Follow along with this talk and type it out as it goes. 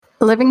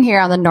Living here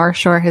on the North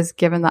Shore has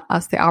given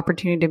us the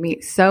opportunity to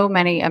meet so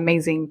many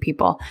amazing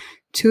people.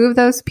 Two of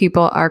those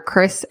people are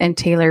Chris and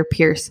Taylor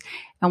Pierce.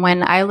 And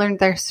when I learned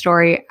their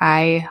story,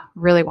 I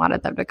really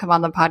wanted them to come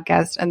on the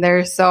podcast. And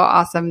they're so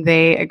awesome.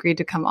 They agreed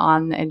to come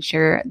on and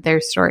share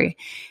their story.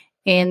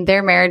 In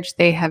their marriage,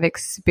 they have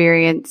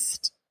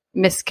experienced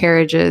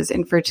miscarriages,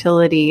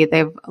 infertility.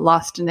 They've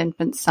lost an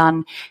infant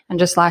son. And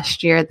just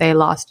last year, they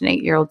lost an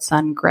 8-year-old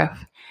son,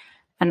 Griff.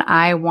 And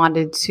I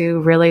wanted to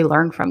really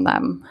learn from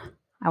them.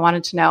 I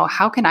wanted to know,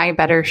 how can I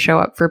better show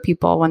up for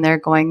people when they're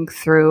going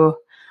through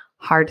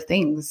hard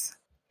things?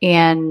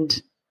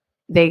 And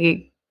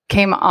they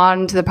came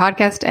on to the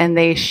podcast and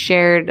they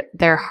shared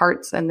their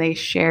hearts and they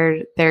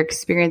shared their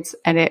experience,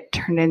 and it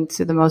turned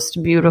into the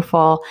most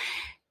beautiful,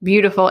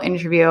 beautiful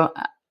interview.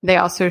 They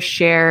also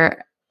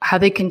share how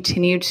they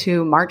continue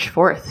to march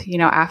forth,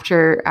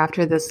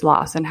 after this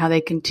loss, and how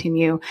they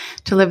continue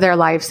to live their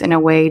lives in a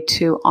way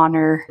to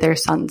honor their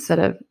sons that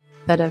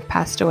have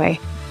passed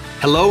away.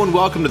 Hello and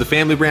welcome to the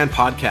Family Brand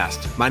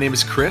Podcast. My name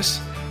is Chris.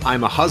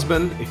 I'm a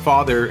husband, a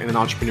father, and an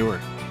entrepreneur.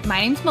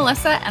 My name's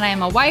Melissa, and I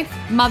am a wife,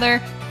 mother,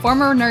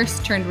 former nurse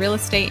turned real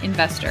estate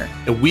investor.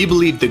 And we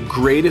believe the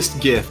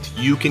greatest gift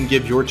you can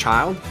give your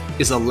child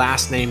is a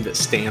last name that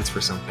stands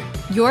for something.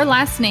 Your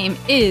last name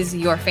is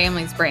your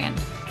family's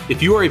brand.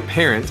 If you are a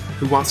parent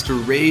who wants to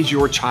raise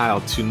your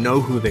child to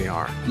know who they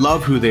are,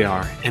 love who they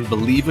are, and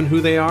believe in who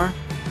they are,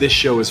 this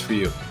show is for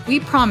you. We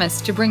promise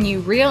to bring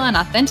you real and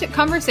authentic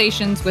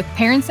conversations with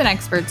parents and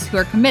experts who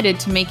are committed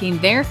to making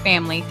their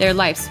family their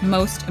life's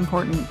most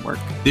important work.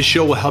 This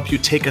show will help you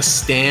take a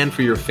stand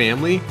for your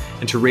family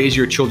and to raise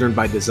your children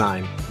by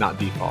design, not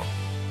default.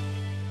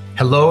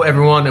 Hello,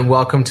 everyone, and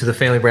welcome to the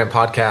Family Brand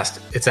Podcast.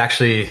 It's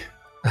actually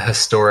a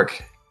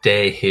historic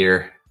day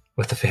here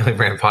with the Family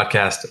Brand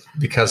Podcast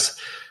because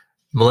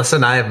Melissa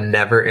and I have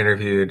never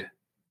interviewed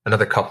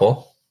another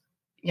couple.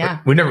 Yeah.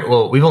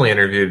 We've only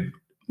interviewed.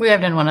 We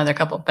have done one other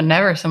couple, but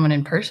never someone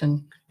in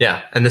person.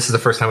 Yeah. And this is the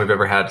first time we've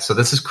ever had. So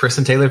this is Chris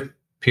and Taylor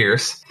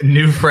Pierce,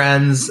 new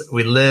friends.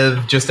 We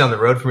live just down the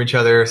road from each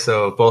other.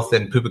 So both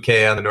in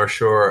Pupukea on the North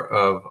Shore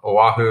of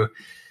Oahu.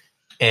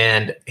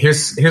 And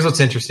here's what's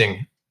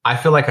interesting. I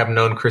feel like I've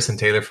known Chris and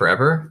Taylor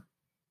forever.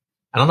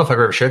 I don't know if I've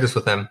ever shared this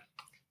with them.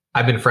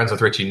 I've been friends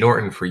with Richie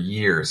Norton for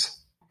years.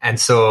 And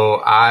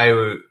so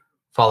I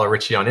follow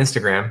Richie on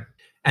Instagram.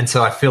 And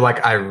so I feel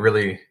like I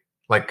really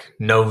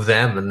know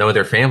them and know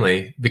their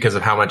family because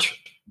of how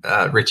much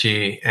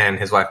Richie and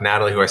his wife,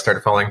 Natalie, who I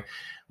started following,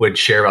 would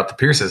share about the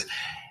Pierces.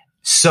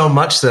 So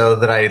much so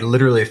that I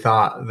literally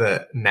thought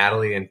that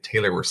Natalie and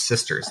Taylor were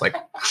sisters, like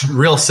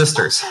real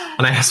sisters.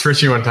 And I asked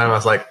Richie one time, I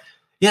was like,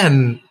 yeah,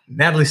 and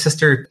Natalie's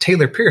sister,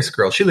 Taylor Pierce,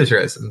 girl, she lives here.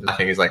 And I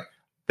think he's like,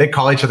 they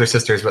call each other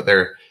sisters, but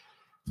they're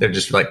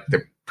just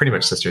they're pretty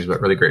much sisters, but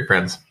really great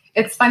friends.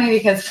 It's funny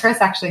because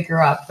Chris actually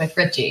grew up with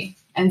Richie.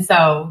 And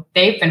so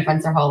they've been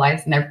friends their whole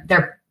lives. And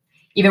they're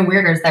even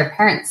weirder is their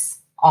parents,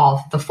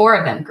 the four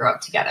of them grew up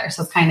together.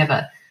 So it's kind of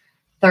a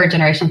third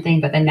generation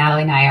thing. But then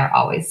Natalie and I are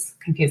always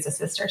confused as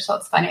sisters. So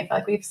it's funny. I feel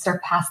like we've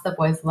surpassed the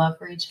boys' love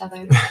for each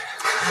other.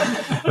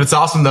 It's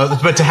awesome though.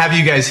 But to have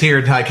you guys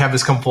here, to have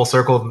this come full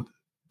circle,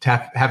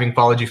 having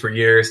followed you for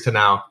years to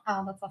now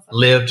that's awesome.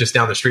 Live just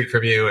down the street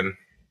from you and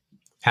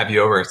have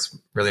you over. It's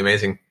really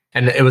amazing.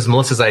 And it was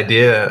Melissa's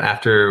idea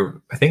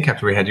after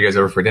we had you guys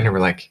over for dinner.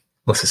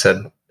 Melissa said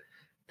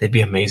they'd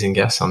be amazing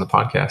guests on the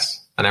podcast.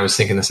 And I was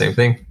thinking the same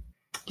thing.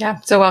 Yeah.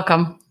 So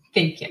welcome.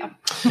 Thank you.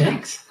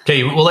 Thanks.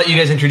 Okay. We'll let you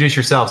guys introduce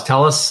yourselves.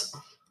 Tell us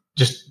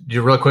just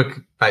real quick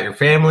about your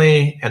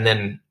family and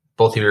then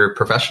both of your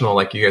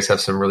professional, you guys have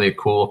some really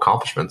cool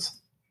accomplishments.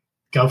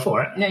 Go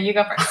for it. No, you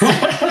go first.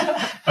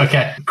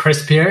 Okay.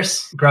 Chris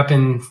Pierce, grew up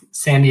in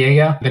San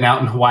Diego, been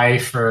out in Hawaii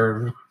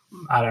for,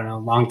 a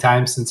long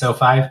time, since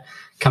 2005.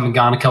 Come and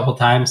gone a couple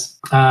times.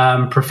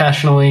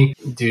 Professionally,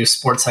 do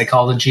sports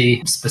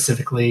psychology,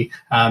 specifically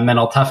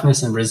mental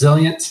toughness and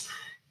resilience,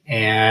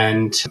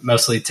 and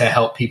mostly to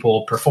help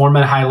people perform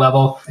at a high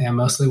level, and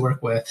mostly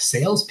work with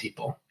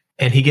salespeople.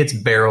 And he gets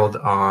barreled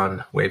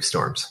on wave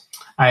storms.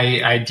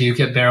 I do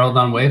get barreled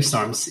on wave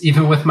storms,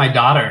 even with my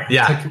daughter.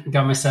 Yeah.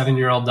 Got my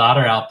 7-year-old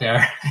daughter out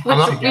there.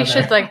 We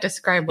should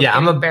describe what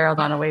I'm barreled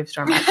on a wave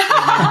storm.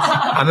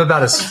 I'm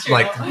about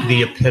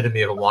the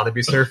epitome of a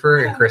wannabe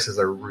surfer, and Chris is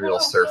a real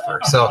surfer.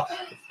 So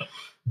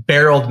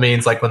barreled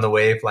means when the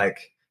wave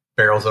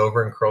barrels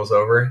over and curls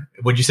over.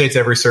 Would you say it's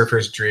every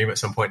surfer's dream at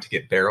some point to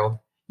get barreled?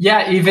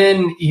 Yeah,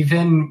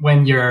 even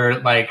when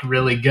you're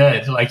really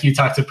good, you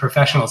talk to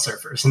professional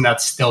surfers and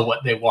that's still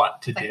what they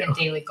want to do. A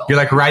daily goal.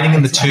 You're riding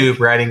in the tube,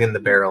 riding in the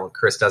barrel, and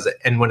Chris does it.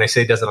 And when I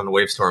say does it on a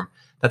wave storm,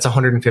 that's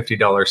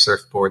 $150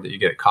 surfboard that you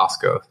get at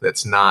Costco.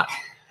 That's not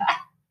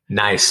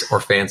nice or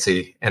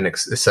fancy. And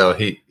so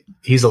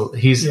he's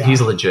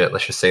legit.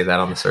 Let's just say that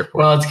on the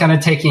surfboard. Well, it's kind of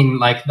taking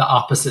the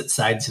opposite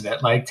sides of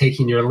it,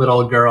 taking your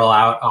little girl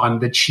out on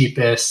the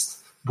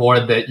cheapest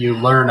board that you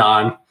learn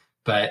on,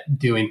 but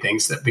doing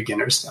things that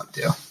beginners don't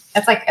do.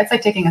 It's like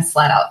taking a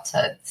sled out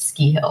to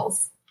ski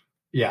hills.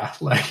 Yeah,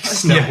 like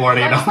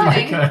snowboarding That's on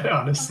funny.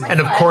 honestly. And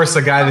of course,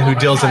 a guy who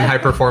deals in high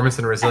performance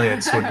and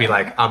resilience would be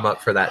like, I'm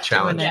up for that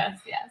challenge. Yes.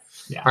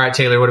 All right,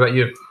 Taylor, what about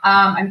you?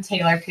 I'm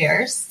Taylor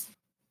Pierce.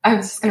 I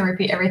was just going to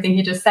repeat everything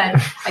he just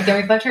said. Again,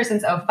 we've lived here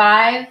since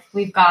 2005.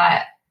 We've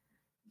got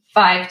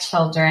 5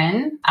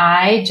 children.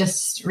 I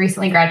just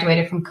recently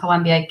graduated from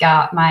Columbia,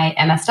 got my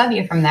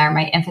MSW from there.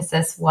 My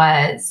emphasis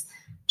was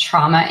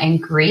trauma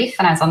and grief,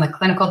 and I was on the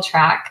clinical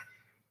track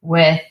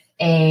with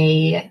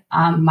a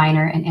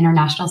minor in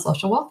international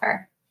social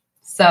welfare.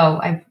 So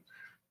I've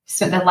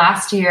spent the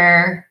last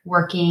year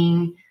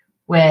working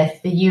with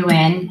the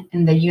UN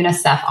and the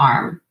UNICEF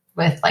arm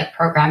with like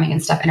programming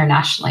and stuff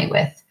internationally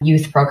with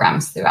youth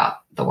programs throughout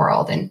the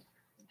world, and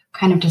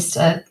kind of just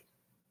a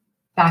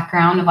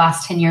background of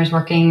last 10 years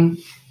working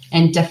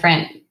in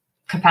different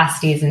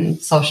capacities in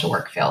social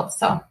work fields.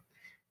 So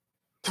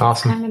It's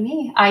awesome. kind of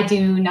me. I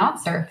do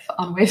not surf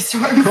on wave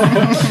storms.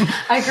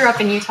 I grew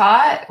up in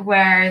Utah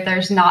where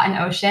there's not an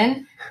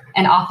ocean,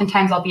 and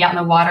oftentimes I'll be out in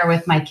the water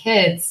with my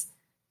kids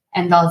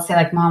and they'll say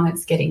like, Mom,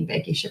 it's getting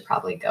big. You should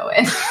probably go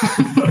in.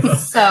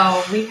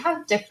 So we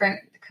have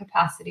different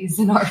capacities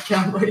in our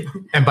family.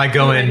 And by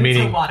go in, To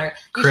meaning water.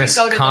 You Chris, should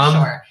go to come- the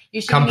shore. You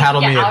should come need to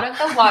paddle get me in. out of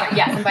the water.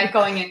 Yes, and by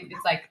going in,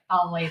 it's like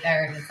I'll lay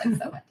there and it's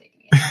like so much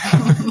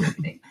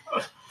taking me.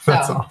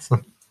 that's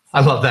awesome.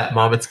 I love that,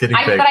 Mom. It's getting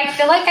big. But I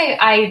feel like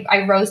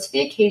I rose to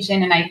the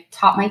occasion, and I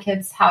taught my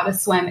kids how to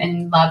swim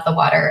and love the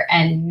water.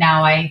 And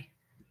now I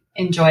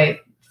enjoy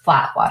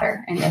flat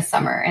water in the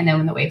summer. And then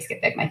when the waves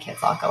get big, my kids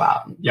all go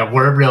out. Yeah,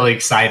 we're really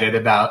excited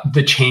about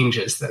the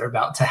changes that are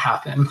about to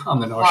happen on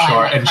the North Well, I'm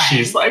Shore. like And crying.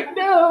 she's like,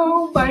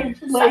 no, my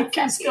lake is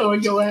Sunset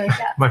going away.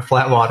 My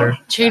flat water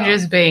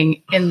Changes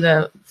being in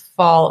the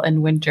fall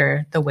and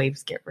winter, the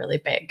waves get really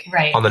big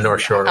Right. on the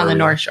North Shore. on the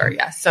North Shore.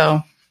 Yeah,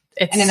 so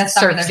it's And in the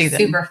summer, surf they're season.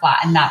 super flat.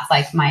 And that's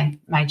like my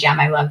jam.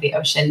 I love the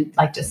ocean,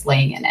 like just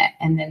laying in it.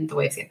 And then the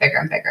waves get bigger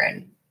and bigger.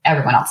 And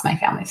everyone else in my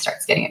family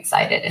starts getting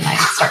excited and I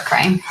start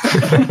crying.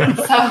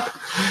 So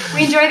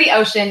we enjoy the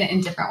ocean in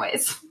different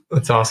ways.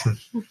 That's awesome.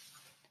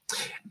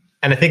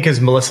 And I think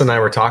as Melissa and I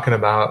were talking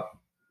about,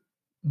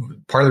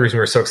 part of the reason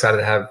we were so excited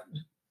to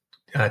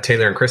have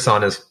Taylor and Chris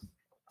on is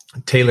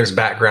Taylor's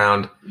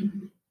background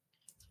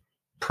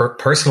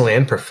personally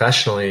and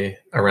professionally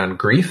around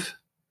grief.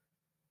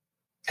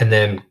 And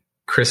then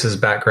Chris's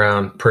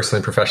background personally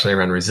and professionally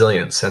around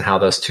resilience, and how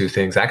those two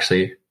things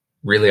actually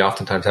really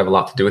oftentimes have a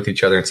lot to do with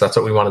each other. And so that's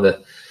what we wanted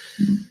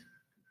to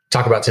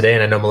talk about today.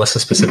 And I know Melissa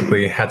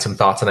specifically had some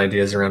thoughts and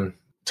ideas around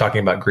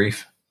talking about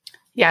grief.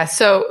 Yeah,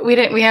 so we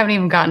haven't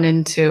even gotten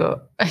into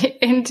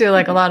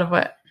like a lot of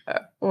what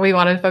we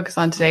wanted to focus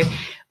on today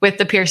with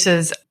the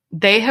Pierces.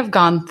 They have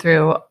gone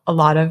through a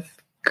lot of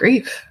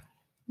grief.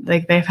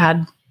 Like they've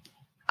had,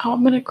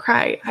 I'm going to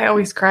cry. I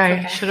always cry.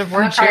 Okay. I should have I'm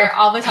warned gonna you. cry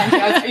all the time.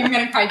 I was even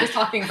going to cry just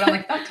talking, but I'm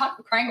like, I'm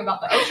crying about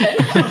the ocean.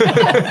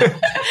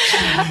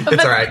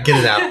 It's all right.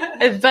 Get it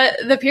out.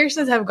 But the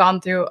Pierces have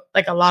gone through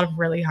like a lot of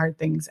really hard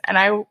things. And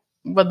I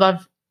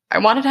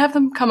wanted to have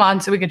them come on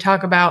so we could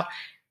talk about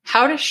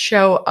how to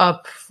show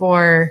up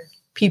for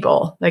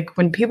people. Like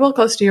when people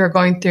close to you are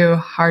going through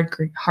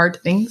hard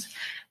things,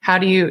 how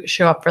do you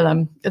show up for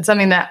them? It's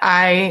something that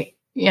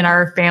in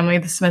our family,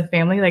 the Smith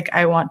family, like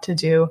I want to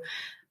do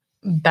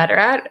better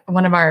at.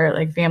 One of our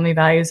like family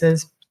values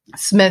is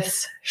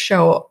Smiths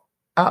show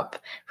up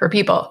for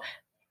people,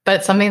 but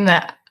it's something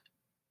that,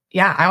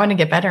 I want to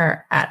get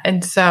better at.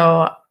 And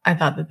so I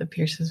thought that the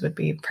Pierces would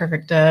be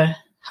perfect to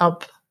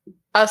help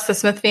us, the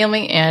Smith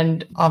family,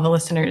 and all the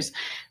listeners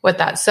with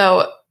that.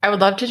 So I would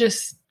love to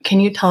can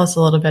you tell us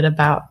a little bit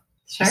about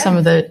Sure. some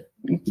of the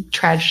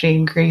tragedy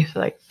and grief?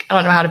 Like, I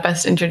don't know how to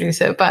best introduce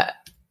it, but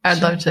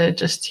I'd love to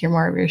just hear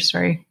more of your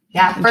story.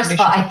 Yeah, first of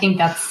all, I think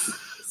that's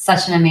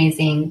such an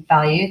amazing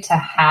value to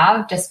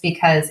have, just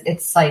because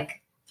it's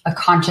like a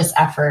conscious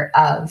effort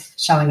of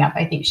showing up.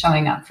 I think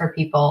showing up for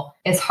people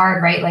is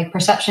hard, right? Like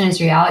perception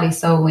is reality.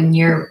 So when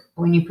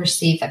you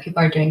perceive that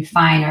people are doing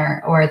fine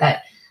or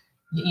that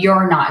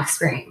you're not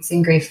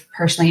experiencing grief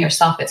personally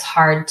yourself, it's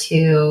hard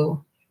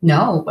to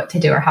know what to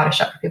do or how to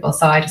show up for people.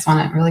 So I just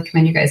want to really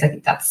commend you guys. I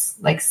think that's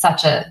like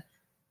such a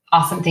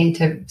awesome thing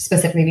to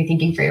specifically be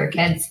thinking for your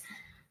kids.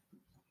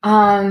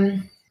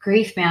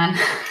 Grief, man.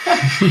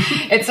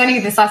 It's funny,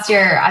 this last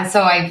year,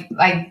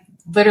 I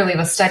literally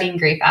was studying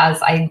grief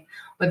as I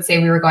would say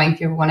we were going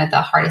through one of the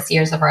hardest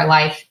years of our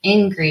life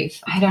in grief.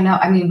 I don't know.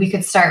 I mean, we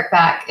could start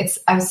back.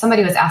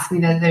 Somebody was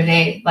asking me the other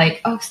day, like,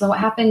 oh, so what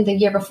happened the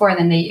year before? And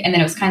then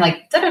it was kind of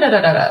like, da da da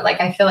da da da.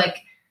 Like, I feel like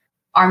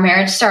our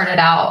marriage started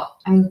out,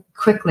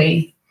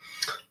 quickly.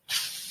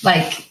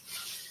 Like,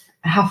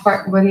 how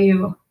far, what do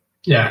you?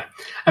 Yeah.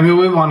 I mean,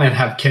 we wanted to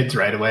have kids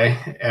right away,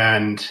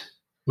 and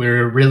we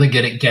were really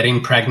good at getting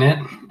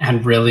pregnant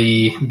and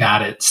really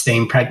bad at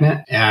staying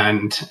pregnant.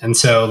 And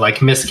so like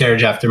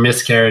miscarriage after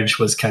miscarriage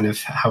was kind of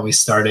how we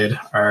started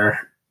our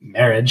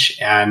marriage.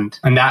 And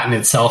that in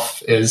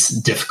itself is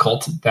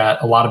difficult,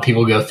 that a lot of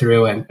people go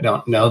through, and I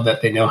don't know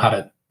that they know how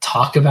to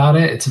talk about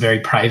it. It's a very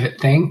private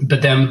thing.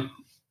 But then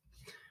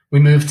we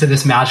moved to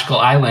this magical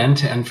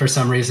island, and for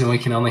some reason we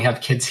can only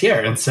have kids here.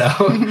 And so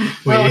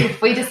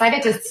we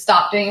decided to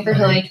stop doing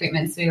fertility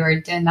treatments. We were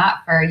doing that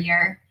for a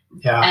year.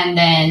 Yeah. And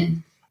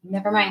then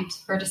never mind,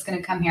 we're just going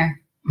to come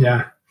here.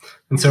 Yeah.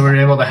 And so we were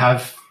able to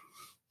have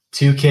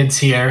 2 kids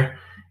here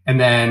and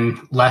then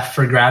left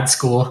for grad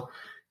school.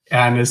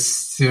 And as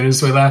soon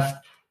as we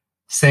left,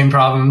 same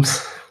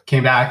problems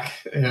came back.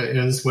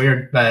 It was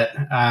weird, but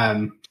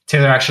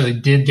Taylor actually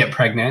did get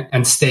pregnant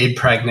and stayed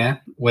pregnant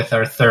with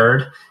our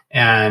third.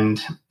 And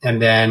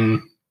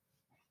then,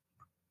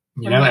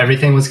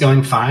 everything was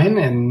going fine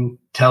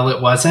until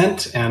it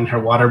wasn't. And her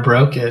water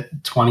broke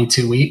at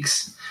 22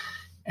 weeks.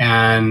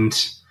 And,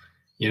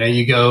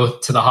 you go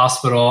to the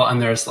hospital and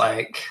there's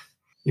like,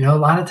 a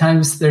lot of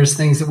times there's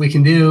things that we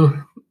can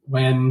do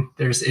when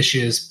there's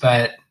issues,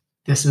 but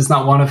this is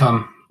not one of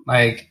them.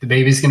 Like, the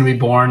baby's going to be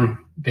born.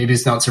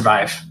 Babies don't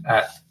survive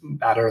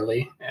that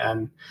early.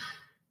 And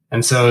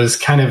so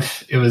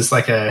it was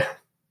like a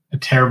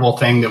terrible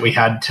thing that we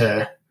had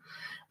to,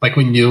 like,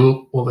 we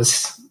knew what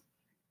was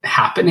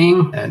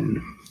happening.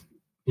 And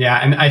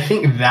I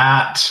think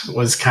that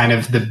was kind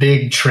of the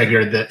big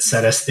trigger that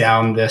set us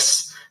down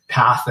this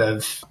path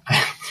of,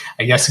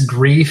 I guess,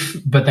 grief,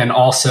 but then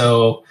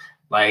also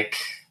like,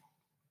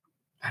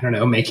 I don't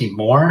know, making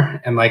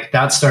more. And like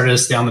that started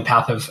us down the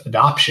path of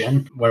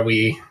adoption, where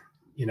we,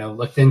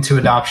 looked into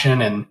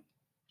adoption and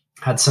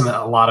had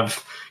a lot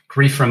of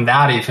grief from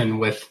that, even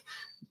with,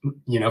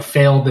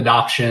 failed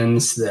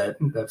adoptions that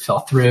fell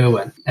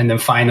through. And then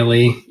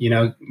finally,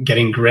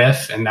 getting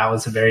Griff. And that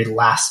was a very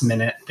last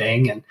minute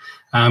thing.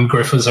 And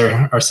Griff was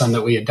our son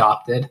that we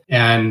adopted.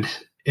 And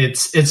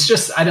it's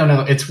just, I don't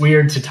know, it's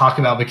weird to talk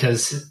about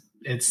because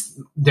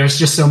there's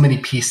just so many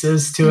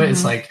pieces to it. Mm-hmm.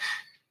 It's like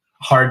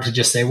hard to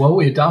just say, well,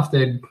 we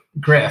adopted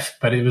Griff,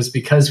 but it was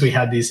because we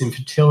had these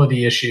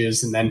infertility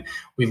issues. And then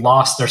we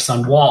lost our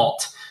son,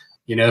 Walt,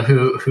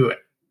 who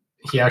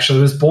he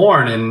actually was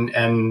born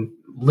and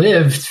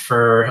lived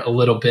for a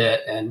little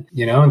bit. And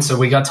so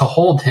we got to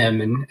hold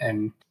him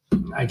and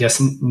I guess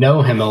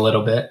know him a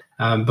little bit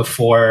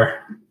before,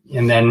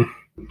 and then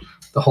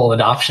the whole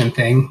adoption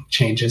thing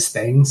changes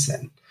things.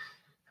 And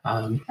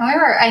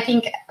however, I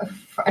think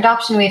for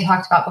adoption we had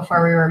talked about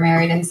before we were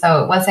married, and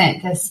so it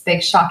wasn't this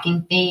big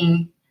shocking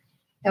thing.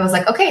 It was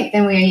like, okay,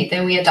 then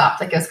we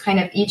adopt. Like, it was kind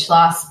of each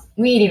loss.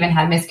 We'd even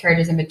had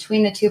miscarriages in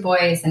between the 2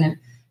 boys, and a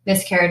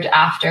miscarriage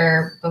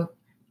after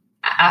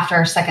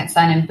our second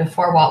son and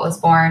before Walt was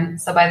born.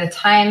 So by the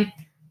time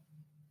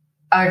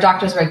our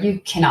doctors were like, you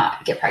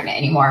cannot get pregnant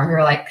anymore, we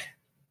were like,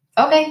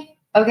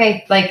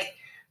 okay, like,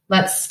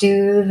 let's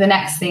do the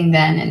next thing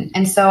then.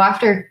 And so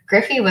after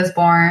Griffey was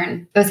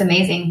born, it was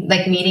amazing.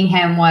 Like, meeting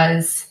him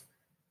was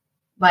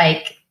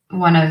like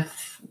one of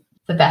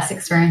the best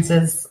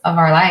experiences of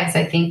our lives.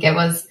 I think it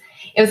was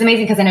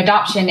amazing because in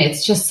adoption,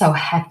 it's just so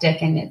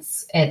hectic, and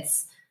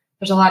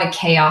there's a lot of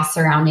chaos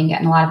surrounding it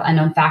and a lot of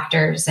unknown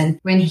factors. And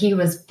when he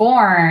was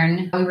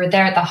born, we were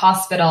there at the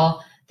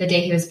hospital the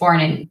day he was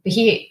born. And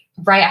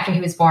right after he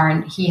was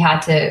born, he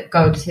had to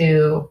go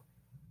to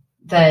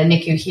the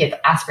NICU. He had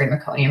aspirated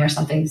meconium or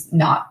something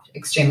not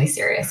extremely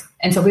serious.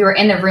 And so we were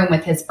in the room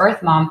with his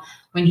birth mom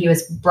when he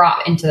was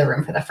brought into the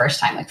room for the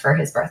first time, like for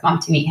his birth mom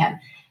to meet him.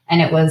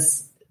 And it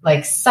was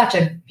like such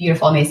a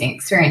beautiful, amazing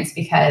experience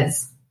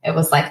because it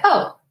was like,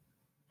 oh,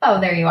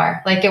 there you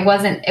are. Like, it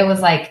was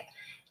like,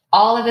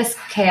 all of this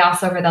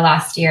chaos over the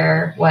last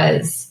year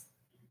was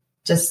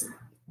just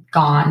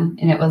gone.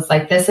 And it was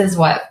like, this is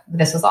what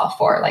this was all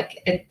for.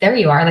 Like, there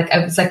you are. Like,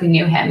 it was like we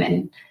knew him,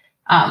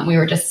 and we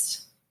were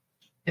just,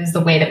 it was the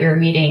way that we were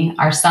meeting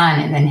our son.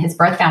 And then his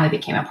birth family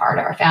became a part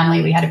of our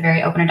family. We had a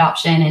very open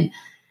adoption, and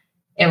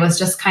it was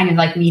just kind of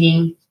like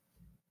meeting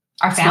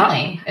our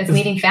family. It was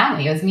meeting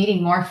family. It was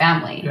meeting more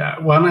family. Yeah.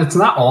 Well, it's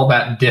not all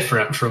that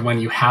different from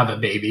when you have a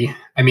baby.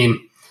 I mean,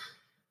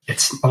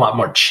 it's a lot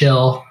more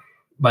chill.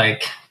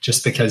 Like,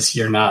 just because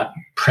you're not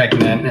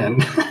pregnant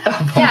and in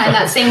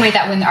that same way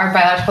that when our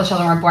biological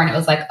children were born, it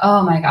was like,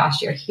 oh my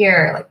gosh, you're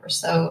here. Like, we're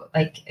so,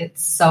 like,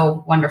 it's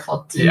so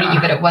wonderful to meet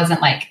you. But it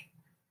wasn't like,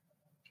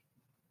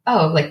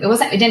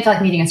 it didn't feel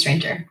like meeting a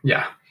stranger.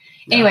 Yeah.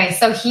 Anyway,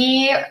 so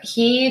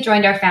he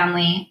joined our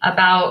family.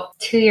 About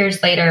 2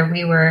 years later,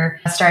 we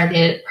started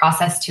the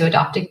process to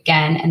adopt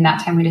again. And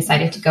that time we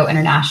decided to go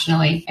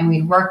internationally, and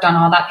we worked on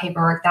all that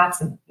paperwork.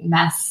 That's a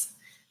mess.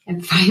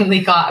 And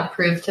finally got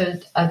approved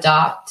to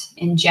adopt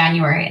in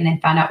January, and then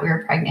found out we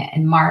were pregnant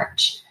in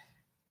March.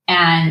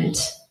 And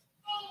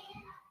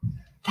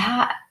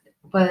that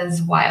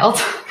was wild.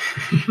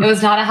 It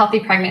was not a healthy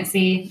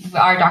pregnancy.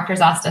 Our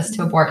doctors asked us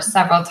to abort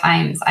several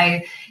times.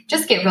 I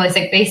just get really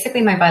sick.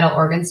 Basically, my vital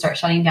organs start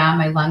shutting down,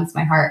 my lungs,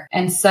 my heart.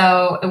 And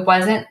so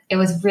it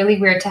was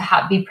really weird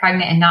to be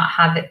pregnant and not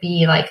have it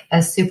be like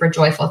a super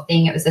joyful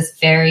thing. It was this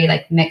very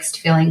like mixed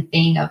feeling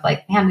thing of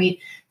like, man,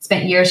 we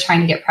spent years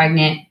trying to get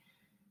pregnant.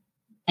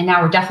 And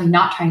now we're definitely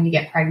not trying to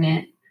get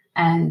pregnant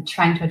and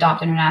trying to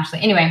adopt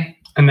internationally. Anyway,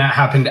 And that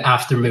happened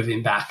after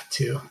moving back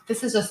to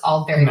This is just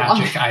all very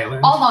Magic long.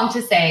 Island. All long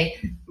to say,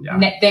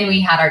 Yeah. then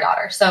we had our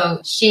daughter. So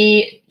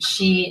she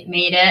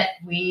made it.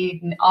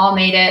 We all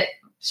made it.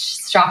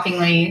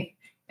 Shockingly,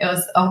 it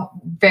was a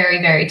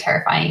very, very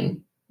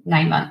terrifying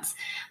 9 months.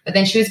 But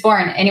then she was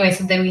born. Anyway,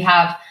 so then we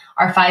have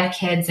our 5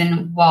 kids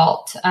and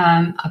Walt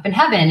up in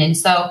heaven. And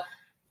so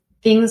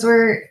things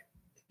were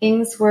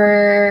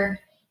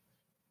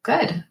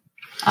good.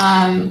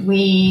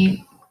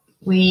 We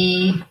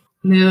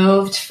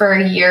moved for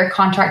a year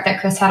contract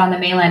that Chris had on the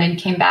mainland and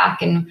came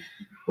back. And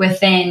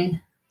within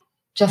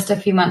just a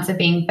few months of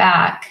being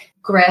back,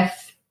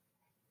 Griff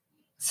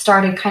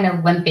started kind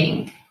of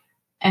limping,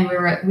 and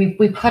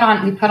we put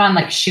on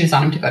like shoes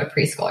on him to go to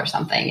preschool or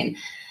something. And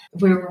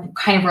we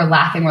were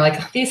laughing. We're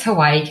like, these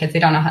Hawaii kids, they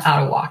don't know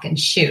how to walk in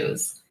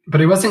shoes. But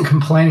he wasn't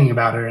complaining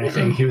about it or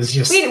anything. Mm-hmm. He was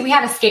just... We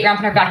had a skate ramp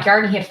in our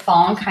backyard, and he had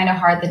fallen kind of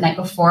hard the night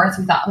before.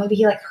 So we thought maybe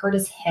he like hurt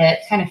his hip,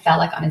 kind of fell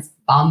like on his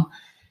bum.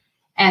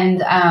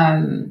 And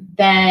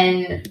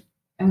then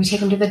we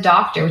take him to the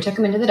doctor. We took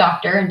him into the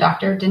doctor, and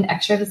doctor did an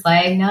x-ray of his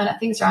leg. No,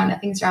 nothing's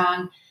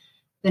wrong.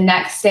 The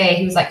next day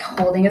he was like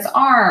holding his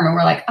arm, and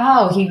we're like,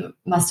 oh, he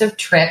must have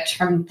tripped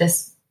from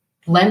this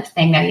limp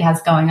thing that he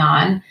has going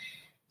on.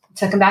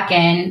 Took him back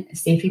in,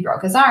 see if he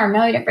broke his arm.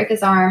 No, he didn't break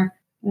his arm.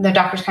 The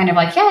doctor's kind of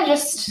like, yeah,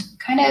 just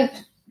kind of,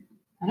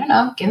 I don't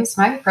know, give him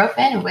some ibuprofen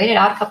and wait it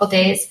out a couple of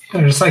days.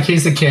 Just like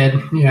he's a kid,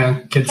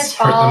 kids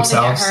hurt fall,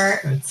 themselves. they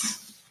get hurt.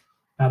 It's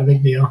not a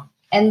big deal.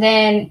 And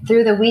then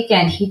through the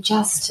weekend, he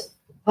just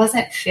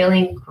wasn't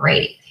feeling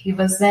great. He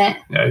wasn't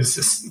Yeah, he's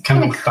just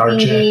kind of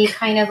lethargic. clingy,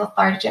 kind of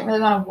lethargic, didn't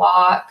really want to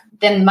walk.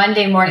 Then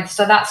Monday morning,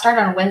 so that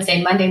started on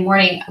Wednesday. Monday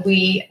morning,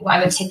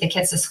 I would take the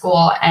kids to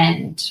school,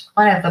 and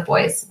one of the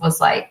boys was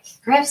like,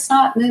 Griff's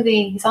not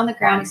moving. He's on the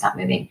ground. He's not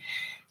moving.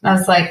 And I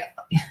was like,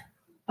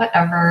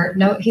 whatever.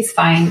 No, he's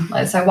fine.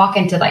 So I walk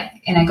into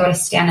and I go to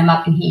stand him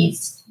up, and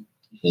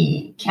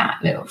he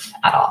can't move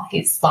at all.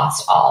 He's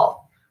lost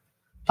all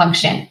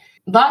function.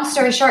 Long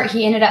story short,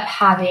 he ended up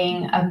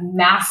having a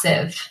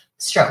massive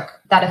stroke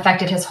that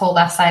affected his whole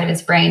left side of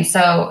his brain.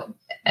 So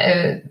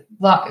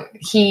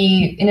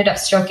he ended up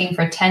stroking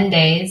for 10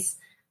 days,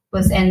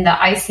 was in the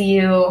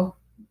ICU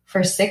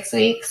for 6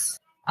 weeks.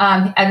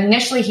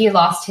 Initially, he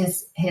lost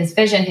his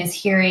vision, his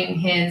hearing,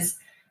 his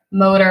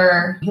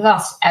motor. He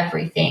lost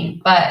everything.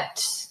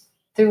 But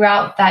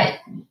throughout that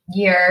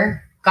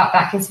year, got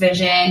back his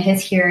vision.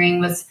 His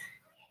hearing was,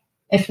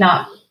 if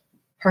not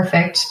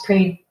perfect,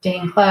 pretty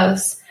dang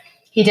close.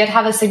 He did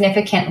have a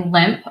significant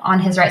limp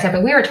on his right side,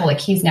 but we were told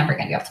he's never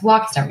going to be able to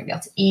walk. He's never going to be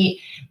able to eat.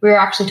 We were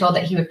actually told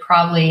that he would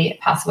probably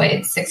pass away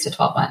in 6 to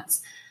 12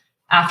 months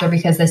after,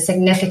 because the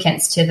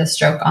significance to the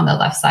stroke on the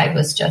left side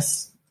was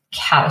just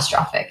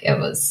catastrophic.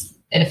 It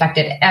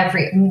affected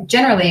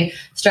generally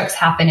strokes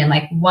happen in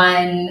like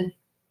one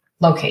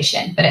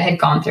location, but it had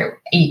gone through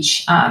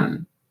each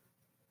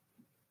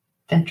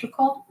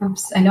ventricle.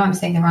 I know I'm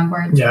saying the wrong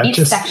words. Yeah, each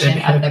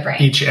section of the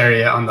brain. Each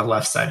area on the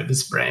left side of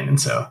his brain.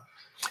 And so...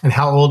 And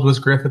how old was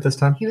Griff at this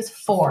time? He was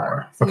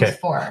 4. So okay. He was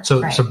 4. So,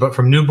 right. but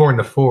from newborn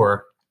to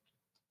 4.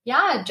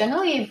 Yeah,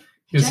 generally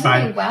he was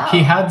fine. Well.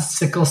 He had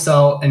sickle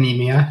cell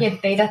anemia. He had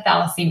beta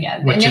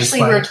thalassemia. Which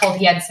Initially, we were told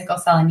he had sickle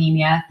cell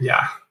anemia.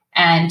 Yeah.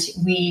 And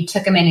we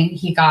took him in, and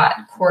he got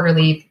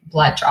quarterly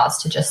blood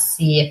draws to just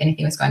see if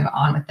anything was going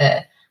on with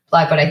the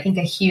blood. But I think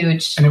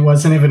And it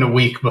wasn't even a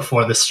week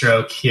before the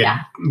stroke. He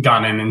had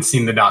gone in and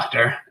seen the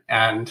doctor,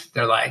 and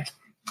they're like,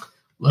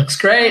 looks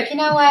great. You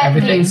know what?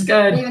 Everything's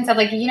good. We even said,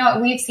 you know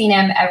what? We've seen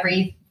him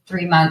every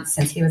 3 months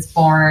since he was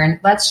born.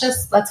 Let's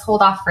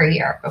hold off for a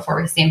year before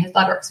we see him. His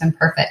blood work's been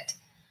perfect.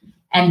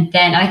 And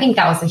then I think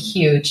that was a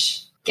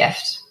huge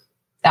gift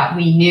that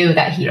we knew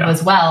that he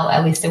was well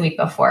at least a week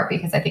before,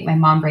 because I think my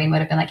mom brain would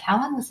have been like, how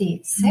long was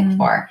he sick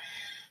for?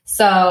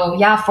 So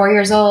 4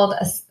 years old,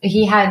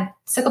 he had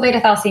sickle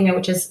beta thalassemia,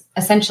 which is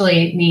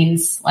essentially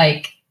means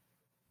like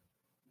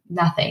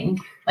nothing.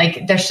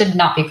 Like there should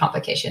not be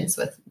complications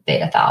with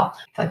beta thal.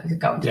 I feel like we could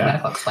go into a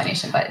medical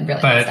explanation, but it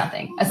really means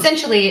nothing.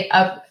 Essentially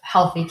a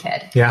healthy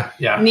kid. Yeah.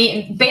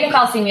 Beta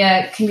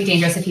thalassemia can be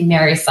dangerous if you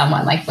marry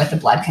someone like with a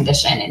blood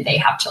condition and they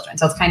have children.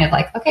 So it's kind of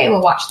like, okay,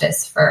 we'll watch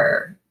this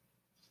for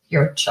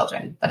your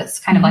children, but it's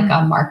kind of like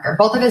a marker.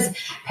 Both of his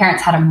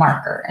parents had a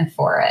marker and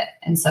for it.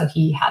 And so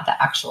he had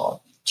the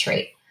actual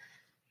trait.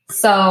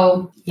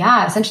 So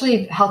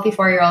essentially healthy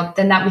 4-year-old.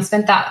 Then we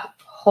spent that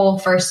whole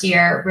first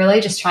year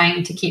really just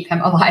trying to keep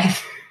him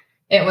alive.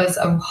 It was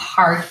a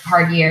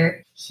hard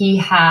year. He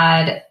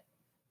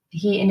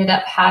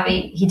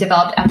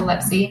developed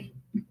epilepsy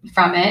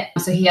from it.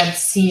 So he had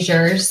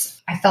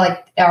seizures. I felt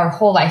like our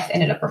whole life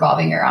ended up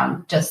revolving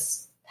around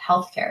just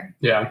healthcare.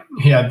 Yeah.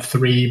 He had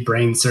 3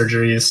 brain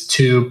surgeries,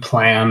 2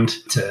 planned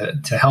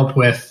to help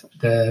with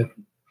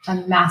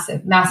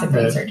massive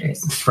brain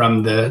surgeries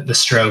from the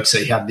stroke. So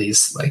he had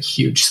these like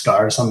huge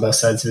scars on both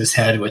sides of his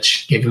head,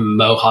 which gave him a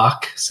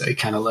mohawk. So he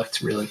kind of looked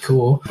really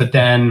cool. But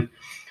then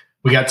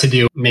we got to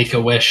do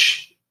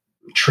Make-A-Wish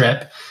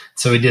trip.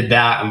 So we did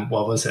that. And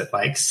what was it?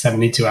 Like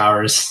 72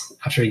 hours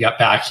after he got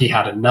back, he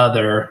had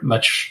another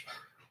much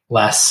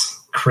less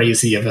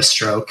crazy of a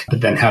stroke,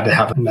 but then had to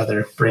have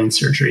another brain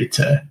surgery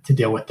to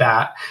deal with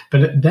that.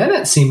 But then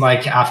it seemed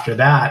like after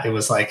that, it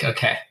was like,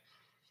 okay,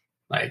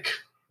 like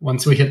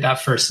once we hit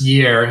that first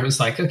year, it was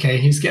like, okay,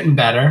 he's getting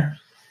better.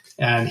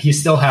 And he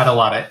still had a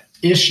lot of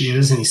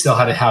issues, and he still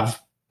had to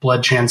have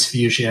blood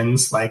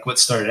transfusions, like what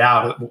started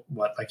out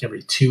like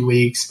every 2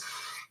 weeks.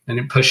 And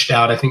it pushed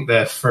out, I think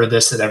the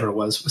furthest it ever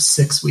was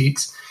 6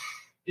 weeks.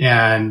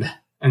 And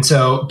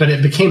so, but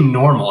it became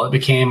normal. It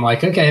became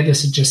like, okay,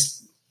 this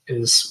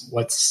is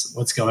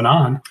what's going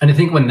on. And I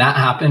think when that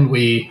happened,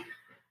 we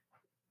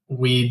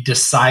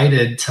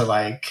decided to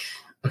like,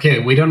 okay,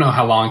 we don't know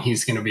how long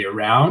he's going to be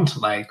around.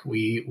 Like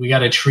we got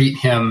to treat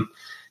him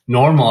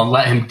normal and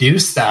let him do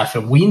stuff,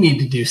 and we need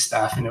to do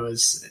stuff. And it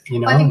was,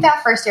 Well, I think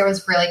that first year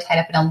was really tied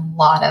up in a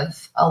lot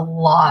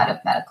of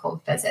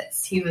medical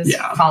visits. He was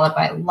followed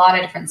by a lot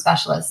of different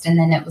specialists. And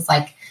then it was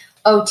like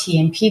OT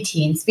and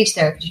PT and speech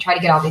therapy to try to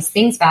get all these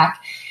things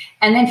back.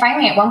 And then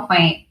finally at one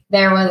point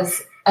there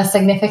was a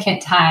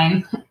significant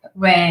time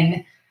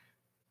when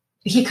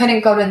he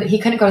couldn't go to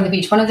the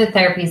beach. One of the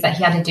therapies that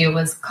he had to do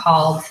was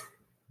called,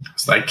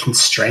 it's like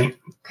constraint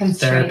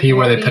therapy,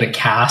 where they put a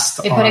cast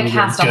on your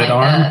good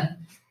arm.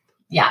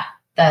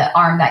 The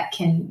arm that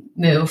can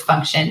move,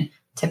 function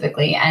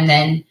typically. And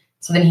then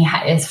he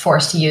is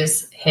forced to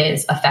use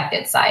his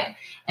affected side.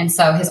 And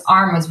so his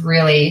arm was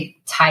really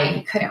tight.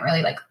 He couldn't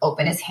really like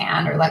open his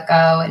hand or let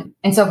go.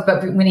 And so,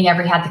 but when he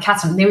ever had the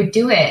cast on, they would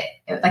do it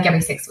like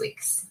every 6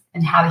 weeks,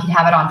 and he'd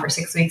have it on for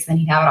 6 weeks. Then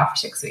he'd have it off for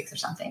 6 weeks or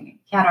something.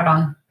 He had it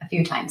on a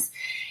few times.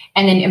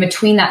 And then in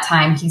between that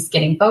time, he's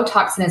getting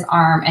Botox in his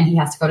arm, and he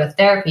has to go to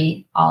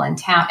therapy all in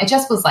town. It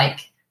just was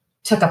like,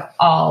 took up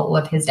all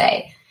of his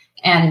day.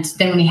 And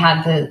then when he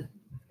had the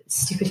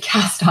stupid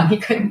cast on, he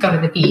couldn't go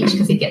to the beach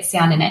because he'd get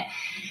sand in it.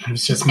 It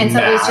was just so it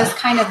was just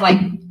kind of like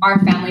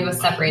our family was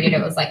separated.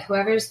 It was like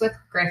whoever's with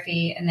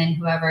Griffey and then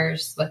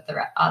whoever's with the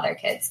other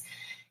kids.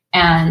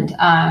 And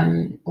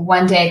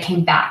one day I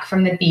came back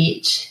from the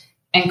beach,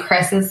 and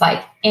Chris is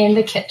like in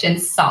the kitchen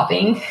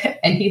sobbing,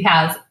 and he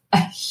has a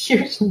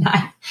huge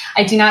knife.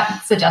 I do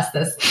not suggest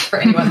this for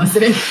anyone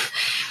listening,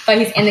 but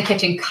he's in the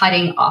kitchen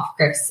cutting off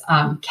Griff's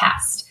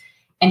cast.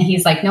 And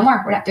he's like, no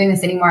more, we're not doing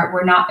this anymore.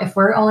 If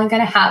we're only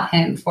going to have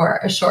him for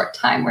a short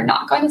time, we're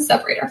not going to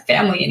separate our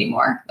family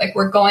anymore. Like,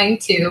 we're going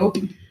to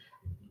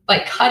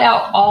like cut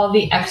out all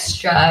the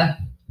extra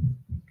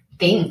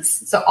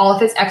things. So all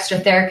of his extra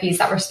therapies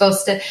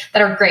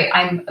that are great.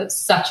 I'm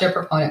such a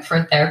proponent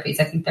for therapies.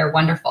 I think they're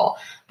wonderful,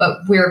 but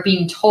we're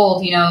being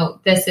told,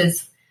 this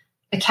is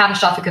a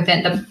catastrophic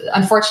event. The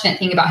unfortunate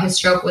thing about his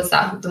stroke was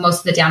that most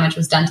of the damage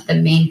was done to the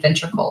main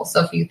ventricle.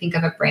 So if you think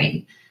of a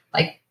brain,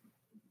 like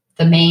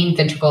the main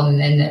ventricle, and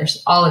then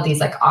there's all of these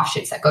like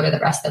offshoots that go to the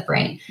rest of the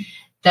brain.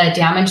 The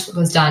damage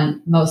was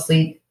done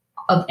mostly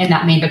in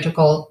that main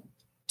ventricle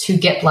to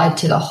get blood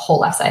to the whole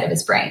left side of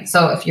his brain.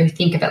 So if you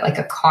think of it like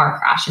a car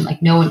crash and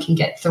like no one can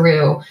get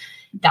through,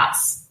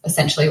 that's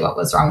essentially what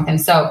was wrong with him.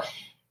 So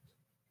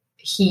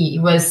he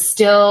was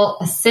still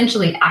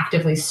essentially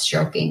actively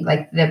stroking.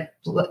 Like the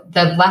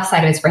left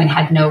side of his brain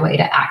had no way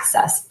to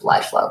access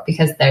blood flow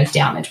because the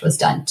damage was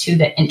done to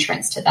the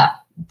entrance to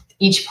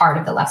each part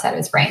of the left side of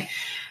his brain.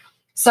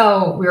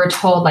 So we were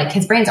told like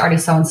his brain's already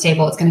so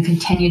unstable, it's going to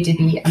continue to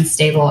be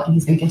unstable, and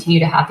he's going to continue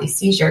to have these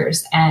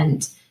seizures,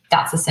 and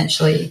that's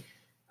essentially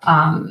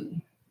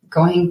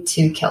going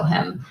to kill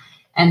him.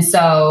 And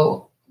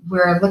so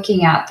we're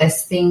looking at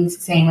this thing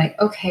saying like,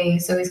 okay,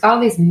 so he's got all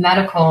these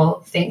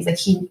medical things. Like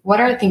what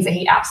are the things that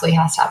he absolutely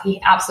has to have?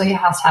 He absolutely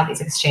has to have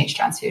these exchange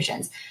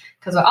transfusions.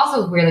 Because what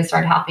also really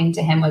started happening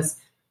to him was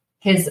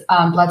his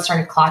blood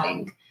started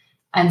clotting.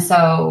 And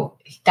so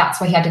that's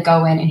why he had to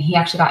go in, and he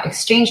actually got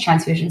exchange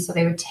transfusions. So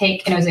they would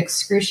take, and it was an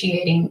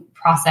excruciating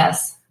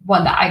process,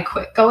 one that I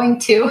quit going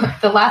to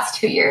the last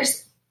 2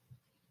 years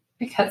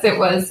because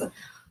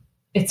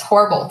it's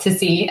horrible to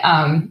see.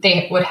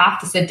 They would have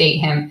to sedate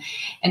him,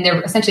 and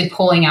they're essentially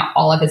pulling out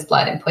all of his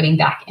blood and putting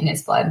back in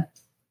his blood.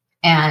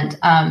 And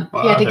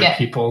he had to get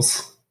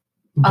people's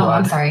blood. Oh,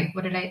 I'm sorry.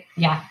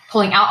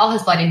 Pulling out all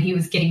his blood, and he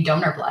was getting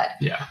donor blood.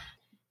 Yeah.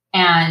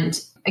 And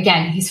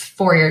again, he's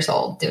 4 years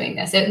old doing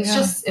this. It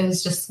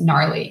was just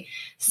gnarly.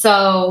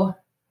 So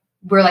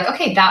we're like,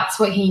 okay, that's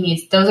what he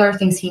needs. Those are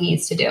things he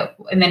needs to do.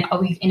 And then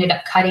we ended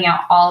up cutting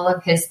out all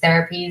of his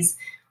therapies.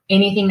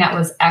 Anything that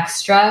was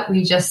extra,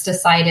 we just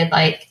decided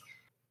like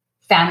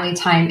family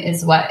time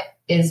is what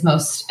is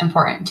most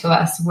important to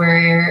us.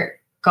 We're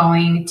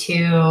going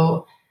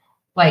to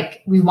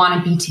we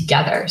want to be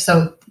together.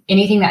 So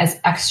anything that is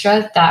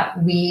extra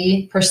that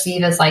we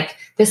perceive as like,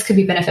 this could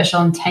be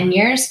beneficial in 10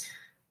 years,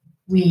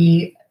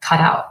 we cut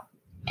out.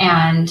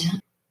 And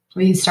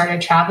we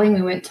started traveling.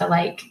 We went to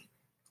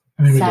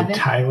we did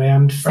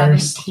Thailand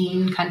first.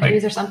 17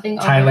 countries or something.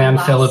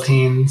 Thailand,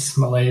 Philippines,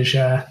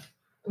 Malaysia.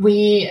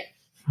 We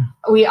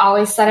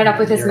always set it up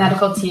with his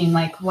medical team.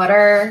 Like, what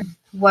do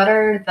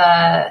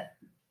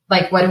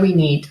we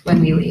need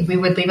when we leave? We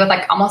would leave with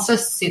almost a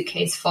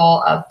suitcase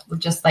full of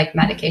just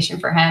medication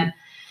for him,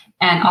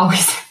 and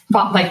always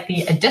bought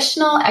the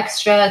additional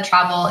extra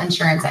travel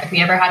insurance that if we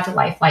ever had to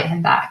flight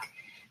him back.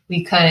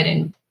 we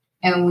could.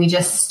 And we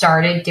just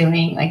started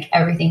doing like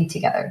everything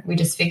together. We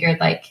just figured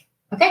like,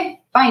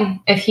 okay, fine.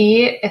 If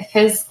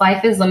his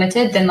life is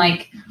limited, then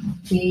like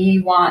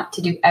we want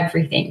to do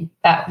everything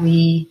that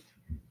we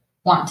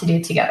want to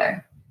do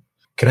together.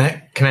 Can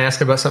I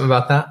ask about something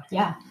about that?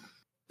 Yeah.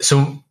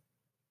 So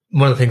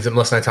one of the things that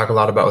Melissa and I talk a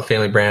lot about with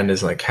Family Brand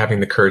is like having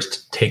the courage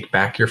to take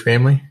back your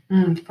family.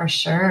 For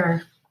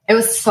sure. It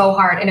was so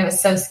hard and it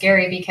was so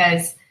scary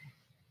because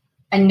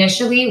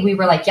initially we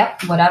were like,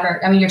 yep,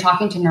 whatever. I mean, you're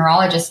talking to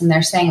neurologists and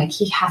they're saying like,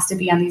 he has to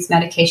be on these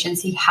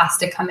medications. He has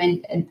to come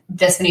in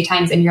this many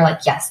times. And you're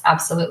like, yes,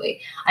 absolutely.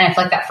 And I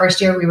feel like that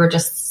first year we were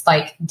just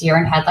like deer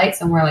in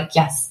headlights and we're like,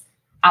 yes,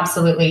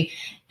 absolutely.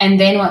 And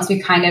then once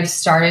we kind of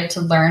started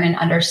to learn and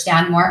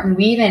understand more, and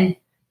we even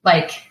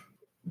like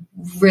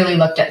really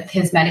looked at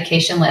his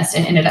medication list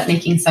and ended up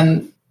making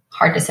some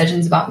hard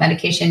decisions about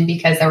medication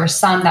because there were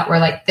some that were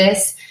like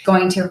this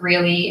going to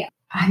really,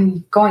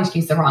 I'm going to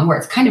use the wrong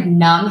words, kind of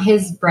numb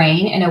his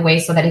brain in a way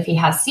so that if he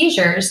has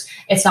seizures,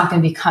 it's not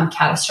going to become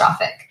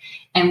catastrophic.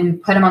 And we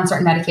put him on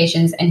certain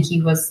medications and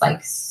he was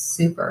like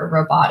super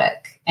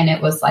robotic. And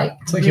it was like,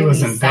 it's like really he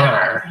wasn't sad,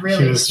 there.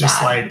 Really he was just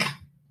sad. like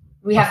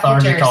we have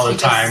lethargic pictures. all the He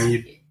just-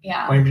 time.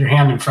 yeah. Wave your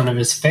hand in front of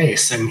his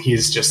face and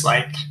he's just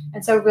like,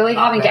 And so really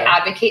Not having bad. to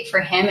advocate for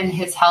him and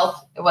his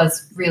health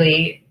was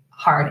really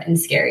hard and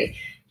scary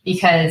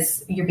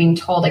because you're being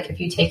told, like, if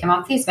you take him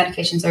off these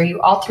medications or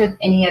you alter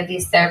any of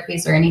these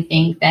therapies or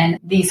anything, then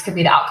these could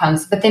be the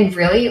outcomes. But then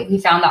really we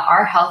found that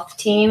our health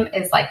team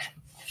is like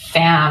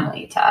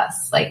family to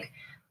us. Like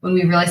when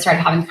we really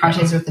started having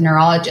conversations with the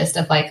neurologist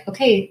of like,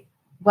 okay,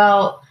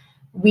 well,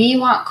 we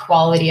want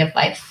quality of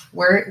life.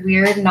 We're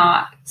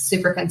not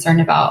super concerned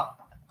about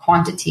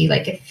quantity.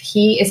 Like if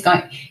he is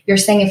going, you're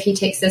saying if he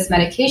takes this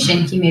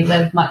medication, he may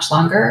live much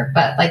longer,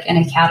 but like in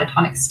a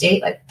catatonic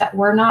state, like that,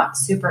 we're not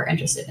super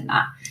interested in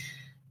that.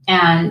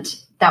 And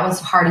that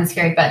was hard and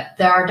scary, but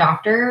our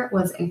doctor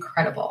was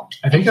incredible.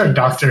 I think our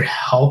doctor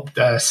helped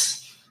us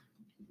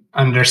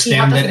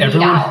understand that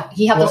everyone.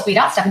 He helped us weed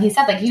out stuff. And he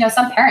said, like,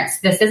 some parents,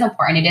 this is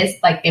important. It is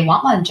like they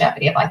want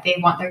longevity of life. They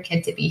want their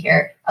kid to be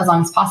here as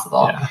long as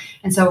possible. Yeah.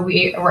 And so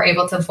we were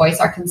able to voice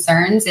our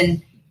concerns,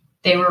 and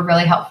they were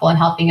really helpful in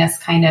helping us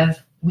kind of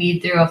weed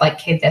through of like,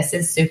 okay, this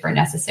is super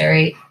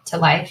necessary to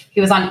life. He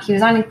was on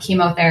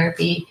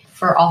chemotherapy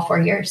for all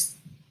 4 years.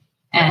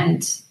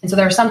 And so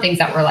there were some things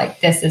that were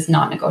like, this is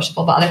not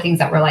negotiable, but other things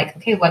that were like,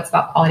 okay, what's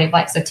about quality of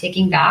life? So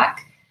taking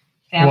back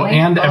family.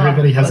 And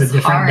everybody has a was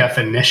different hard.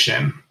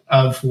 definition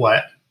of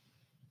what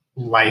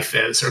life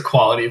is or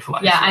quality of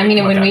life. Yeah, I like, mean,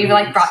 what when that we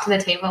like means. brought to the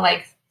table,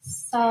 like,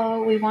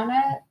 so we want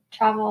to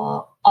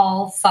travel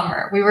all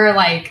summer. We were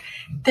like,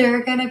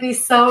 they're going to be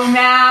so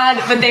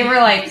mad, but they were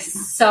like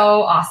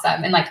so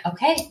awesome. And like,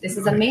 okay, this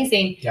is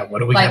amazing. Yeah, what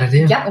do we Like, got to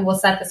do? yeah, and we'll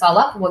set this all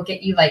up. We'll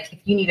get you like, if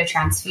you need a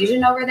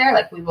transfusion over there,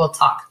 like we will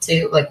talk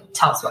to, like,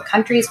 tell us what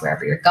countries,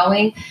 wherever you're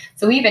going.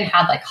 So we even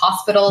had like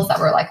hospitals that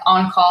were like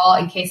on call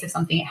in case if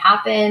something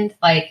happened.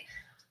 Like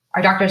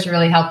our doctors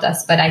really helped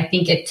us, but I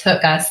think it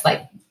took us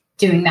like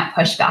doing that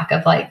pushback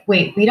of like,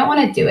 wait, we don't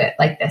want to do it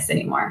like this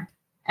anymore.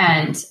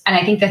 And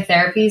I think the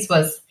therapies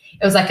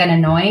it was like an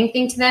annoying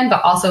thing to them,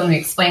 but also when we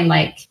explained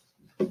like,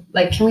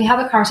 can we have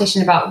a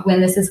conversation about when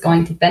this is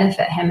going to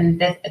benefit him? And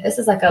this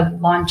is like a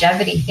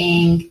longevity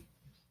thing.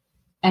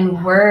 And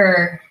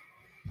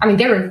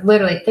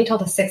they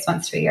told us 6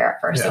 months to a year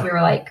at first. Yeah. So we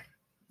were like,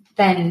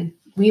 then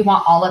we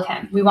want all of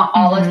him. We want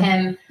all of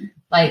him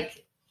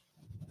like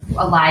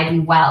alive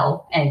and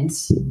well and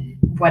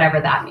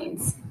whatever that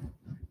means.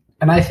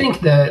 And I think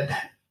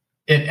that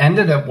it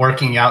ended up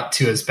working out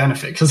to his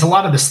benefit because a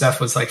lot of the stuff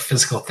was like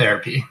physical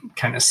therapy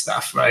kind of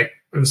stuff, right?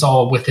 It was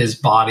all with his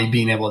body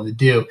being able to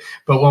do.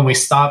 But when we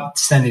stopped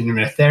sending him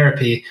to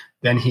therapy,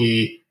 then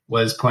he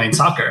was playing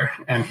soccer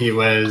and he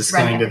was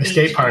Running going to at the the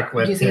skate beach, park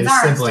with using his his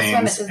arms to swim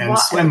at siblings the and at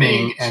the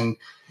swimming beach. and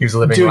He was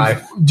living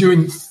life.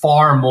 doing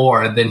far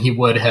more than he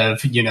would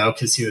have,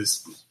 because he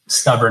was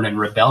stubborn and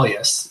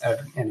rebellious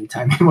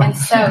anytime he went.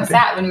 And so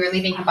sad when we were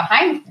leaving him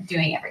behind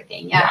doing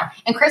everything. Yeah.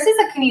 And Chris is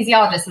a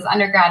kinesiologist. His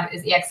undergrad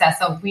is EXS.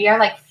 So we are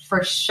like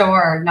for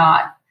sure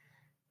not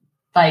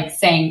like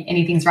saying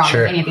anything's wrong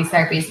Sure. with any of these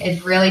therapies.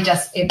 It really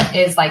just, it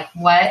is like,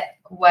 what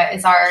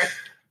is our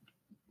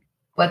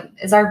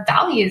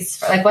values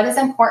for, like, what is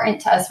important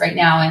to us right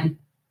now? And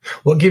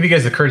What gave you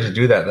guys the courage to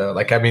do that though?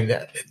 Like, I mean,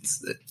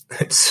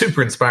 it's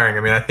super inspiring.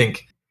 I mean, I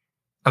think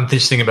I'm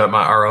just thinking about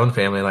our own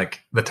family,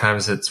 like the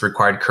times it's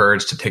required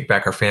courage to take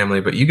back our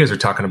family, but you guys are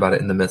talking about it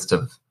in the midst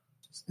of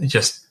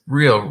just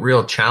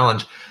real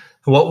challenge.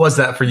 What was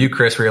that for you,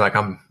 Chris, where you're like,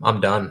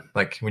 I'm done?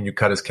 Like when you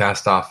cut his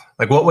cast off,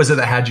 like what was it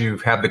that had you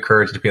have the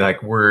courage to be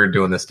like, we're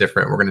doing this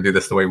different. We're going to do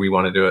this the way we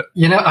want to do it.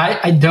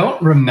 I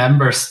don't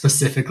remember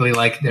specifically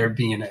like there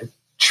being a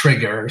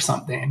trigger or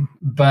something,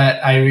 but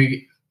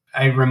I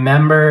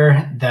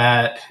remember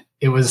that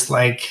it was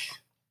like,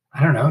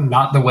 I don't know,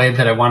 not the way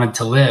that I wanted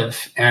to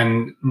live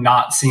and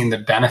not seeing the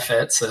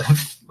benefits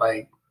of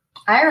like.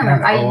 I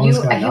remember I don't know I what was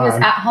knew going he was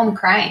on. at home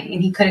crying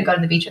and he couldn't go to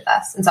the beach with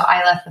us. And so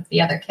I left with the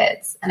other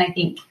kids. And I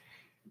think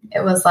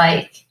it was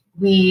like,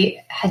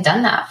 we had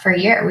done that for a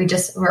year. We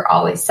just were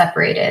always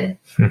separated.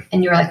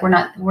 And you were like, we're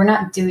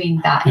not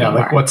doing that anymore.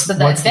 Like what's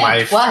life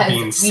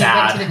being sad we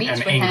went to the beach and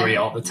with angry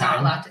him, all the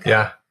time? not allowed to come.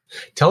 Yeah.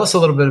 Tell us a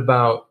little bit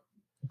about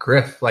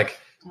Griff. Like,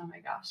 Oh my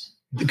gosh.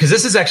 because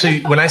this is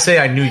actually, when I say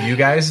I knew you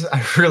guys,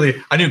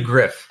 I knew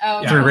Griff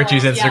through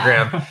Richie's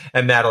Instagram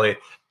and Natalie.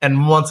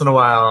 And once in a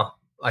while,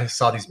 I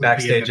saw these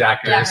backstage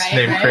actors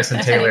named Chris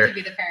and Taylor. To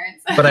be the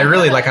parents. But I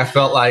really, I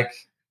felt like,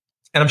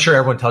 and I'm sure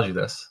everyone tells you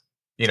this,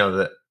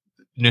 that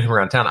knew him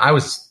around town. I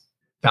was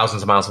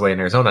thousands of miles away in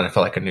Arizona, and I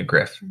felt like I knew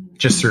Griff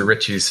just through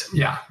Richie's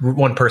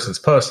one person's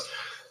post.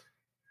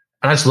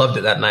 And I just loved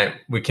it that night.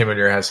 We came into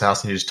your house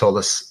and you just told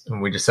us,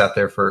 and we just sat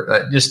there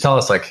for, just tell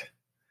us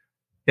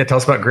tell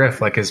us about Griff,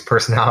 his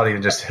personality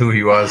and just who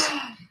he was.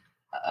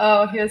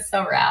 Oh, he was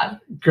so rad.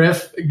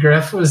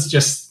 Griff was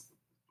just,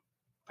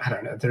 I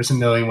don't know, there's a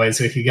million ways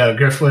we could go.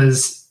 Griff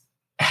was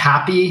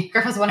happy.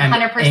 Griff was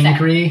 100%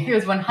 angry. He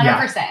was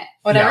 100%.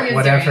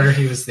 Whatever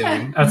he was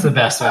doing. That's the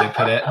best way to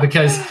put it.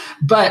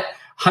 But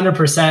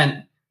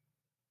 100%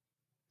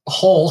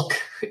 Hulk,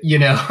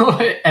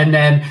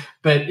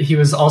 but he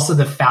was also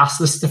the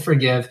fastest to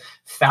forgive,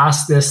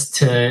 fastest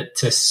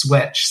to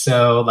switch.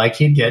 So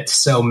he'd get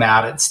so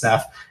mad at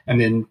stuff, and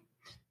then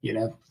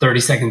 30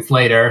 seconds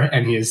later,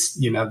 and he's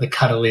the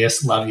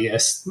cuddliest,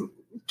 loveliest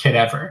kid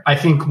ever. I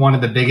think one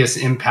of the biggest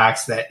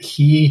impacts that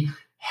he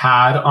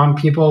had on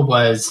people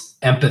was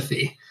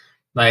empathy.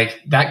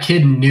 That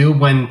kid knew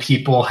when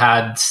people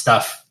had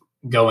stuff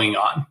going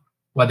on,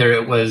 whether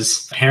it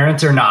was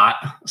parents or not.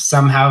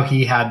 Somehow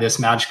he had this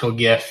magical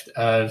gift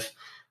of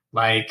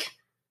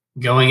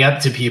going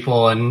up to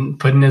people and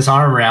putting his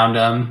arm around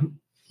them,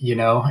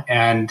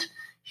 and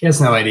he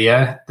has no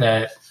idea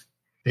that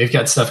they've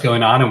got stuff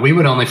going on. And we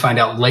would only find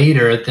out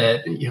later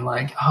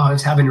that I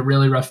was having a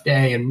really rough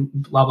day and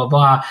blah, blah,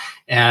 blah.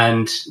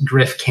 And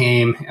Griff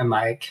came and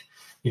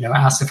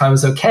asked if I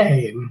was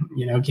okay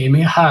and, gave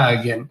me a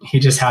hug. And he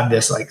just had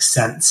this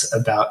sense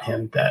about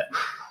him that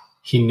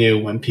he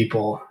knew when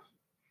people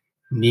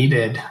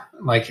needed,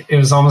 it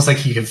was almost like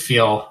he could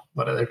feel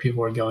what other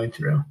people were going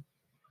through.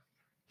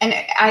 And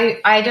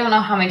I don't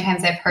know how many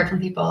times I've heard from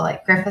people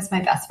Griff was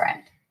my best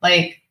friend.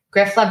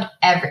 Griff loved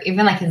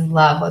even his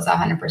love was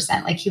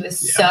 100%. He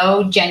was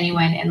so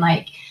genuine. And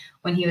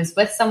when he was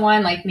with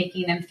someone,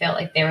 making them feel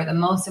like they were the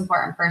most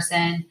important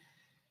person.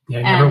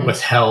 Yeah, never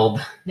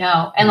withheld.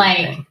 No.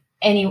 And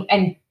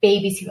and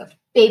babies, he loved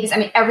babies. I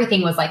mean,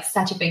 everything was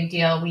such a big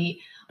deal.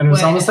 And it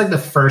was almost the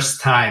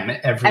first time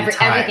everything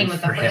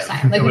was the first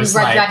time. We were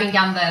driving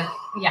down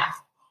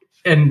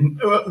And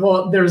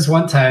there was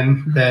one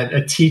time that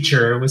a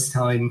teacher was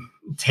telling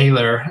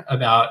Taylor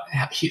about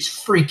how he's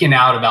freaking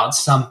out about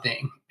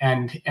something.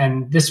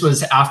 And this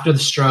was after the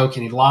stroke,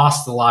 and he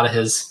lost a lot of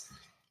his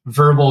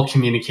verbal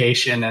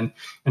communication. And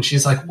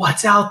she's like,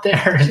 "What's out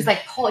there?" She's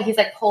he's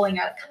pulling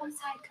her,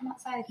 come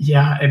outside.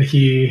 Yeah. And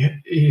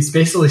he's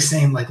basically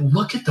saying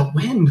look at the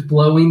wind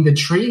blowing the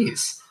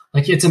trees.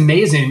 It's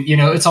amazing.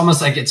 It's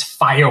almost like it's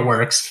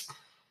fireworks,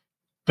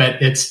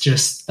 but it's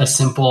just a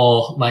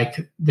simple,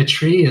 the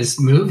tree is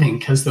moving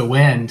because the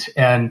wind.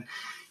 And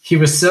he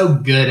was so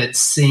good at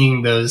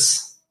seeing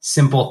those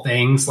simple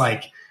things,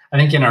 I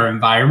think in our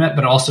environment,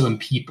 but also in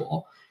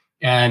people.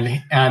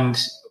 And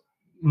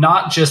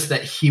not just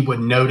that he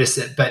would notice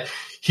it, but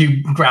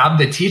he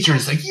grabbed the teacher and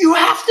was you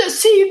have to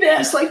see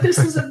this. This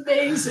is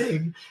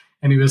amazing.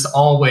 And he was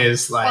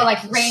always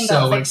rainbows,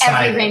 so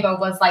excited. Every rainbow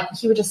was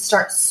he would just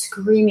start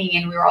screaming,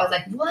 and we were always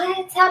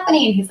what's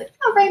happening? And he's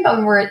rainbow.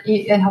 And we're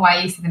in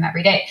Hawaii, you see them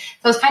every day.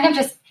 So it's kind of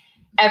just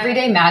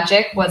everyday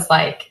magic was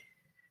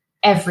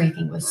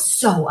everything was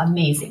so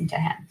amazing to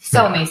him.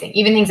 So amazing.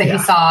 Even things that he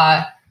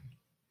saw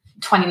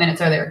 20 minutes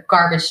earlier,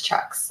 garbage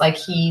trucks.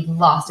 He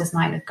lost his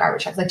mind with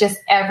garbage trucks. Just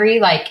every,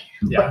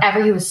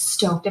 whatever he was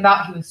stoked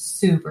about, he was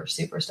super,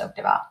 super stoked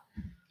about.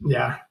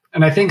 Yeah.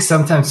 And I think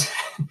sometimes,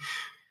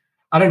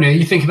 I don't know,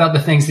 you think about the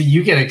things that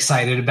you get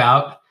excited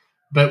about,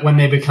 but when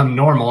they become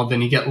normal,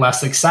 then you get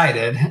less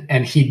excited.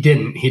 And he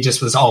didn't. He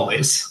just was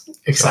always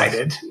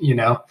excited,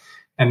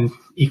 and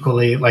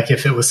equally,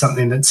 if it was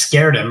something that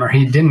scared him or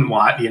he didn't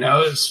want, it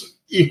was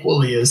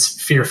equally as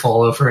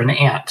fearful over an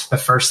ant the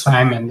first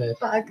time and the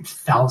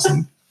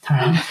 1,000th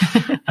time.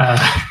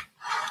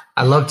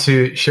 I love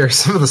to share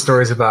some of the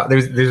stories about,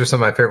 these are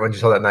some of my favorite ones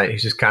you told that night.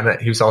 He's just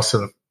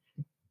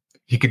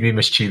he could be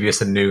mischievous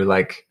and knew,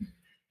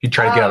 he'd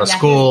try to get out of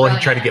school.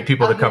 He'd try to get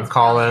people to come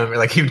call him.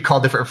 Or, he would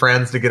call different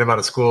friends to get him out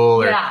of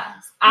school.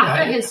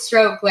 After his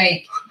stroke,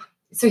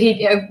 so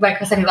he,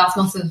 like I said, he lost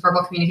most of his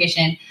verbal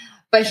communication,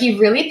 but he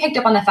really picked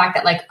up on the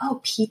fact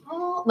that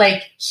people,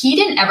 he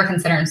didn't ever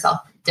consider himself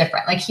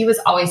different. He was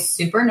always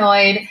super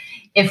annoyed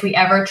if we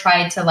ever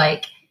tried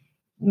to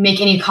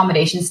make any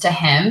accommodations to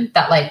him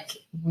that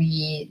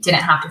we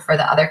didn't have to for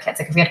the other kids.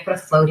 If we had to put a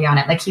floaty on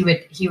it, he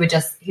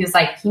was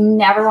he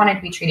never wanted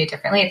to be treated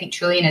differently. I think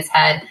truly in his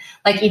head,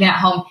 even at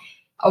home,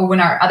 when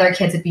our other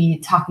kids would be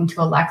talking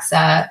to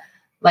Alexa,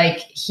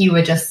 he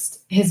would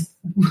just, his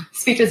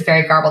speech was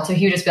very garbled. So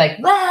he would just be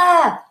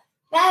blah,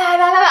 blah, blah,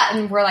 blah.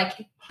 And we're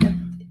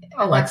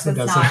Alexa was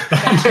doesn't not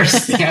gonna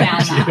understand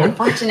that, you.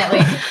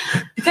 unfortunately,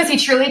 because he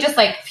truly just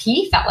like,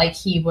 he felt like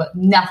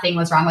nothing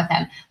was wrong with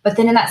him. But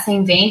then in that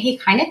same vein, he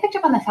kind of picked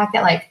up on the fact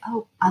that like,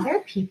 oh, other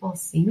people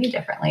see me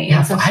differently. Yeah,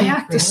 and so if I he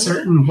act a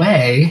certain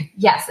way,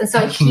 yes. And so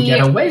I can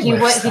get away with he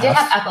did stuff.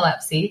 have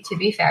epilepsy, to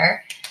be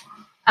fair.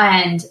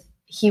 And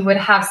he would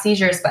have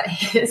seizures, but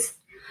his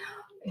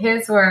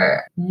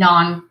were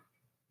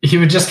he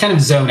would just kind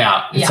of zone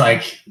out. It's Yeah.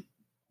 like,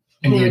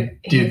 and He you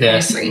would- do he would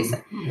this. freeze.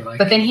 and you're like,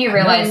 but then he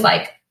realized "Hello?"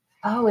 like,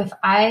 oh, if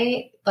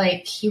I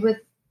like, he would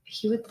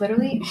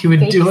literally He would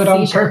fake do it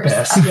on seizures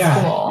purpose. at Yeah.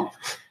 school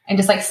and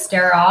just like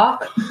stare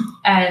off,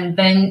 and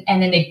then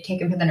they'd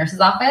take him to the nurse's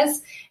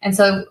office. And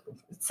so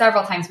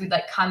several times we'd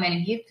like come in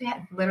and he'd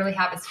literally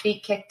have his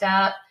feet kicked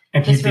up,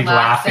 and he'd just be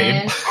laughing.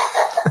 relaxing.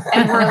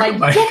 And we're like,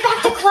 get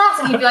back to class.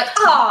 And he'd be like,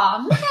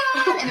 oh,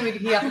 man. And then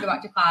he'd have to go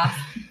back to class.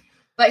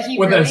 But he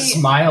with really, a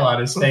smile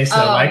on his face.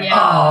 So Oh, like, yeah.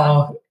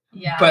 oh,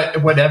 yeah.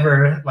 but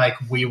whenever like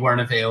we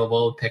weren't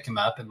available, pick him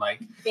up, and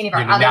like Any of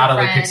our other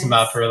Natalie friends, picks him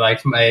up, or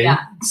like my Yeah.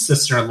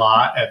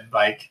 sister-in-law, and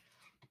like,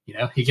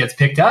 he gets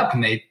picked up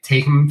and they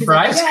take him He's for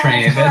like, ice "Yes,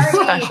 cream.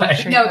 hurry."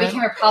 Like, No, it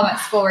became a problem at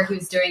school where he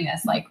was doing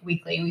this like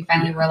weekly, and we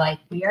finally were like,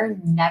 we're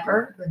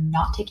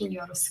not taking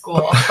you out of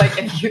school. Like,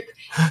 if you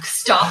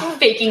stop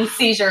faking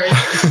seizures.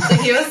 So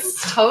he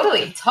was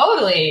totally.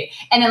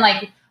 And then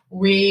like,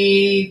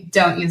 we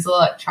don't use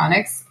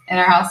electronics in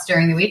our house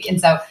during the week.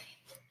 And so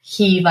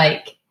he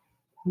like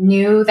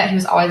knew that he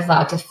was always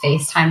allowed to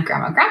FaceTime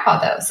grandma and grandpa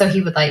though. So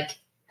he would like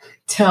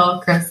tell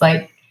Chris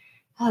like,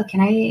 oh,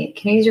 can I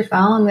use your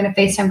phone? I'm going to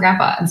FaceTime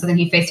grandpa. And so then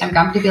he'd FaceTime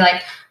grandpa to be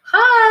like,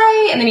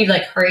 hi. And then he'd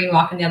like hurry and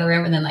walk in the other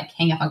room and then like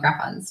hang up on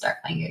grandpa and start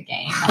playing a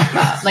game.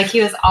 Like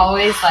he was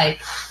always like,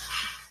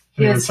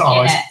 he was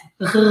always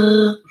in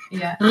it.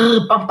 Yeah.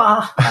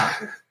 Papa.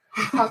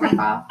 Call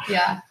grandpa.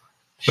 Yeah.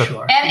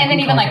 Sure. And then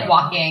even like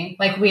walking,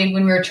 like when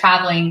we were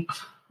traveling,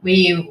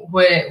 we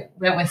went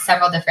with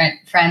several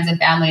different friends and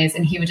families,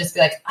 and he would just be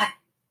like,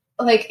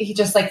 he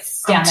just like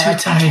stand I'm there,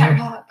 too like, I can't tired.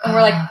 walk. And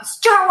we're like,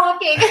 start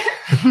walking.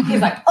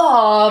 He's like,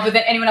 oh, but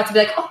then anyone else would be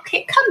like,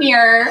 okay, come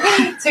here.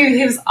 So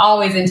he was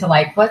always into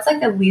like, what's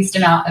like the least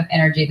amount of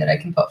energy that I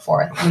can put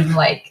forth, and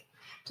like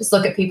just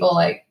look at people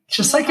like,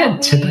 Just like a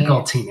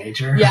typical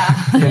teenager. yeah,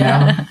 You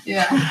know?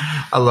 yeah.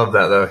 I love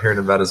that though, hearing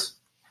about his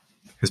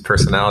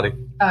personality.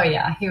 Oh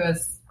yeah, he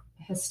was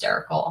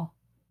hysterical.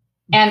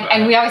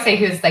 And we always say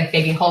he was like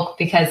baby Hulk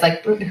because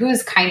like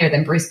who's kinder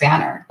than Bruce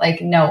Banner?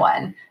 Like no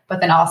one. But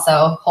then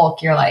also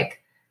Hulk, you're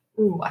like,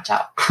 ooh, watch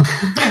out.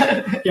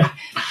 Yeah.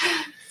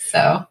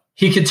 So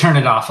He could turn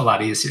it off a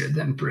lot easier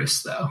than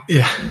Bruce, though.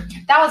 Yeah.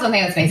 that was one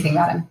thing that's amazing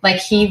about him. Like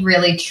he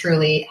really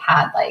truly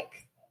had like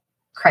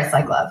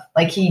Christ-like love.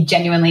 Like he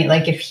genuinely,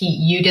 like if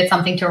you did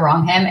something to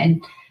wrong him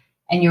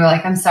and you were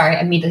like, I'm sorry,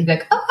 immediately he'd be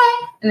like,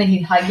 okay. And then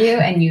he'd hug you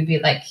and you'd be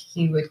like,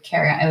 he would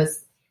carry on.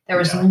 There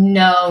was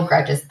no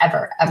grudges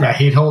ever. Yeah,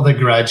 he'd hold a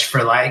grudge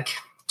for like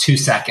 2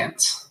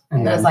 seconds,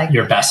 and It then was like-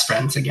 you're best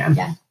friends again.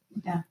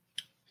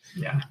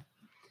 Yeah.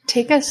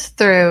 Take us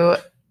through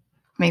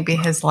maybe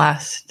his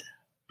last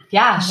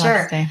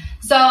Sure. day.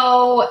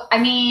 So, I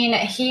mean,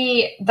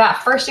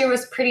 that first year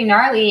was pretty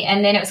gnarly.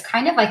 And then it was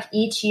kind of like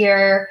each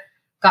year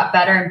got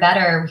better and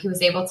better. He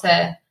was able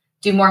to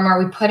do more and more.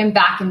 We put him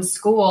back in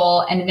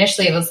school. And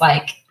initially it was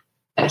like,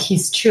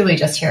 he's truly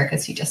just here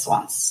because he just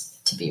wants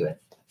to be with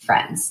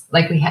friends.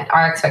 Like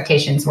our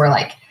expectations were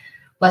like,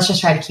 let's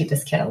just try to keep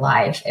this kid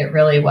alive. It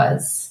really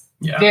was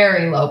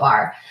very low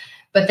bar.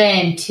 But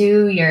then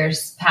 2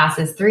 years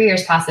passes, 3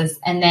 years passes.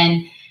 And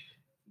then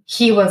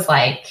he was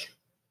like,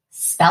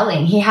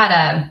 spelling. He had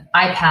an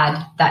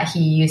iPad that he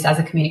used as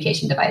a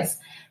communication device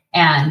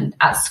and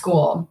at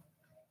school.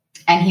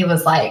 And he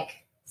was like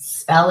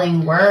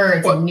spelling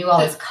words and knew all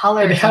his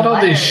colors. It had and all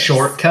these letters.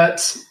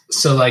 shortcuts,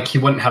 so like he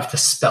wouldn't have to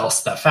spell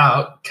stuff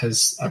out,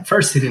 because at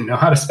first he didn't know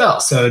how to spell.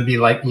 So it'd be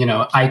like,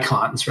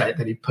 icons, right,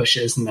 that he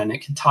pushes, and then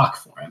it could talk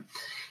for him.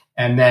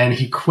 And then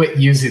he quit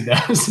using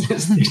those. And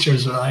his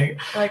teachers were like,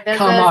 This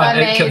come is on,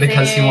 amazing.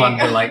 because he wanted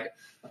to like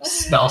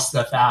spell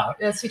stuff out.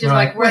 His teachers We're were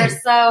like, like, we're wait,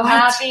 so what?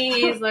 happy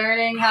he's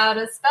learning how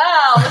to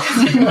spell.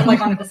 Because he like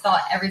wanted to spell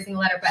out every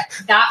single letter. But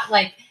that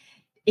like,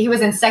 he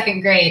was in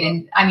second grade.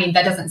 And I mean,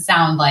 that doesn't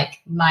sound like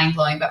mind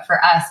blowing, but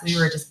for us, we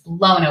were just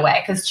blown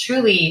away. Because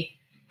truly,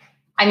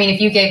 I mean, if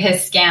you gave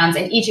his scans,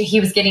 and he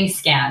was getting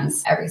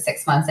scans every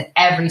 6 months, and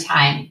every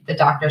time the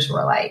doctors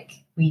were like,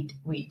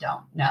 we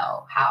don't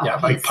know how. Yeah,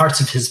 like parts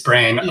of his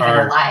brain even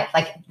are alive,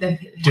 like how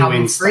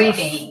doing he's stuff.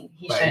 breathing.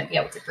 He Right. shouldn't be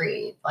able to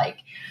breathe. Like,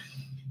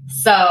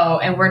 so,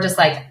 and we're just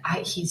like,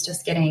 he's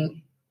just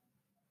getting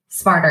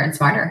smarter and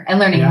smarter and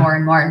learning more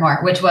and more and more,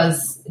 which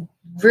was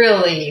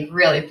really,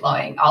 really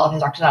blowing all of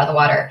his doctors out of the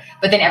water.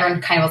 But then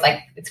everyone kind of was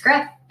like, it's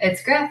Griff.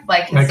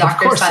 Like his Like, of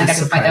doctors course signed it's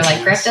up his mind. They're like,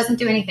 surprising Griff us. doesn't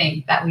do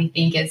anything that we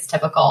think is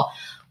typical,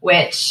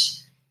 which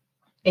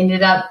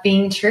ended up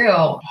being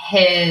true.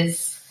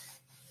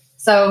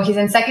 So he's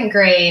in second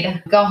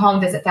grade, go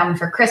home, visit family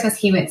for Christmas.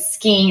 He went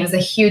skiing. It was a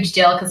huge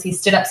deal because he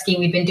stood up skiing.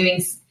 We've been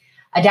doing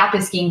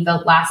adaptive skiing the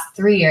last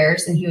 3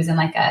 years, and he was in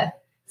like a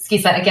ski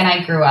sled. Again,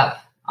 I grew up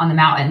on the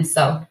mountains.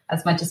 So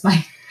as much as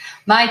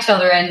my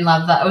children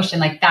love the ocean,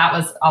 like that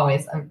was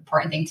always an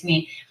important thing to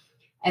me.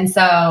 And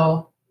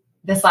so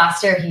this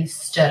last year he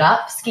stood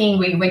up skiing.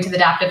 We went to the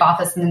adaptive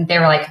office and they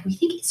were like, we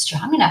think he's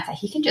strong enough that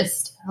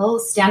he'll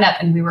stand up.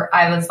 And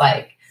I was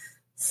like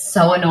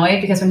so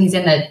annoyed because when he's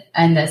in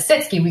the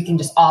sit ski, we can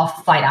just all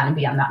fly down and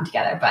be on the mountain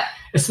together. But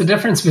it's the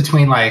difference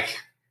between like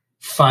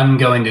fun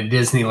going to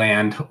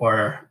Disneyland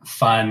or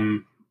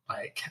fun,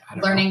 like, I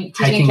don't learning, know,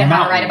 teaching a kid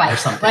how to ride a bike or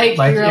something.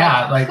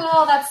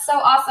 Cool, that's so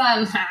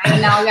awesome.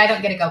 And now I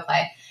don't get to go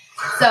play.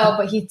 So,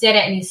 but he did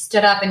it and he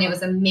stood up and it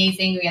was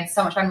amazing. We had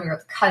so much fun. We were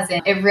with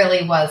cousin. It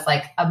really was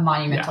like a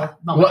monumental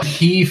moment. Well,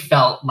 he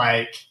felt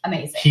like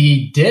amazing.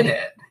 He did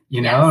it,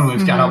 and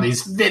we've got all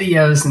these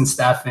videos and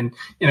stuff. And,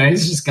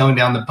 he's just going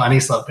down the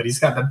bunny slope, but he's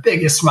got the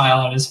biggest smile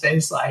on his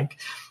face. Like,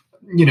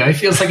 he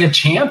feels like a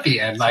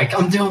champion. Like,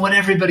 I'm doing what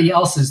everybody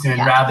else is doing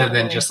rather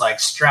than just like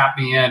strap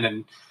me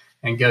in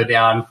and go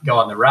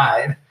on the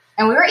ride.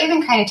 And we were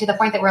even kind of to the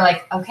point that we're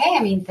like, okay, I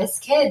mean, this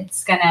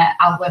kid's going to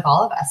outlive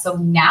all of us. So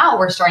now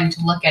we're starting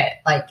to look at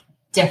like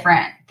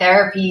different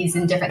therapies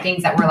and different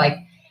things that we're like,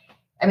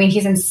 I mean,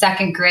 he's in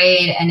second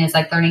grade and is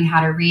like learning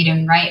how to read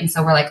and write. And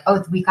so we're like,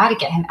 oh, we got to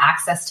get him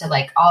access to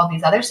like all of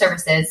these other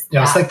services.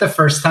 Yeah, it's like the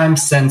first time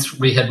since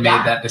we had made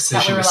that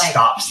decision to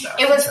stop stuff.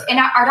 It was, and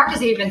our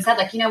doctors even said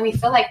like, we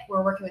feel like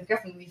we're working with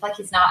Griffin. We feel like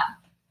he's not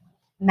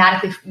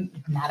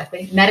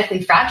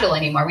medically fragile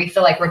anymore. We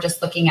feel like we're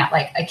just looking at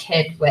like a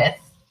kid with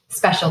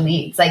special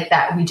needs like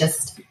that.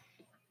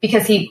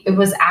 Because it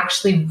was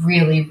actually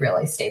really,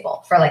 really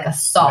stable for like a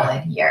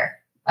solid year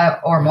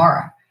or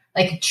more.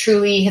 Like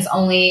truly his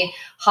only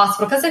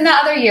hospital, because in the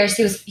other years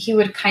he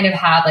would kind of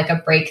have like a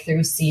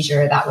breakthrough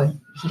seizure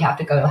he'd have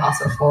to go to the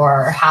hospital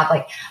for, or have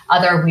like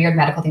other weird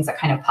medical things that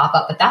kind of pop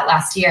up. But that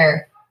last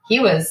year he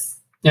was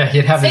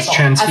he'd have his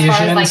transfusions, as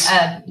far as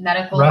like a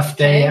medical rough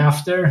day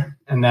after,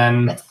 and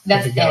then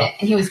that's it.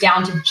 And he was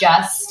down to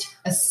just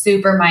a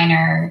super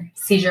minor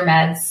seizure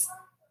meds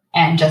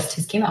and just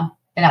his chemo.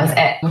 And that was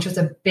it, which was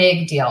a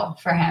big deal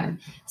for him.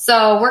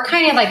 So we're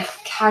kind of like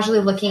casually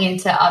looking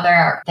into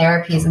other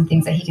therapies and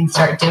things that he can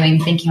start doing,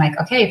 thinking like,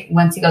 okay,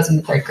 once he goes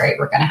into third grade,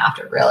 we're going to have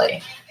to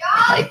really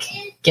like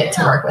get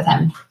to work with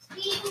him.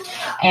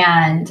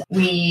 And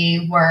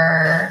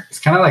it's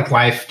kind of like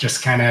life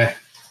just kind of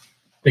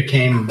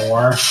became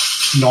more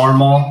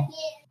normal.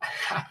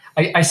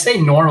 I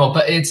say normal,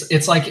 but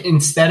it's like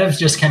instead of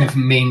just kind of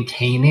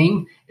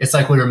maintaining, it's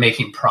like we were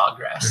making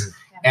progress. Mm-hmm.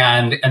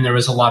 And there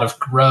was a lot of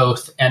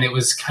growth, and it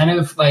was kind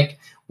of like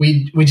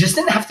we just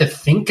didn't have to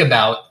think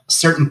about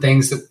certain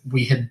things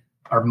that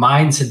our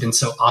minds had been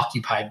so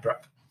occupied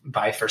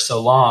by for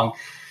so long.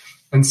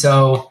 And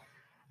so,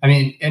 I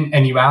mean,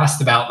 and you asked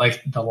about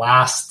like the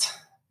last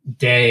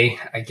day,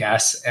 I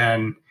guess,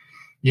 and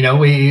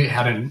we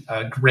had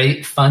a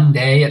great fun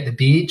day at the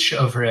beach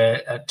over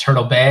at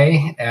Turtle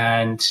Bay,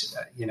 and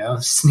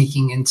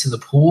sneaking into the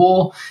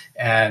pool,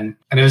 and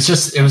it was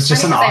just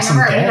an awesome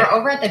day. We were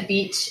over at the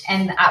beach,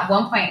 and at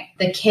one point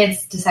the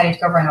kids decided to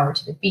go run over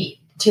to the beach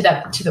to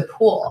the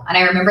pool, and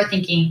I remember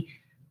thinking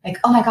like,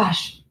 oh my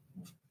gosh,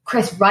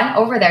 Chris, run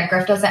over there.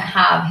 Griff doesn't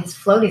have his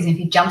floaties, and if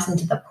he jumps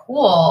into the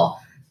pool,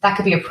 that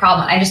could be a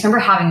problem. I just remember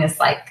having this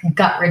like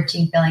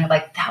gut-wrenching feeling of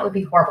like that would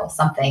be horrible,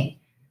 something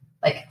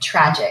like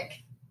tragic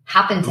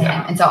happened to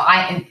him. And so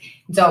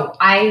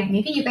I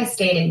maybe you guys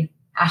stayed and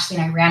Ashley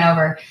and I ran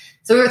over.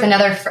 So we were with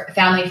another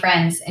family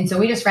friends. And so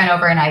we just ran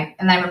over and I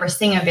remember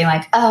seeing him being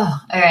like,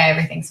 oh, okay,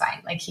 everything's fine.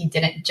 Like he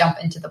didn't jump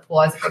into the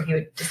pool as if he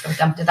would just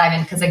go to dive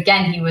in. Cause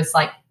again, he was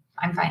like,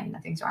 I'm fine.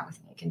 Nothing's wrong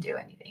with me. I can do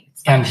anything.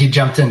 And he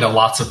jumped into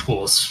lots of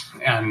pools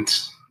and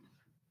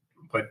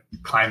would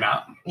climb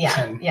out.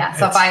 Yeah.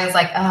 So if I was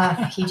like,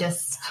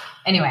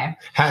 anyway.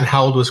 And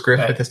how old was Griff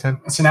at this time?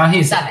 So now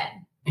he's 7.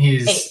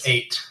 He's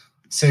 8.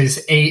 So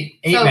he's eight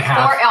and a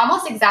half.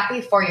 Almost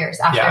exactly 4 years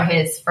after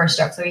his first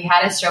stroke. So he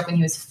had his stroke when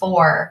he was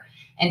 4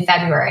 in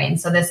February. And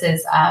so this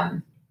is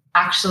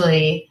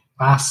actually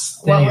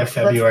last day of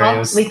February. It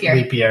was leap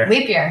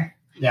year.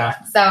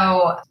 Yeah.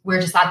 So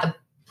we're just at the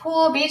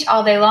pool beach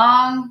all day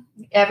long.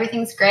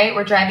 Everything's great.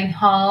 We're driving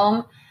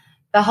home.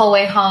 The whole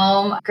way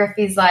home,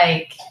 Griffey's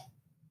like,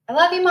 I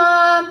love you,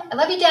 Mom. I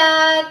love you,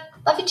 Dad.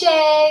 Love you,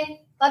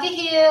 Jay. Love you,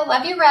 Hugh.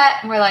 Love you, Rhett.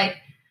 And we're like,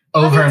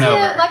 over and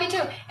over. Love you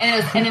too.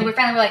 And then we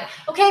finally were like,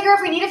 okay,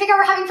 Griff, we need to figure out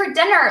what we're having for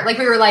dinner. Like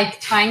we were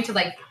like trying to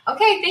like,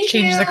 okay, thank you.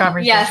 Change the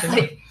conversation. Yes,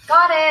 like,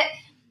 got it.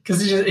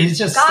 Because he's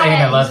just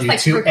saying I love you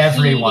to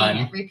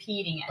everyone.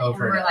 Repeating it. And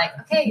we're like,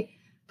 okay,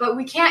 but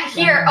we can't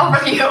hear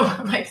over you.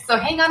 Like, so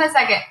hang on a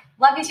second.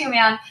 Love you too,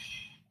 man.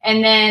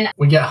 And then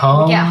we get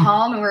home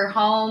and we're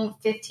home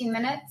 15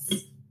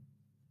 minutes.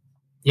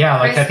 Yeah,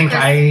 like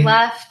Chris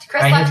left.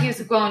 Chris left. He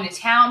was going to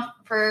town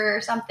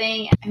for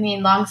something. I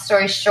mean, long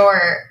story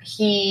short,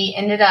 he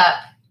ended up.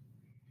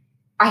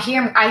 I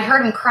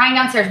heard him crying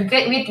downstairs. We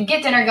had to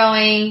get dinner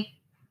going.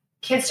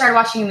 Kids started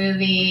watching a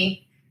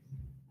movie.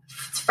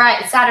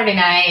 Saturday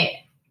night,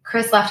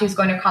 Chris left. He was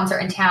going to a concert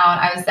in town.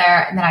 I was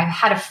there, and then I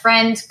had a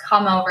friend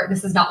come over.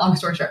 This is not long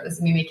story short. This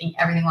is me making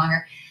everything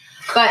longer.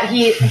 But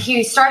he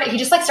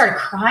just like started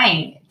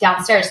crying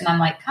downstairs, and I'm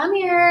like, come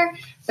here.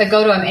 So I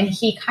go to him, and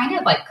he kind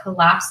of like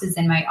collapses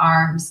in my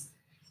arms,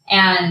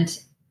 and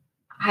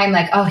I'm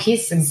like, oh,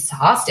 he's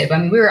exhausted. I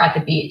mean, we were at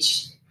the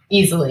beach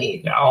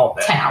easily all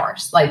day. 10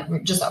 hours,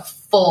 like just a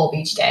full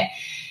beach day.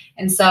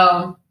 And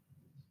so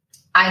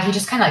he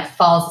just kind of like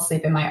falls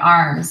asleep in my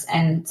arms.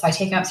 And so I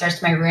take him upstairs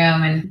to my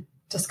room and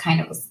just kind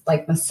of was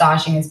like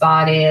massaging his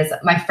body. As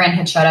my friend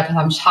had showed up, and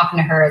I'm talking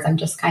to her as I'm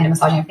just kind of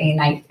massaging everything,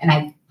 and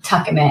I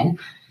tuck him in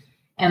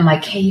and I'm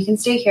like, hey, you can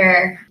stay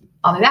here.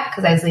 I'll be back,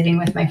 because I was leaving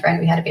with my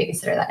friend. We had a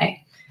babysitter that night.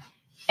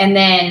 And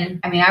then,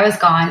 I mean, I was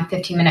gone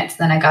 15 minutes,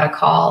 and then I got a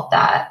call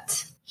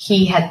that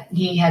he had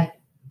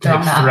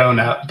thrown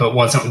up, but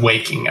wasn't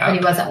waking up. Oh. But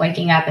he wasn't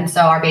waking up. And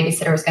so our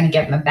babysitter was going to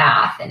give him a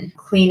bath and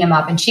clean him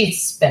up. And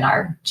she's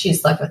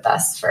lived with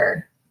us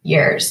for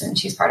years, and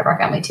she's part of our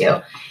family too.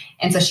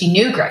 And so she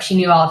knew Griff. She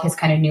knew all of his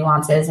kind of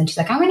nuances. And she's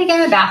like, I'm going to give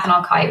him a bath and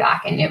I'll call you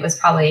back. And it was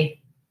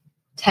probably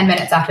 10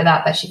 minutes after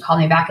that she called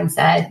me back and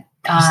said,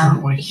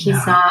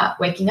 he's not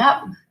waking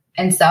up.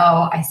 And so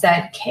I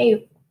said,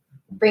 okay,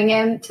 bring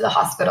him to the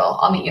hospital.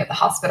 I'll meet you at the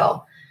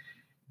hospital.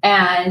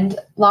 And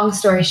long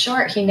story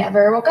short, he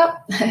never woke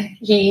up.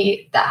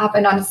 That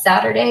happened on a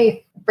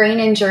Saturday. Brain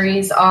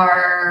injuries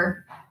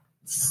are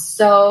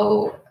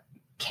so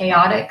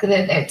chaotic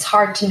that it's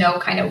hard to know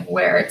kind of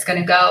where it's going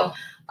to go.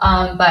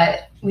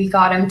 But we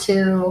got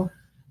him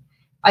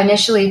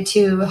initially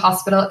to the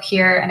hospital up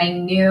here. And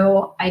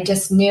I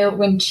just knew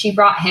when she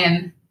brought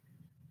him,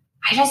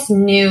 I just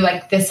knew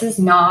like, this is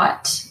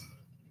not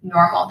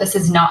normal. This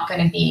is not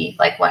going to be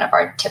like one of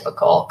our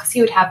typical, because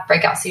he would have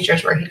breakout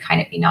seizures where he'd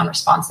kind of be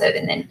non-responsive,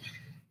 and then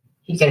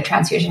he'd get a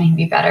transfusion and he'd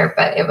be better.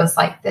 But it was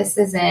like, this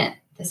isn't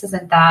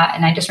that.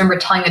 And I just remember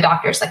telling the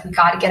doctors, like, we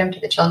got to get him to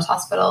the children's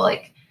hospital.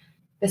 Like,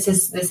 this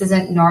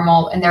isn't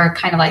normal. And they were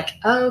kind of like,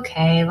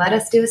 okay, let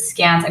us do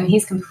scans. I mean,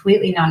 he's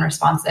completely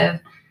non-responsive.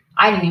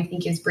 I didn't even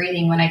think he was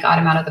breathing when I got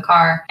him out of the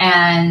car.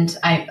 And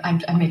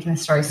I'm making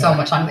this story so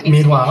much longer than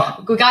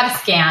Meanwhile, we got a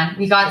scan.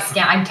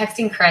 I'm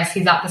texting Chris.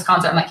 He's at this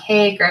concert. I'm like,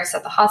 hey, Griff's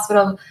at the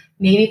hospital.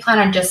 Maybe plan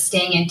on just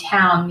staying in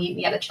town. Meet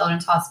me at the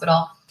children's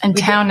hospital. And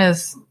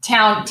town's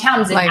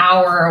an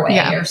hour away,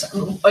 or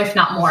so, if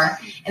not more.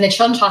 And the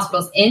children's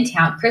hospital's in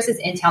town. Chris is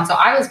in town. So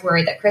I was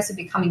worried that Chris would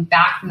be coming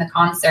back from the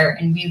concert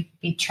and we'd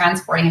be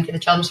transporting him to the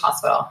children's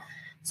hospital.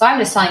 So I'm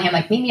just telling him,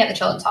 like, meet me at the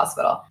children's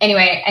hospital.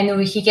 Anyway, and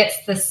then he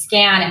gets the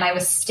scan, and I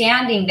was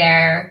standing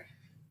there.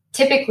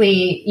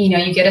 Typically,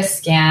 you get a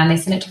scan. They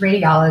send it to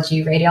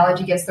radiology.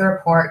 Radiology gives the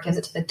report, gives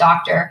it to the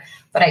doctor.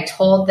 But I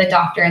told the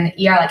doctor in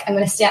the ER, like, I'm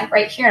going to stand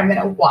right here. I'm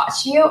going to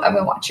watch you. I'm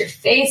going to watch your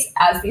face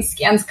as these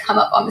scans come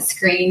up on the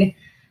screen,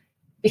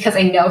 because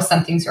I know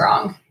something's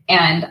wrong.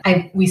 And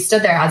we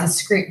stood there as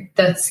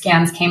the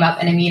scans came up,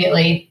 and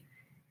immediately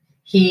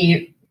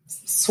he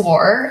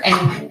swore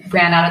and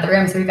ran out of the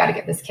room. So we got to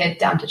get this kid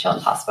down to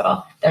Children's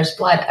Hospital. There's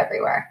blood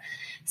everywhere.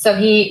 So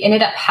he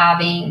ended up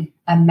having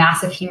a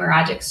massive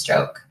hemorrhagic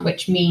stroke,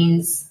 which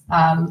means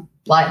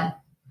blood,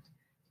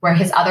 where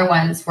his other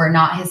ones were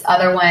not. His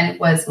other one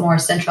was more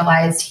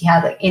centralized. He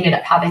ended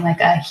up having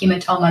like a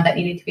hematoma that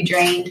needed to be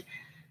drained.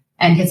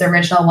 And his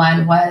original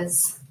one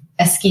was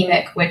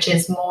ischemic, which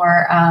is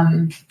more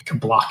like a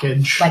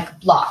blockage,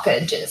 like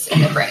blockages in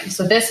the brain.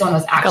 So this one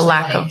was actually a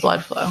lack of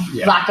blood flow.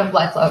 Yeah. Lack of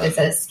blood flow is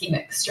an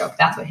ischemic stroke.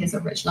 That's what his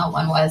original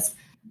one was.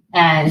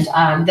 And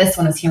this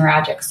one was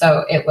hemorrhagic.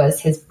 So it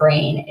was his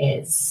brain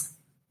is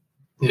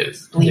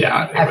bleeding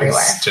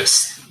everywhere.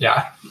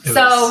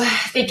 So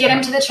they get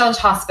him to the children's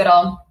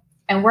hospital,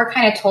 and we're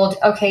kind of told,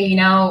 okay,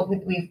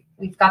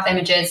 we've got the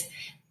images.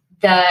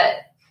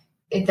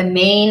 The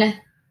main,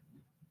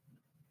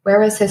 where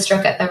was his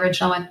stroke at the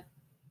original one?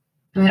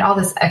 I mean, all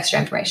this extra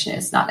information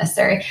is not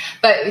necessary,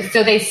 but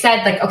so they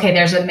said, like, okay,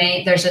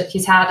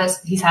 he's had a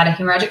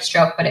hemorrhagic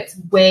stroke, but it's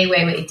way,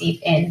 way, way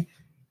deep in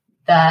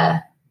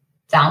the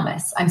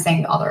thalamus. I'm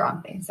saying all the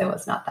wrong things. It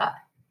was not that.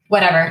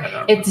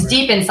 Whatever. It's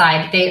deep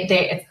inside.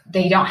 They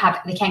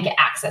can't get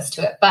access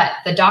to it. But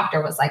the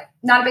doctor was like,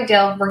 not a big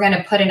deal. We're going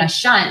to put in a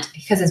shunt,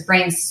 because his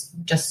brain's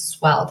just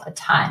swelled a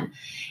ton.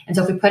 And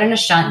so if we put in a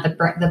shunt,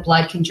 the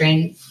blood can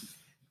drain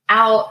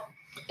out.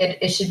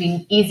 It should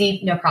be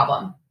easy, no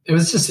problem. It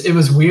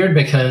was weird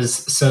because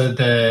so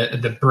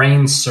the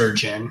brain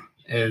surgeon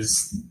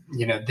is,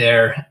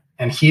 there,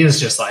 and he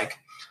is just like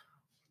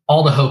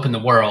all the hope in the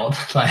world.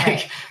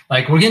 Like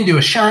we're going to do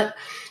a shunt,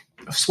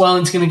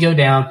 swelling's going to go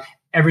down,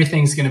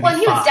 everything's going to be fine.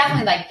 Well, he was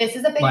definitely like, this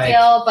is a big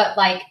deal, but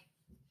like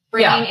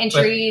brain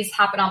injuries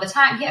happen all the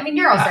time.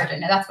 Neurosurgeon,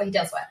 and that's what he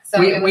deals with.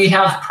 So we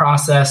have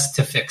process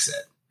to fix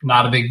it.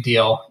 Not a big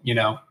deal,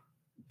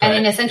 And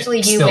then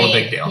essentially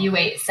you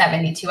wait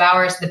 72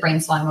 hours, the brain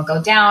swelling will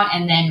go down,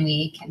 and then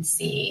we can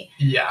see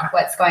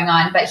what's going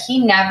on. But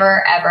he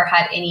never, ever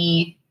had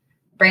any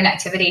brain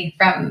activity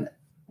from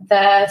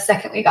the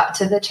second we got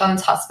to the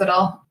Children's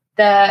Hospital.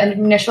 The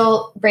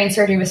initial brain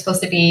surgery was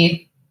supposed to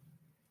be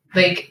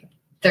like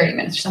 30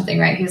 minutes or something,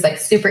 right? He was like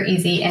super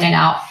easy in and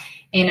out.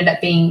 It ended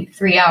up being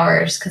 3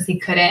 hours because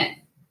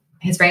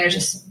his brain was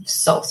just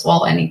so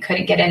swollen. He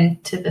couldn't get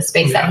into the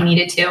space that he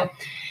needed to.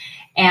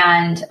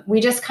 And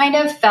we just kind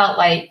of felt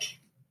like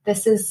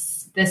this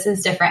is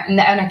different. And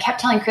I kept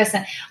telling Chris,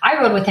 and I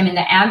rode with him in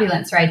the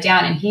ambulance ride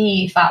down, and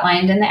he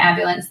flatlined in the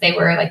ambulance. They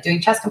were like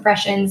doing chest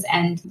compressions,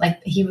 and like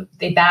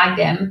they bagged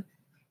him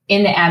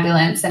in the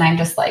ambulance, and I'm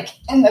just like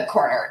in the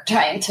corner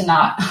trying to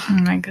not Oh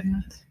my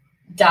goodness.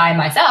 die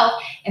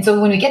myself. And so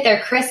when we get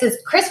there, Chris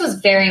was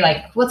very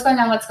like, what's going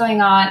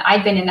on?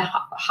 I'd been in the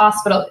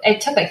hospital.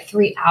 It took like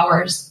 3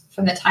 hours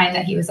from the time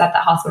that he was at the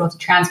hospital to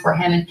transport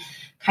him and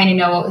kind of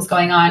know what was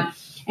going on.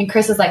 And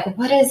Chris was like,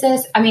 what is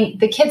this? I mean,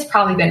 the kid's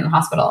probably been in the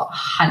hospital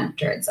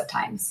hundreds of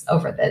times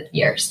over the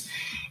years.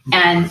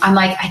 And I'm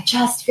like, I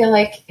just feel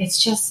like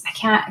I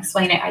can't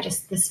explain it.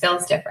 This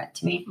feels different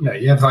to me. Yeah,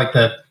 you have like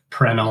the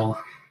parental.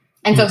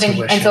 And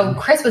so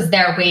Chris was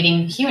there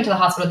waiting. He went to the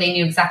hospital. They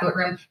knew exactly what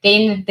room.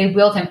 They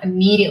wheeled him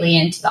immediately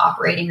into the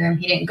operating room.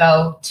 He didn't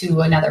go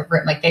to another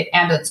room. Like the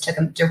ambulance took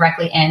him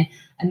directly in.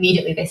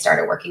 Immediately they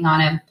started working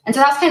on him. And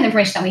so that's kind of the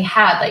information that we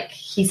had. Like,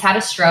 he's had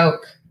a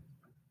stroke.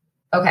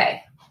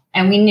 Okay.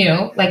 And we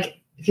knew like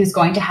he was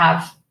going to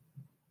have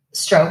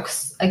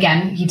strokes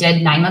again. He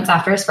did 9 months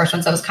after his first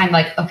one. So it was kind of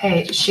like,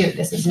 okay, shoot,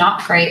 this is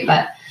not great,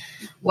 but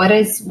what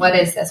is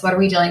this? What are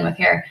we dealing with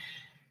here?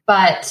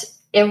 But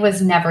it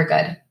was never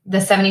good.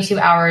 The 72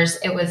 hours,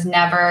 he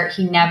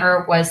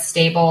never was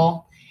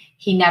stable.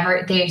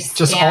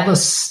 Just all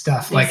this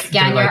stuff. Like,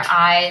 scan your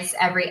eyes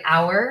every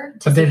hour.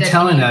 But they're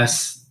telling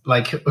us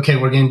like, okay,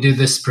 we're going to do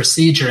this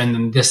procedure, and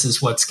then this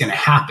is what's going to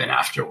happen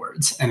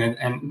afterwards. And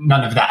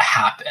none of that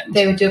happened.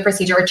 They would do a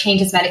procedure or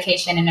change his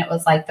medication, and it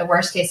was like the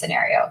worst case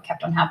scenario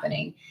kept on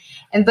happening.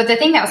 But the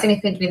thing that was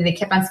significant to me, they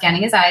kept on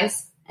scanning his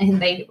eyes,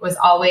 and they was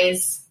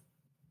always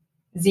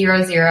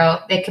 0, 0.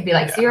 They could be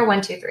like 0,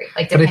 1, 2, 3,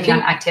 like depending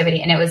on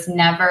activity. And it was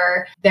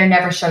they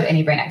never showed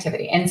any brain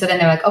activity. And so then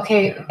they're like,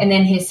 okay. And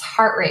then his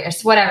heart rate or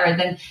whatever,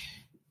 then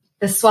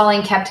the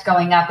swelling kept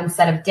going up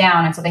instead of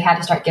down. And so they had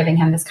to start giving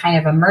him this kind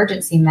of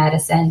emergency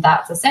medicine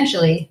that's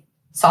essentially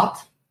salt,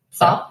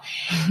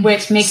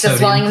 which makes the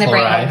swelling in the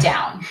brain go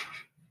down.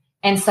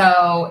 And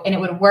it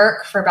would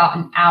work for about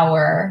an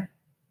hour,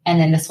 and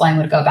then the swelling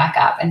would go back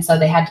up. And so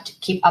they had to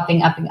keep upping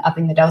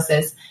the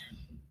doses.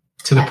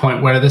 To the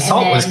point where the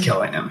salt was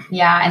killing him.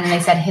 Yeah. And then they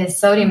said his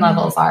sodium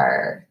levels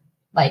are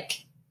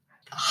like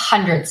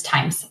hundreds of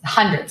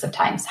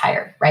times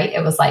higher, right?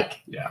 It was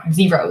like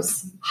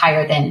zeros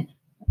higher than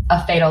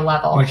a fatal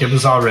level. Like, it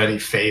was already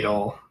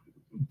fatal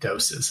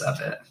doses of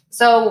it.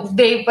 So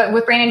but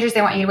with brain injuries,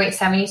 they want you to wait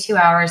 72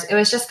 hours. It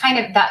was just kind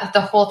of that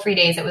the whole 3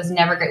 days. It was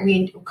never great.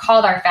 We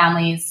called our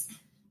families.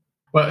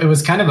 Well, it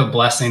was kind of a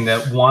blessing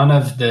that one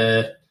of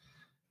the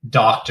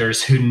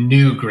doctors who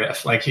knew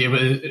Griff, like she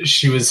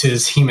was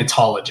his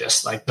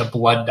hematologist, like the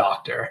blood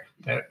doctor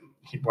that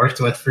he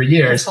worked with for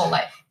years, his whole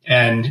life.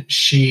 And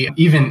she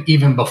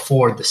even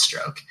before the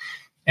stroke,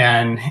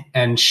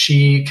 and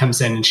she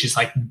comes in and she's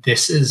like,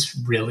 this is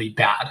really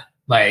bad.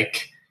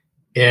 Like,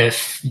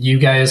 if you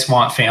guys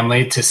want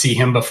family to see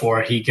him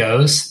before he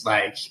goes,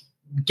 like,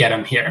 get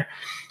him here.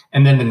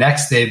 And then the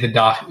next day,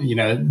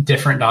 the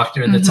different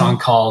doctor that's on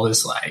call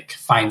is like,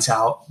 finds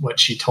out what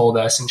she told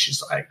us, and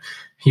she's like,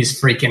 he's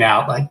freaking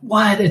out, like,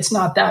 what? It's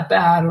not that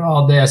bad or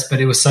all this. But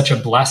it was such a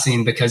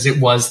blessing because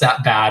it was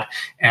that bad,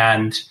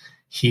 and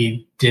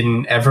he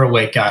didn't ever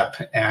wake up.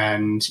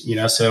 And,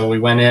 so we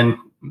went in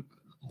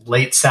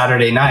late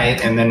Saturday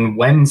night, and then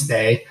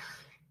Wednesday,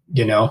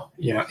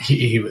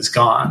 he was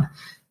gone.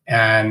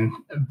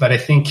 But I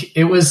think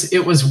it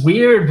was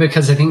weird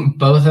because I think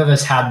both of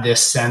us had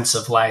this sense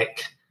of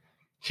like,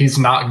 he's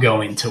not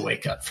going to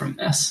wake up from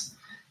this.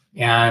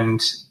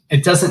 And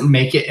it doesn't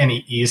make it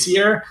any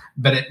easier,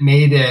 but it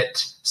made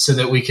it so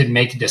that we could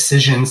make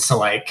decisions to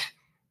like,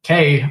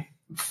 okay,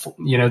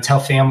 tell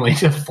family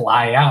to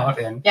fly out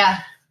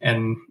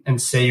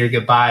and say your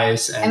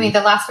goodbyes. And I mean,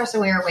 the last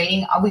person we were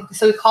waiting,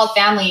 so we called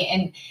family,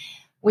 and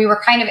we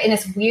were kind of in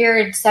this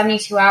weird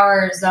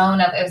 72-hour zone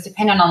of, it was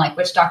dependent on like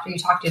which doctor you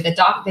talk to.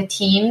 The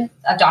team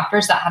of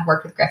doctors that had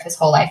worked with Griff his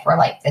whole life were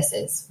like, this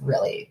is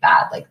really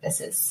bad. Like,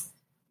 this is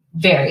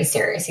very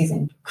serious. He's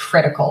in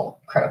critical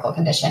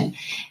condition.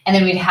 And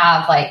then we'd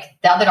have like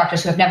the other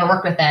doctors who have never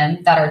worked with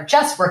him that are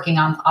just working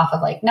off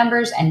of like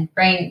numbers and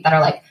brain that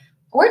are like,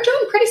 we're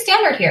doing pretty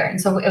standard here.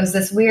 And so it was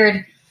this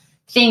weird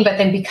thing. But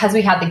then because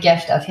we had the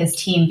gift of his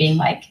team being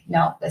like,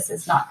 no, this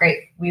is not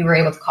great, we were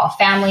able to call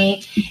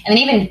family. And then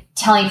even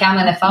telling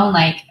family on the phone,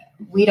 like,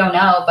 we don't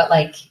know, but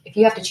like, if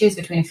you have to choose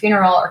between a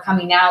funeral or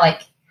coming now,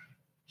 like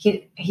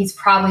he's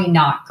probably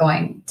not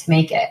going to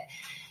make it.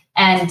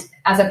 And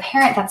as a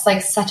parent, that's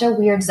like such a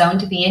weird zone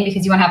to be in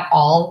because you want to have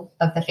all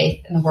of the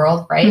faith in the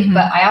world, right? Mm-hmm.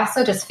 But I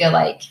also just feel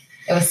like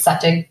it was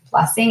such a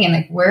blessing. And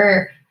like,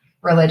 we're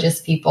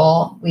religious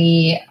people.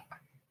 We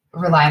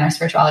rely on our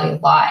spirituality a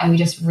lot. And we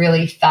just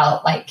really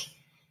felt like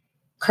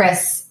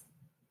Chris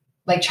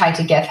like tried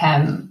to give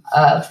him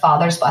a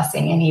father's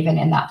blessing. And even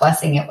in that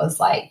blessing, it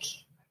was like,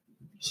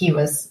 he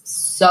was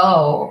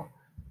so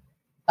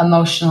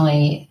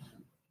emotionally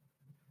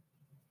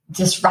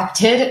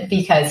disrupted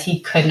because he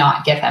could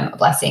not give him a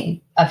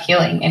blessing of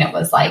healing. And it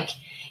was like,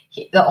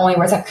 the only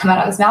words that come out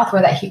of his mouth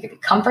were that he could be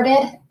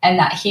comforted and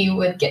that he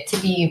would get to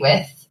be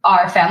with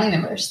our family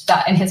members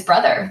and his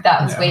brother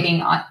that was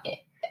waiting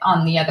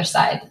on the other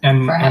side for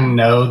him. And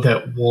know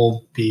that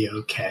we'll be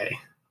okay.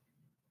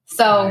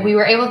 So we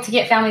were able to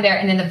get family there.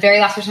 And then the very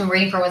last person we were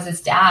waiting for was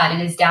his dad.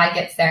 And his dad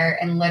gets there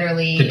and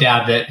literally... The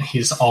dad that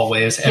he's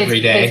always,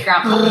 every day. His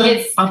grandpa.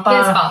 His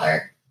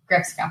father,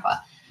 Griff's grandpa.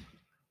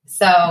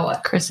 So...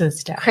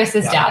 Chris's dad.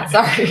 Dad,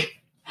 sorry.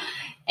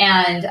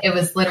 And it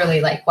was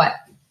literally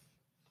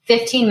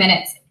 15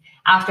 minutes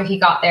after he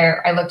got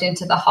there, I looked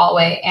into the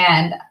hallway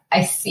and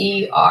I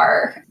see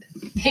our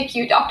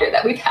PICU doctor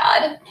that we've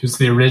had. He was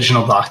the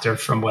original doctor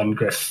from when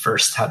Griff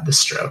first had the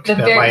stroke.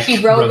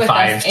 He rode with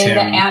us in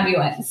the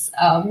ambulance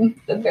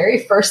the very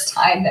first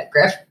time that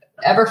Griff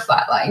ever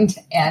flatlined,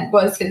 and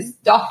was his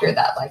doctor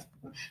that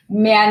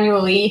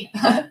manually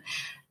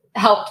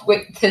helped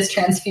with his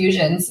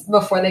transfusions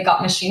before they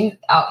got machines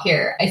out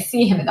here. I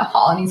see him in the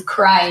hall and he's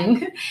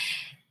crying.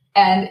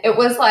 And it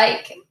was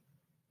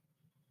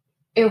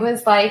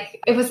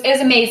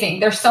amazing.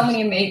 There's so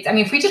many amazing. I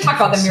mean, if we just talk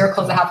about the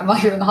miracles that happened while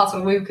you were in the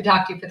hospital, we could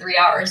talk to you for 3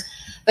 hours.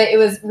 But it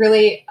was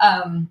really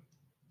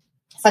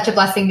such a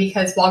blessing,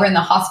 because while we're in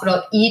the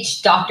hospital,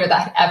 each doctor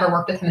that had ever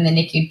worked with him in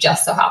the NICU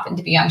just so happened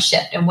to be on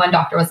shift. And one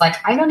doctor was like,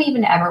 I don't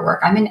even ever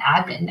work. I'm in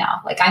admin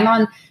now. I'm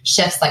on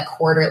shifts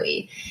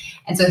quarterly.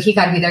 And so he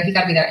got to be there.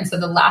 And so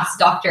the last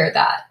doctor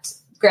that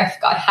Griff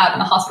had in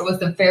the hospital was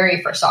the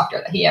very first doctor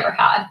that he ever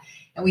had.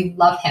 And we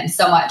love him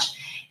so much.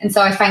 And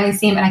so I finally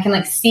see him, and I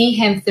can see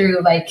him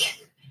through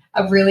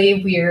a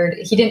really weird,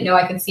 he didn't know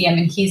I could see him,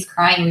 and he's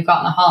crying. We got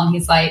in the hall and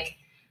he's like,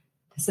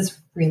 this is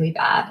really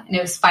bad. And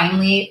it was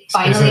finally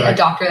a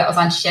doctor that was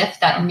on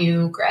shift that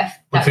knew Griff.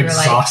 That we've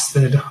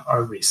exhausted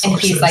our resources.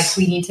 And he's like,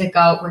 we need to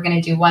go. We're going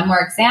to do one more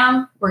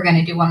exam. We're going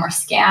to do one more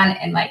scan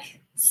and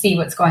see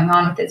what's going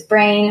on with his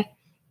brain.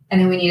 And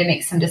then we need to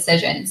make some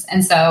decisions.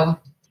 And so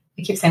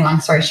I keep saying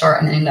long story short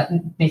and then end up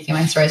making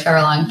my stories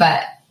forever long.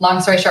 But long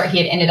story short, he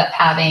had ended up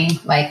having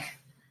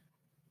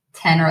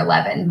 10 or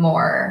 11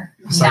 more.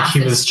 It's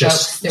he was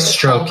just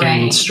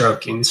stroking.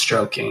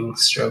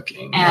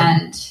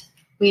 And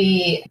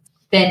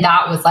then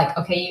that was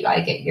okay, you got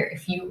to get you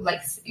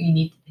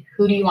need,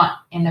 who do you want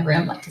in the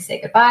room to say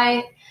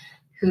goodbye?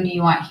 Who do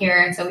you want here?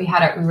 And so we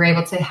were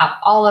able to have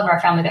all of our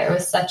family there. It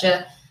was such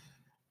a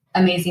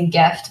amazing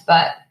gift.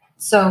 But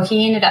so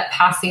he ended up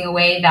passing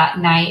away that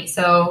night.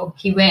 So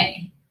it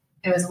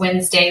was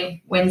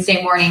Wednesday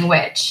morning,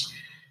 which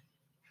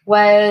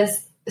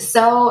was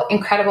so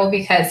incredible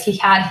because he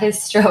had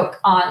his stroke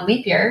on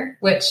leap year,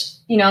 which,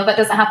 that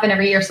doesn't happen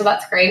every year. So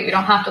that's great. We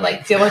don't have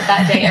to deal with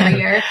that day every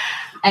year.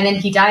 And then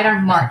he died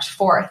on March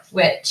 4th,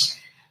 which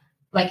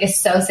is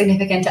so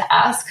significant to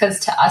us. Cause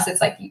to us,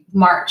 it's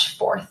March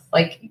 4th,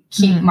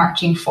 keep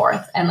marching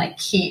forth and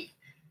keep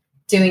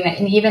doing that.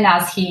 And even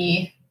as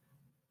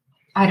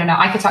I don't know,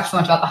 I could talk so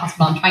much about the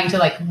hospital. I'm trying to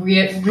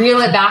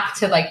reel it back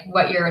to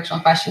what your original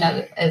question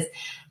is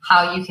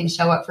how you can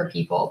show up for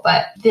people.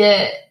 But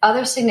the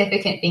other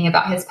significant thing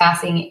about his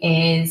passing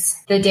is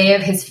the day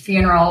of his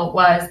funeral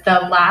was the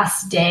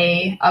last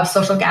day of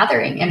social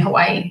gathering in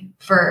Hawaii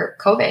for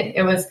COVID.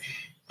 It was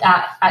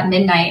at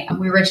midnight.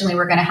 We originally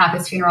were going to have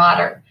his funeral at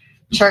our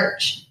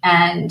church,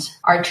 and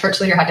our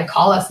church leader had to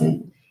call us,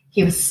 and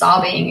he was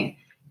sobbing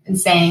and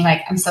saying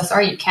I'm so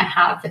sorry, you can't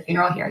have the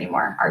funeral here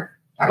anymore. Our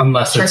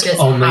unless it's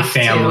only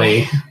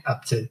family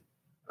up to, it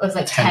was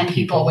 10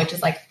 people, which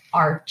is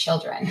our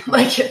children.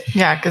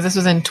 Yeah, because this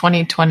was in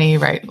 2020,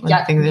 right?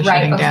 When things are right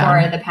shutting before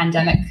down. The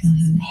pandemic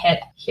hit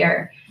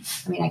here.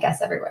 I mean, I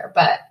guess everywhere.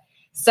 But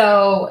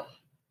so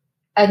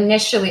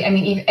initially,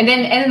 and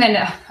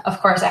then of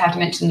course I have to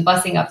mention the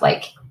blessing of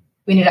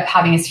we ended up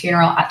having his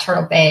funeral at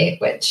Turtle Bay,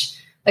 which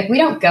we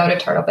don't go to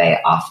Turtle Bay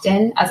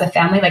often as a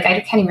family. I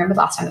can't even remember the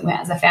last time we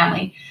went as a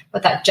family,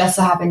 but that just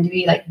so happened to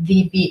be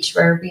the beach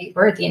where we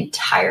were the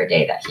entire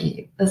day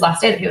his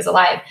last day that he was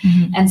alive.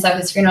 Mm-hmm. And so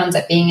his funeral ends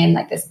up being in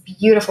this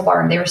beautiful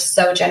ballroom. They were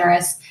so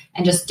generous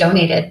and just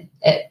donated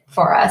it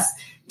for us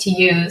to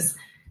use.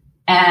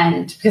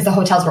 And because the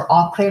hotels were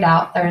all cleared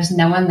out, there was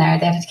no one there.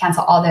 They had to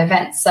cancel all the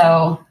events.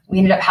 So we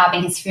ended up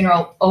having his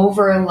funeral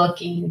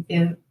overlooking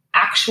the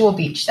actual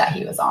beach that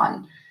he was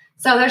on.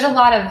 So there's a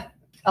lot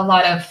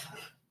of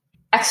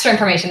extra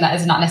information that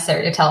is not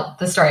necessary to tell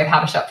the story of how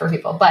to show up for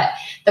people. But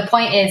the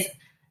point is,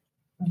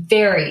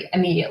 very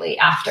immediately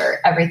after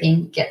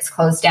everything gets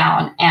closed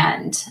down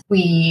and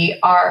we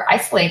are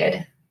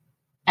isolated.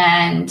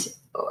 And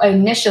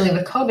initially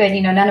with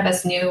COVID, none of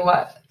us knew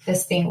what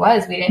this thing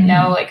was. We didn't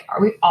know,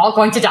 are we all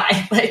going to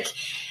die?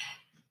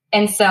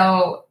 And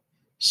so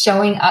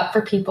showing up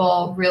for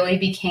people really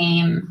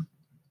became...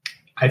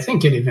 I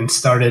think it even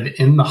started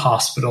in the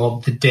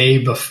hospital. The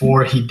day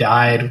before he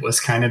died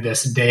was kind of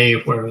this day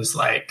where it was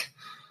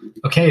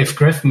okay, if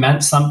Griff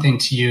meant something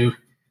to you,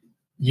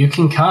 you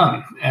can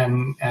come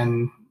and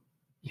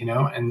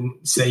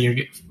say your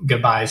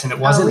goodbyes. And it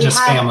wasn't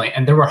just family.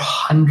 And there were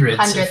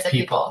hundreds of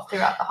people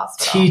throughout the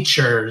hospital,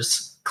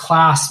 teachers,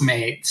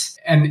 classmates.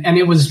 And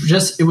it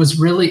was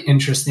really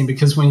interesting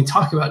because when you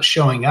talk about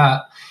showing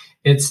up,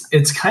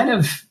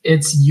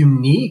 it's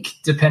unique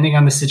depending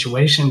on the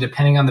situation,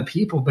 depending on the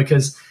people,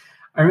 because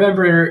I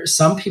remember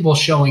some people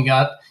showing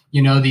up,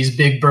 these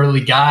big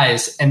burly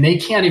guys, and they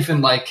can't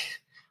even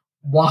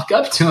walk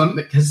up to them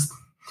because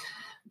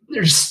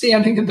they're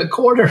standing in the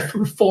corner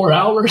for 4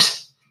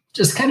 hours,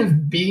 just kind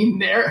of being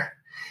there.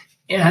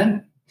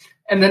 And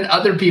then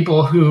other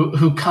people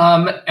who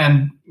come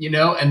and,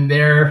 and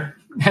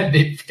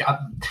they've got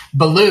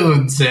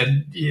balloons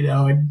and,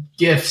 and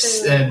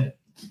gifts and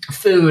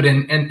food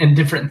and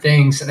different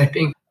things. And I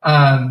think,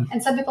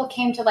 and some people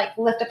came to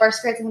lift up our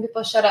spirits, and some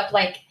people showed up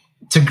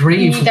to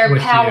grieve. Their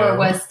power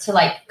was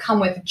to come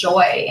with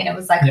joy. And it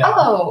was that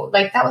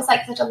was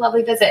such a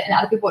lovely visit. And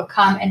other people would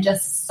come and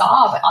just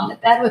sob on the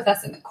bed with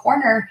us in the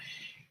corner,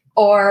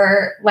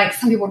 or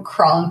some people would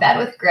crawl in bed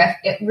with Griff.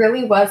 It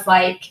really was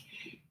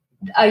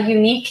a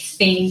unique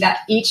thing that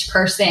each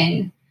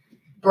person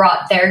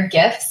brought their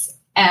gifts,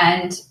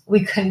 and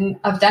we couldn't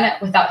have done it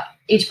without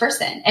each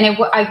person. And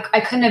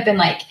I couldn't have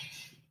been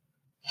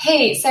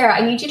hey, Sarah,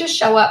 I need you to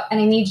show up and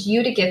I need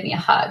you to give me a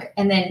hug.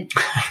 And then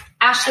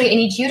Ashley, I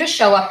need you to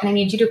show up and I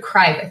need you to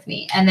cry with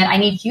me. And then I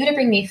need you to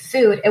bring me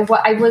food. It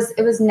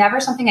was never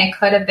something I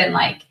could have been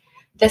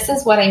this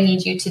is what I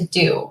need you to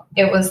do.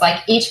 It was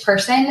each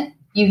person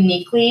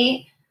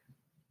uniquely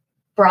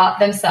brought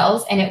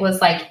themselves, and it was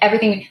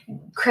everything.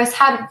 Chris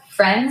had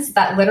friends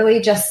that literally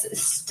just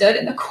stood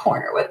in the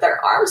corner with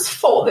their arms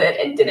folded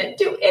and didn't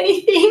do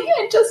anything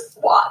and just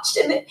watched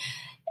and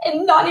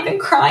not even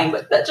crying,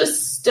 but that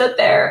just stood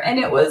there. And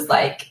it was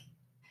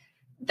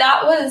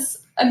that was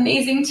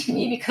amazing to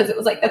me, because it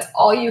was that's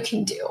all you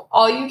can do.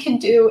 All you can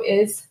do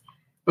is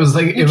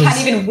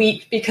can't even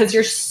weep because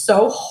you're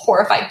so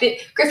horrified.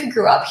 Griffey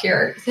grew up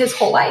here his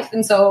whole life,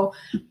 and so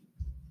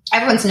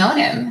everyone's known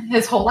him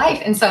his whole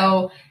life. And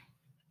so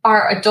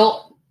our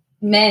adult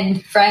men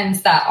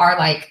friends that are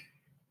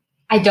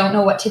I don't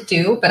know what to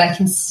do, but I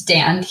can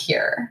stand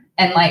here.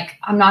 And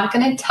I'm not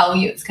going to tell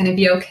you it's going to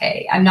be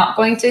okay. I'm not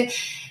going to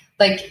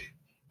and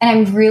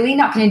I'm really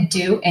not going to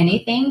do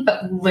anything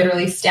but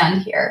literally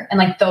stand here.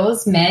 And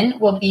those men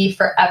will be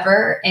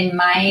forever in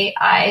my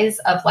eyes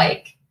of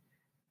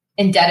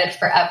indebted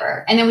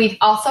forever. And then we've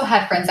also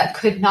had friends that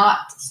could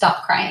not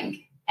stop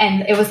crying.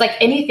 And it was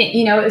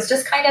anything, it was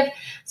just kind of,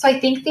 so I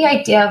think the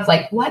idea of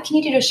what can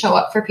you do to show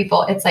up for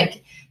people? It's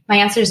my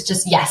answer is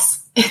just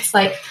yes. It's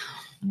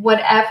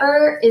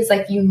whatever is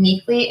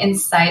uniquely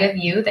inside of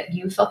you that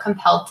you feel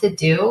compelled to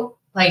do,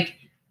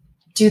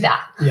 do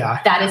that.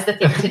 Yeah. That is the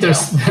thing to do.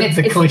 It's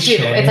the cliche.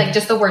 Do. It's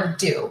just the word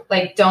do.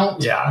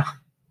 Don't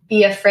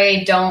be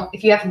afraid.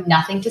 If you have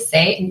nothing to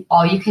say and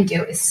all you can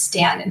do is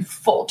stand and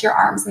fold your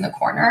arms in the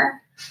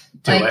corner,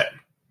 do it.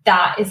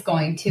 That is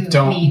going to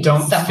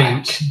don't so think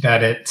much.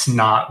 that it's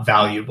not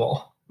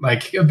valuable.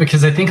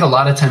 Because I think a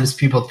lot of times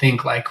people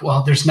think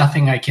well, there's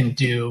nothing I can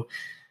do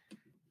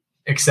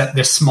except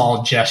this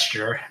small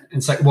gesture.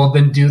 It's well,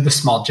 then do the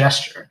small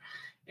gesture.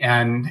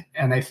 And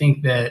I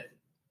think that,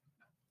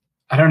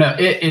 I don't know,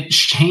 it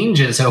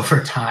changes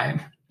over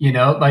time,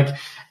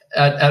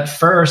 at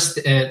first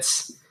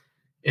it's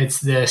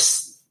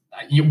this,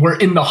 we're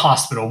in the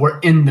hospital, we're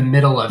in the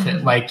middle of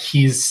it.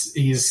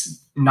 He's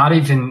not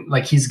even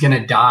he's going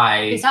to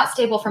die. He's not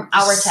stable from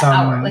hour to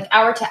hour.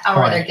 Hour to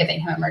hour, they're giving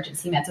him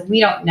emergency meds, and we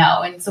don't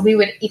know. And so we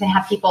would even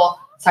have people,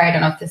 sorry, I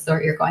don't know if this is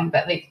where you're going,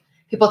 but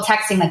people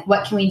texting,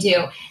 what can we do?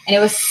 And he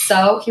was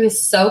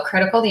so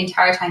critical the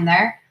entire time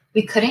there.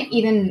 We couldn't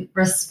even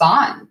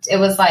respond. It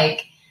was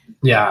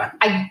yeah,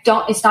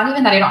 it's not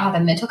even that I don't have the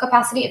mental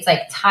capacity. It's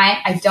time.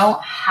 I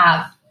don't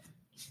have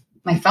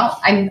my phone.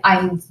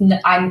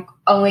 I'm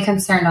only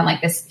concerned on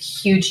this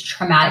huge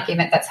traumatic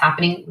event that's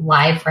happening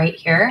live right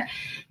here.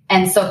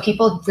 And so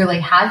people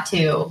really had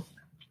to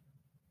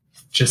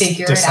just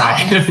figure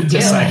decide, it out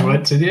decide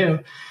what to do.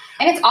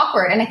 And it's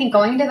awkward. And I think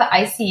going into the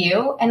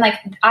ICU and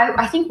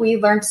I think we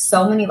learned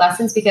so many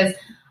lessons, because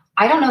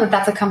I don't know that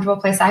that's a comfortable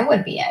place I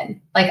would be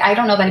in. I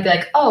don't know that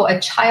I'd be oh,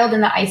 a child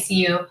in the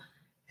ICU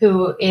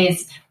who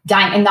is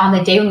dying. And on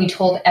the day when we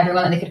told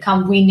everyone that they could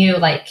come, we knew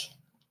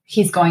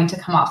he's going to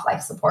come off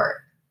life support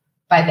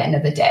by the end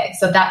of the day.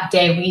 So that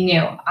day we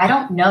knew. I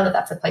don't know that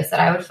that's a place that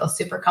I would feel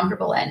super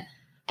comfortable in,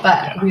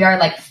 but we are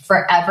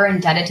forever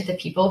indebted to the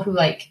people who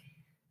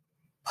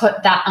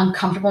put that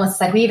uncomfortableness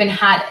aside. We even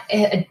had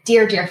a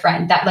dear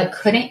friend that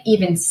couldn't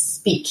even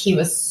speak. He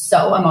was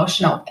so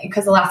emotional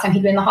because the last time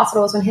he'd been in the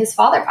hospital was when his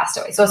father passed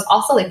away. So it's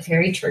also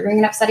very triggering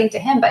and upsetting to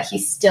him, but he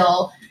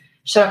still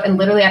showed up, and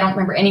literally I don't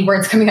remember any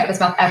words coming out of his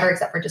mouth ever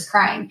except for just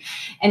crying.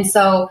 And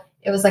so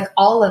it was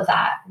all of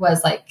that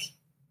was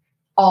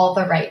all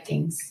the right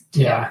things to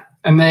do.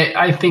 And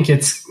I think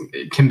it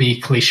can be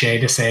cliche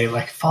to say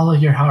follow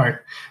your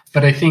heart,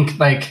 but I think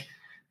like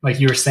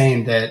you were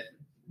saying, that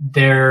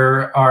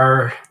there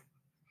are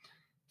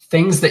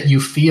things that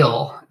you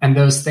feel, and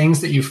those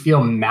things that you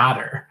feel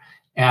matter.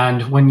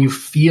 And when you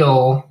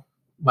feel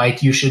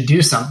you should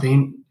do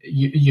something,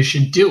 you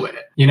should do it,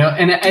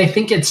 and I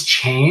think it's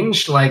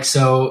changed.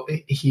 So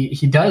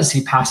he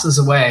passes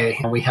away.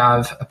 We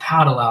have a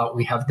paddle out,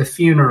 we have the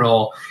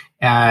funeral,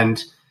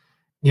 and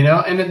You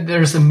know, and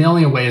there's a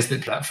million ways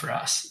that do that for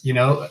us. You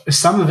know,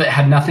 some of it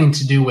had nothing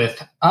to do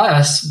with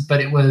us, but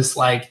it was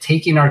like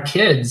taking our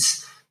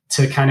kids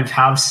to kind of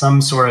have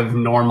some sort of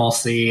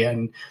normalcy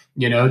and,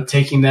 you know,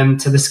 taking them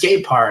to the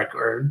skate park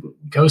or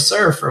go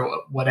surf or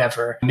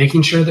whatever,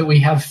 making sure that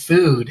we have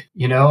food.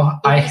 You know,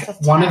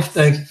 one of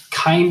the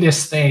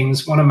kindest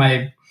things, one of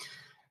my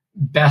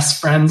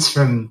best friends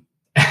from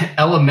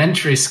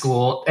elementary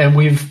school, and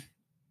we've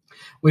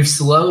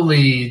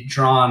slowly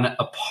drawn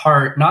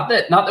apart. Not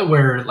that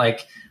we're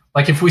like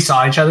if we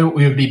saw each other,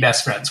 we would be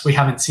best friends. We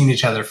haven't seen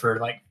each other for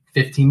like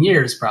 15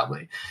 years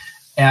probably.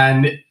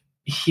 And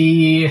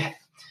he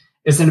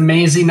is an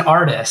amazing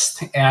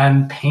artist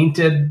and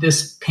painted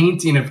this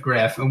painting of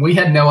Griff. And we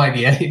had no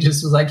idea. He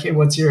just was like, hey,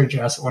 what's your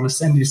address? I want to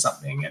send you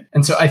something.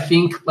 And so I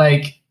think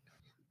like,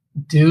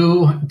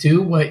 do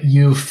what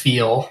you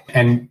feel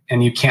and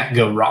you can't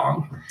go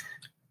wrong.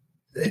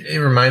 It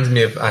reminds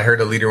me of, I heard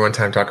a leader one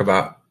time talk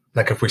about,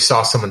 like, if we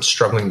saw someone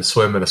struggling to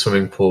swim in a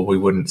swimming pool, we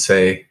wouldn't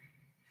say,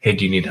 hey,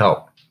 do you need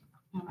help?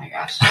 Oh my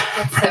gosh,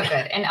 that's so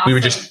good. And also, we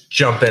would just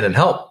jump in and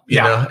help, you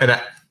know?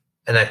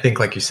 And I think,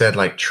 like you said,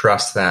 like,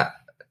 trust that,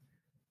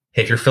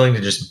 hey, if you're feeling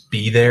to just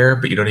be there,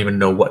 but you don't even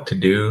know what to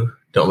do,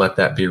 don't let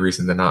that be a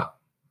reason to not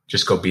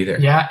just go be there.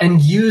 Yeah. And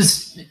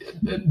use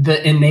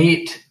the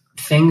innate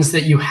things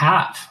that you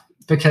have,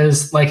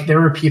 because like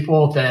there were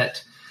people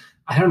that,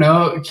 I don't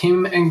know,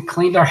 came and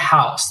cleaned our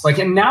house. Like,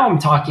 and now I'm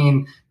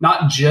talking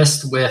not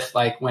just with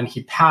like when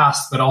he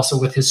passed, but also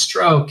with his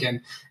stroke and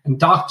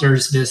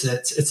doctor's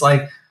visits. It's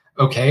like,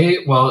 okay,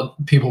 well,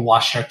 people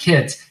washed our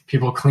kids,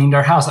 people cleaned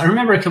our house. I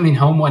remember coming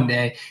home one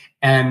day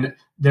and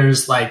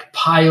there's like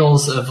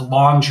piles of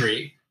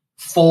laundry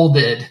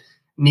folded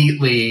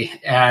neatly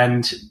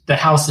and the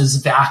house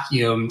is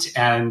vacuumed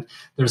and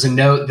there's a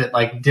note that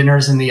like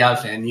dinner's in the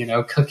oven, you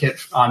know, cook it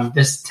on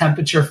this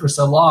temperature for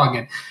so long.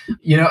 And,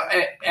 you know,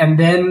 and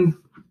then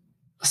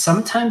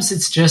sometimes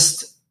it's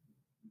just,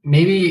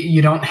 maybe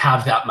you don't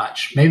have that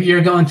much. Maybe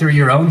you're going through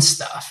your own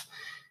stuff.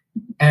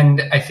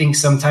 And I think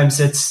sometimes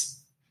it's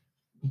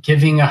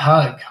giving a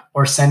hug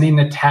or sending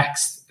a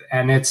text,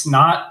 and it's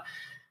not,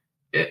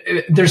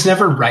 there's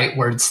never right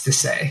words to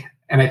say.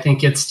 And I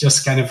think it's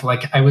just kind of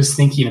like, I was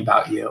thinking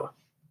about you.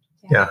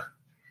 Yeah.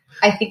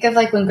 I think of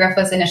like when Griff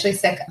was initially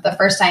sick the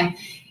first time,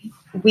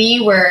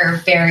 we were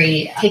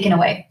very taken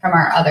away from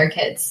our other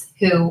kids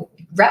who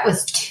Rhett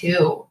was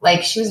 2,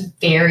 like she was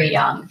very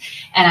young.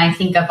 And I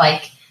think of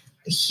like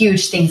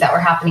huge things that were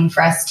happening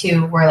for us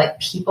too, where like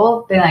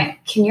people be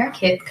like, can your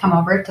kid come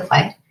over to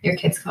play? Your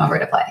kids come over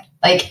to play.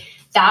 Like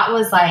that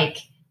was like,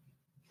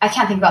 I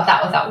can't think about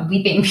that without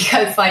weeping,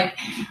 because like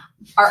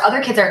our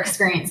other kids are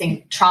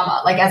experiencing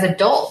trauma. Like as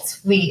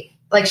adults, we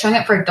like showing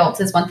up for adults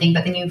is one thing,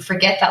 but then you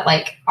forget that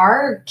like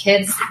our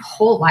kids'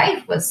 whole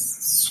life was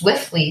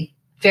swiftly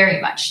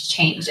very much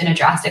changed in a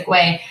drastic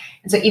way.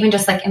 And so even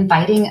just like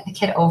inviting a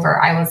kid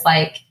over, I was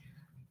like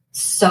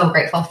so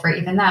grateful for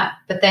even that.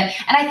 But then,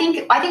 and I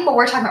think what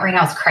we're talking about right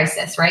now is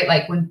crisis, right?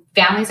 Like when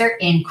families are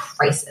in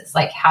crisis,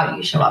 like how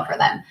you show up for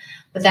them.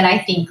 But then I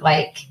think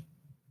like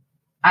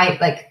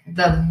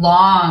the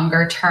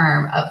longer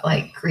term of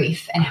like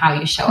grief and how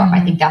you show up,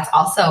 I think that's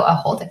also a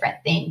whole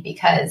different thing,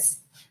 because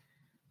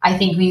I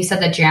think when you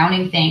said the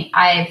drowning thing,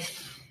 I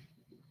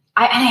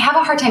have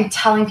a hard time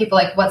telling people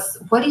like,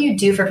 what do you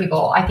do for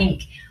people? I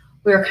think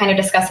we were kind of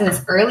discussing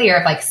this earlier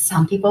of like,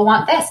 some people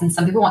want this and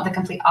some people want the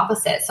complete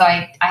opposite. So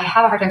I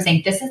have a hard time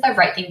saying this is the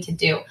right thing to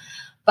do,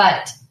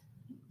 but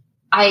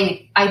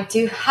I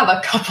do have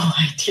a couple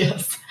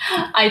ideas.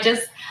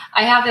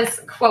 I have this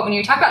quote when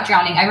you talk about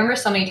drowning. I remember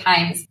so many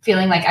times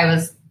feeling like I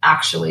was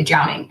actually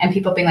drowning and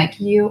people being like,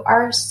 you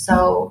are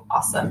so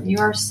awesome. You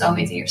are so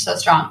amazing. You're so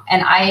strong.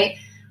 And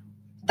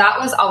that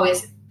was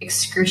always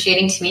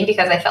excruciating to me,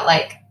 because I felt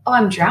like, oh,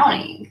 I'm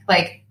drowning.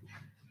 Like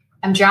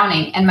I'm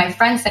drowning. And my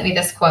friend sent me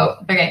this quote.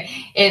 Okay.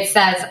 It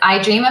says,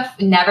 I dream of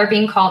never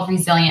being called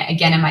resilient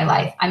again in my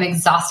life. I'm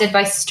exhausted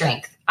by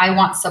strength. I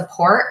want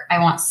support. I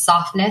want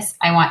softness.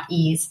 I want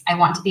ease. I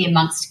want to be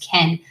amongst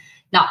kin,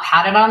 not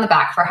patted on the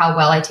back for how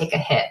well I take a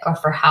hit or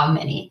for how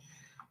many.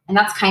 And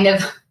that's kind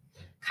of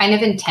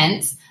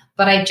intense.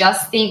 But I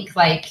just think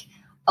like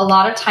a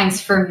lot of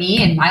times for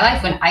me in my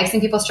life, when I've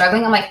seen people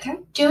struggling, I'm like, they're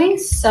doing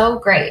so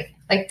great.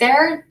 Like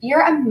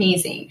you're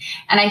amazing.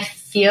 And I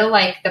feel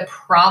like the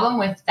problem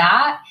with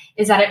that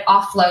is that it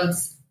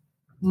offloads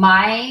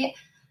my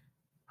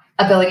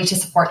ability to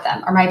support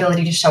them or my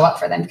ability to show up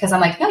for them, because I'm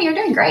like, no, you're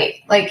doing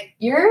great. Like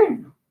you're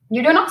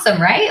doing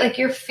awesome, right? Like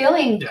you're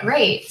feeling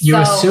great. You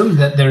assume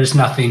that there's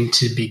nothing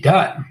to be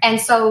done.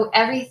 And so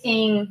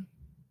everything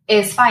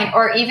is fine.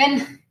 Or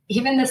even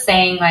the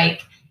saying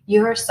like,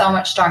 you are so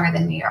much stronger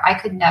than me, or I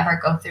could never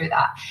go through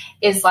that,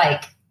 is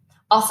like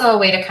also a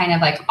way to kind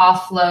of like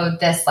offload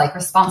this like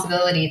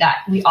responsibility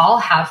that we all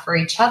have for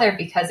each other.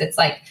 Because it's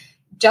like,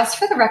 just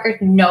for the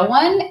record, no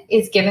one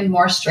is given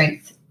more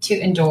strength to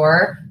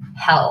endure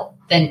hell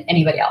than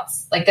anybody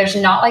else. Like there's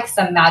not like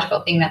some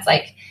magical thing that's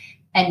like,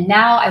 and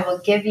now I will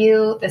give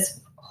you this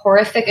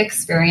horrific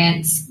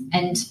experience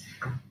and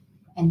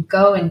and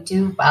go and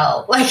do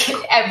well. Like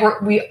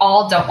we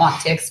all don't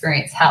want to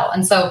experience hell.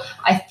 And so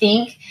I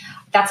think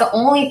that's the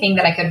only thing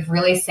that I could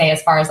really say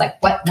as far as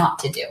like what not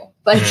to do.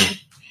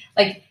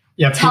 Like,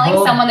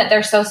 telling someone that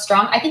they're so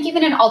strong. I think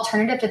even an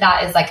alternative to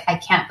that is like, I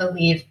can't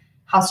believe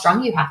how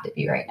strong you have to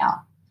be right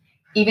now.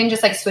 Even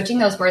just like switching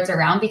those words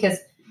around, because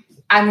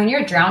when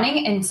you're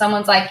drowning and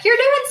someone's like, you're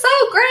doing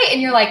so great.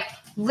 And you're like,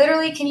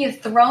 literally, can you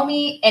throw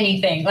me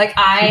anything? Like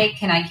and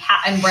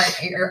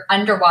you're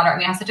underwater. I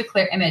mean, I have such a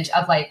clear image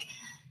of like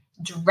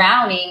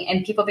drowning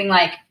and people being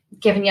like,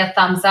 giving you a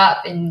thumbs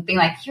up and being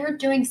like, you're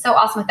doing so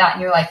awesome with that.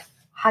 And you're like,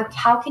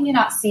 how can you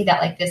not see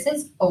that? Like, this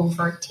is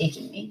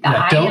overtaking me.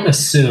 Don't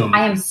assume.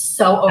 I am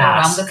so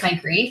overwhelmed with my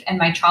grief and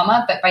my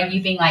trauma, but by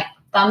you being like,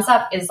 thumbs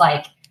up is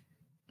like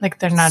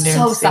they're not doing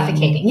so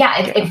suffocating. Yeah,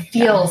 it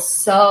feels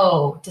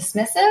so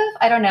dismissive.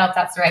 I don't know if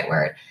that's the right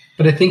word.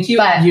 But I think you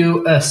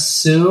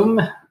assume,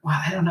 well,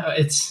 I don't know.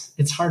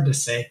 It's hard to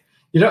say.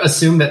 You don't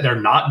assume that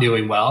they're not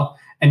doing well,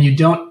 and you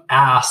don't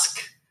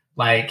ask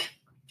like,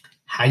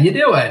 how you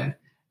doing?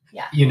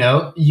 Yeah. You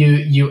know,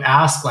 you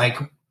ask like,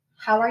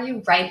 how are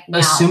you right now?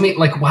 Assuming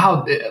like,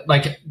 wow,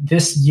 like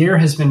this year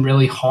has been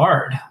really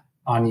hard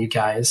on you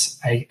guys.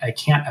 I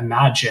can't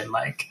imagine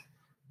like,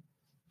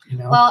 you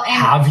know,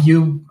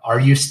 are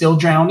you still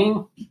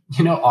drowning?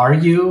 You know, are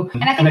you?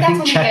 And I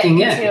think checking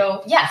in.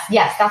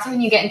 Yes. That's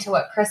when you get into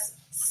what Chris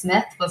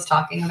Smith was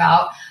talking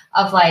about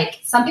of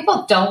like, some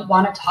people don't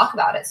want to talk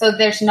about it. So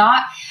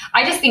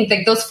I just think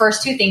like those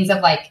first two things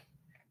of like,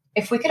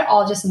 if we could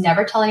all just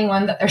never tell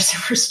anyone that they're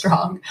super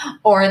strong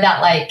or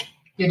that like,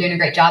 you're doing a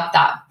great job,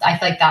 that I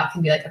feel like that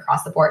can be like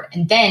across the board.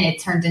 And then it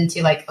turns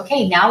into like,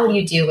 okay, now what do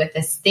you do with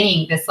this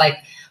thing, this like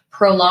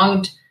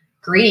prolonged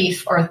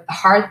grief or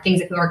hard things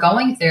that people are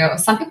going through?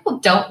 Some people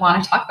don't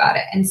want to talk about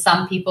it and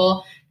some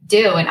people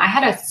do. And I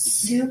had a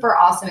super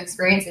awesome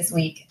experience this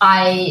week.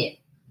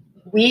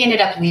 We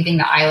ended up leaving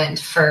the island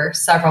for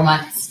several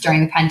months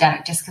during the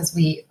pandemic just because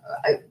we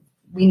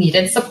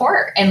needed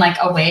support in like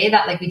a way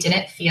that like we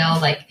didn't feel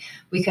like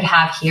we could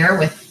have here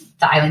with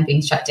the island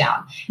being shut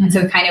down. Mm-hmm. And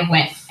so we kind of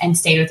went and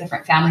stayed with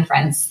different family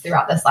friends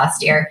throughout this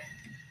last year.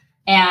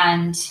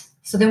 And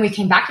so then we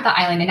came back to the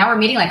island and now we're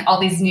meeting like all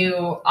these new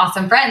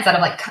awesome friends that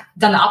have like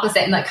done the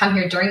opposite and like come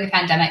here during the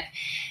pandemic.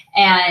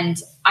 And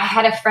I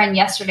had a friend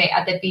yesterday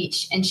at the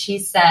beach and she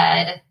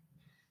said,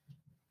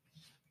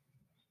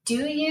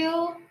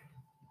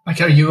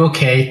 are you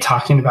okay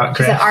talking about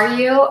grief?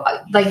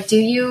 Do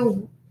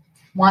you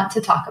want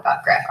to talk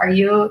about grief? Are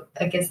you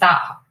like, is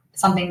that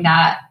something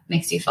that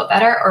makes you feel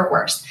better or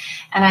worse?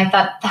 And I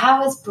thought that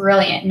was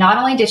brilliant. Not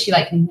only did she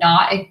like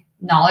not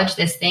acknowledge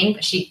this thing,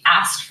 but she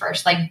asked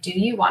first, like, do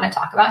you want to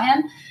talk about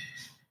him?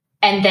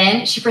 And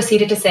then she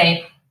proceeded to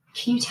say,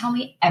 can you tell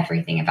me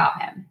everything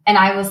about him? And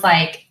I was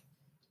like,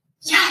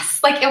 yes,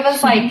 like it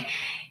was like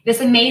this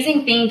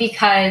amazing thing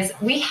because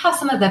we have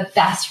some of the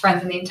best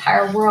friends in the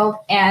entire world.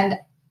 And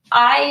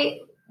I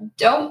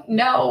don't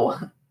know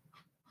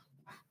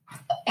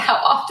how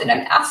often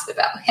I'm asked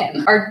about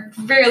him. Our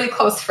really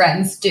close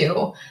friends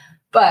do,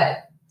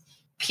 but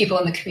people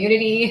in the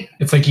community,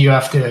 it's like you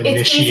have to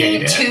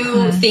initiate it's easy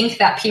to think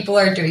that people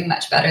are doing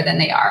much better than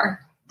they are.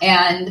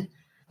 And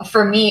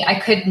for me, I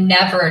could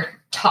never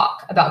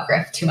talk about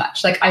Griff too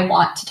much. Like I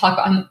want to talk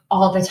about him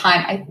all the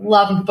time. I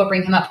love when people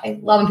bring him up. I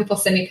love when people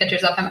send me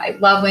pictures of him. I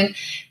love when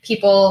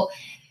people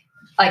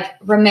like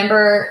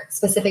remember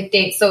specific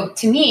dates. So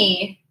to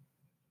me,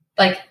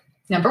 like,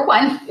 number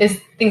one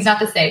is things not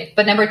to say,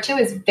 but number two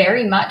is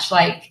very much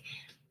like,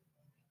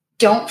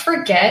 don't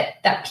forget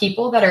that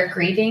people that are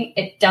grieving,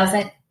 it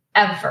doesn't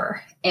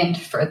ever end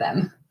for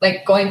them.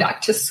 Like going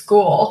back to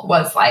school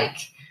was like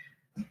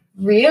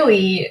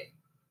really,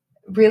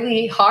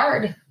 really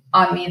hard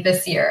on me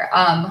this year.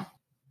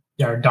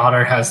 Our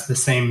daughter has the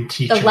same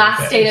teacher. The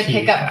last day to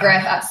pick up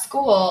Griff at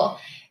school,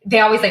 they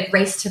always like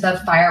race to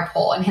the fire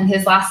pole. And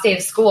his last day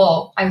of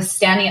school, I was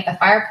standing at the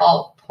fire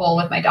pole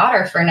with my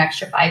daughter for an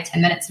extra 5-10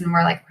 minutes. And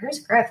we're like,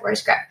 where's Griff?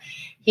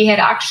 He had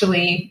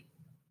actually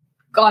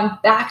gone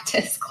back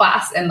to his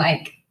class and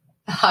like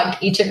hugged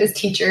each of his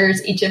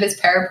teachers, each of his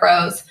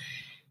parapros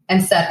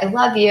and said, I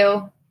love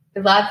you. I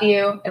love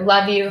you. I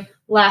love you.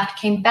 Left,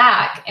 came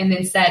back and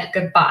then said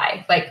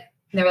goodbye. Like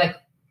they were like,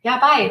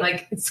 yeah, bye.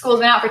 Like school's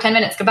been out for 10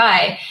 minutes.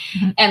 Goodbye.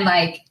 Mm-hmm. And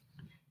like,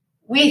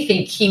 we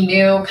think he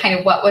knew kind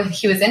of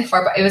he was in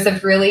for, but it was a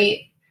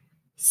really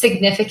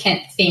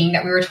significant thing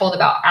that we were told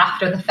about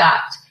after the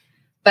fact.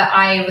 But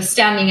I was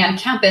standing on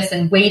campus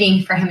and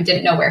waiting for him and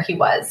didn't know where he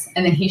was.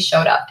 And then he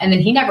showed up and then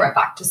he never went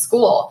back to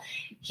school.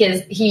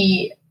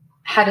 He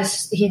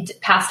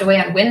passed away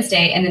on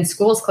Wednesday and then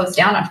schools closed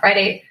down on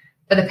Friday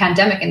for the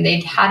pandemic. And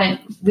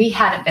we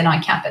hadn't been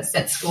on campus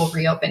since school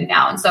reopened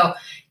now. And so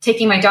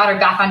taking my daughter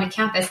back onto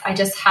campus, I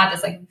just had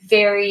this like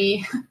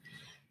very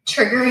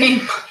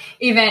triggering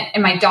event.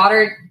 And my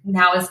daughter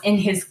now is in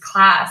his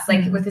class,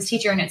 like with his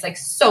teacher. And it's like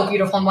so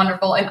beautiful and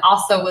wonderful. And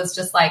also was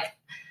just like,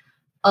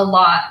 a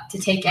lot to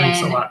take in. Brings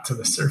a lot to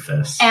the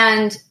surface.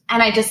 And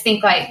I just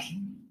think like,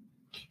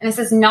 and this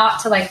is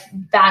not to like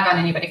bag on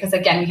anybody, because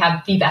again, we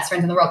have the best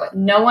friends in the world, but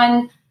no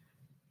one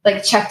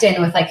like checked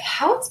in with like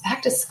how it's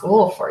back to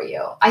school for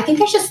you. I think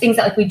there's just things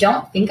that like we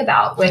don't think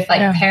about with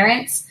like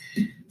parents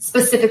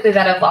specifically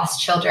that have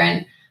lost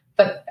children,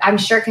 but I'm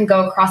sure it can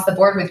go across the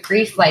board with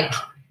grief. Like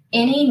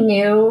any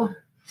new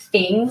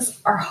things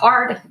are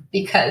hard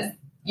because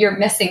you're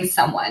missing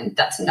someone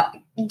that's not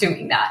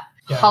doing that.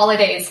 Yeah.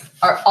 Holidays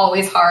are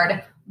always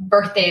hard.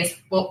 Birthdays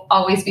will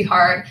always be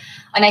hard.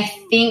 And I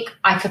think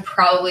I could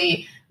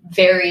probably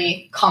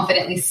very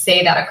confidently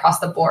say that across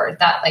the board,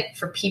 that like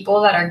for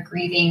people that are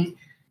grieving,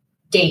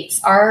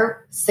 dates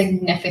are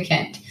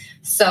significant.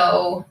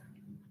 So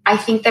I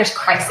think there's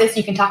crisis.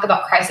 You can talk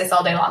about crisis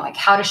all day long, like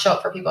how to show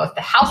up for people. If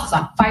the house is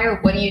on fire,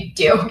 what do?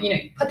 You know,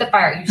 you put the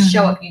fire, you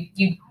show up,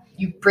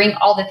 you bring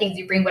all the things,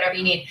 you bring whatever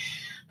you need.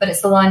 But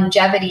it's the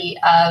longevity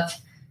of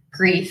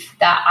grief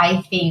that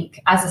I think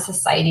as a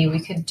society we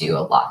could do a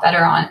lot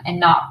better on, and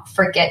not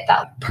forget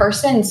that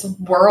person's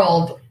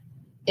world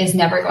is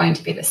never going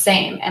to be the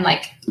same. And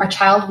like our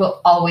child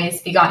will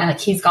always be gone. And like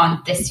he's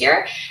gone this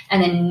year,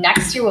 and then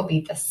next year will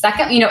be the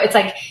second, it's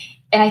like,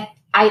 and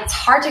it's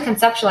hard to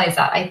conceptualize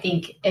that. I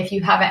think if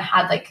you haven't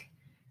had like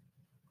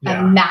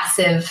a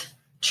massive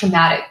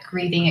traumatic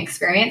grieving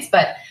experience,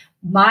 but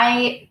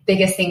my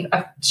biggest thing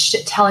of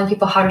telling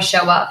people how to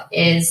show up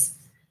is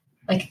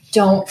like,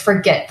 don't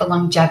forget the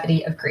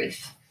longevity of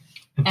grief.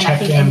 And I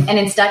think, and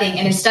in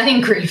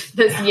studying grief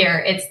this year,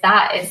 it's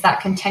that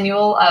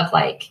continual of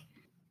like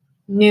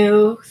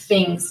new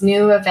things,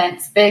 new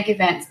events, big,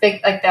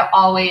 like they're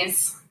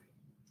always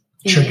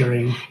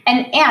triggering.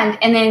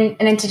 And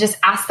then to just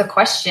ask the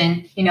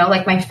question,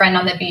 like my friend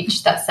on the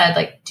beach that said,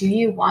 like, do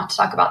you want to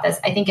talk about this?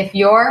 I think if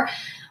you're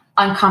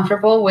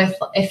uncomfortable with,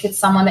 if it's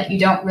someone that you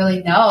don't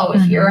really know,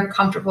 if you're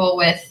uncomfortable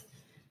with,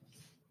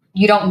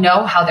 you don't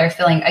know how they're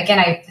feeling. Again,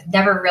 I've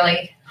never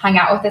really hung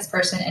out with this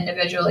person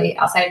individually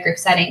outside of group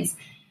settings.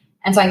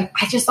 And so I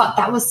just thought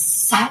that was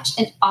such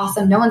an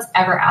awesome, no one's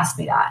ever asked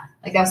me that.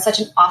 Like that was such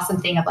an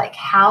awesome thing of like,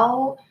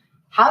 how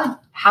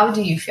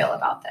do you feel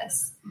about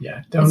this?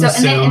 Yeah. And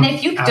then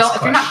if you don't,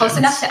 if you're not close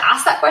enough to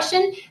ask that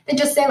question, then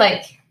just say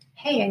like,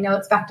 hey, I know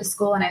it's back to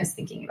school and I was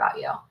thinking about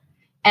you.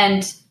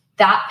 And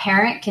that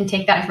parent can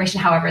take that information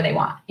however they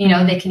want.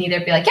 They can either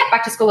be like, yeah,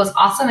 back to school was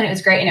awesome and it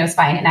was great and it was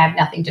fine and I have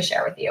nothing to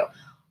share with you.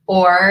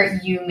 Or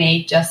you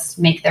may just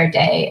make their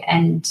day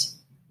and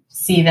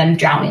see them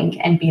drowning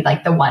and be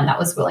like the one that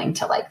was willing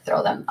to like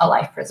throw them a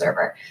life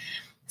preserver.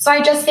 So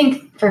I just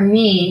think for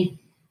me,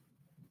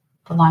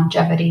 the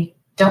longevity,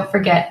 don't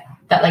forget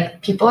that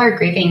like people are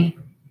grieving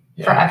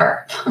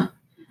forever.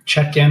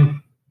 Check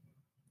in.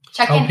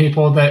 Tell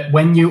people that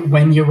when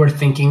you were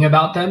thinking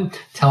about them,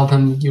 tell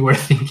them you were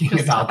thinking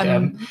about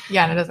them.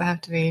 Yeah, and it doesn't have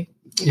to be.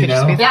 And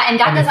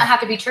that doesn't have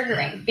to be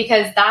triggering,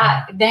 because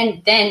that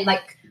then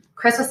like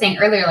Chris was saying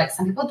earlier, like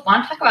some people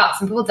want to talk about,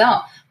 some people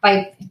don't.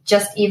 By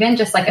just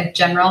like a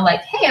general,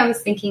 like, hey, I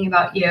was thinking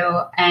about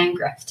you and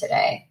Griff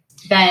today.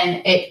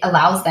 Then it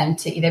allows them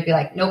to either be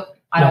like, nope,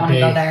 I don't want to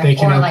go there,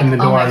 or like,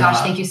 oh my gosh,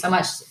 thank you so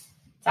much.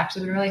 It's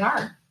actually been really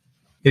hard.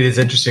 It is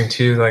interesting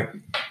too, like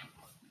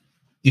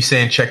you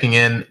saying checking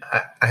in.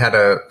 I had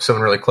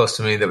someone really close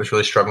to me that was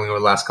really struggling over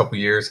the last couple of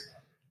years.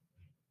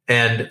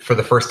 And for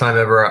the first time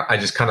ever, I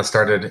just kind of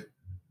started,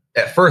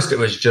 at first it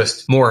was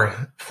just more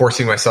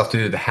forcing myself to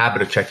do the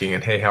habit of checking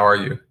in. Hey, how are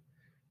you?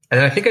 And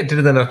then I think I did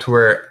it enough to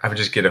where I would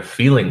just get a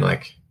feeling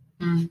like,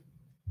 and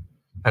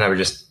I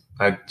just,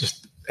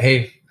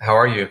 hey, how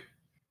are you?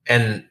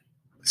 And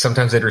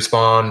sometimes they'd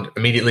respond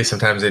immediately.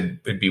 Sometimes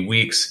it'd be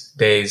weeks,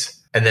 days.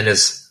 And then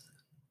as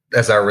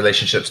our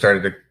relationship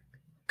started to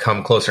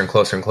come closer and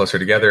closer and closer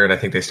together, and I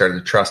think they started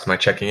to trust my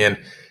checking in,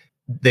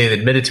 they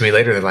admitted to me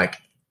later that like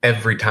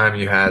every time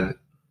you had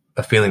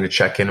a feeling to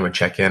check in,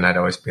 I'd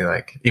always be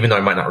like, even though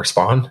I might not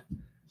respond,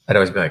 I'd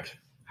always be like,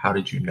 how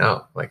did you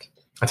know? Like,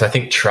 and so I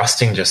think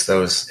trusting just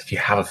those, if you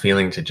have a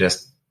feeling to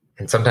just,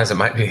 and sometimes it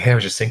might be, hey, I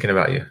was just thinking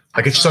about you.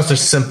 Like it's just a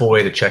simple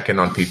way to check in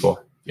on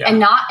people. Yeah. And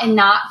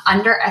not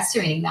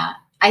underestimating that.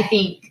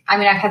 I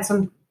I've had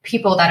some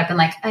people that have been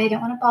like, I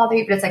don't want to bother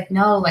you, but it's like,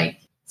 no, like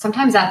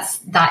sometimes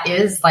that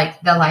is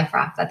like the life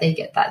raft that they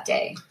get that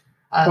day.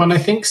 Well, and I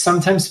think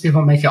sometimes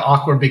people make it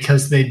awkward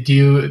because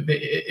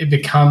it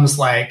becomes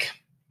like,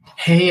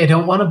 hey, I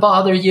don't want to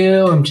bother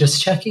you. I'm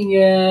just checking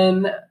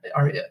in.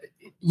 Or,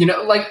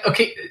 like,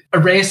 okay,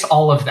 erase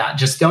all of that.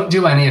 Just don't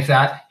do any of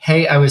that.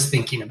 Hey, I was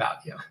thinking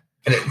about you.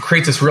 And it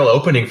creates this real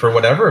opening for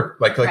whatever.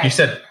 Like right. You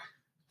said,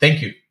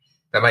 thank you.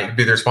 That might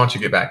be the response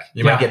you get back.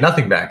 You might get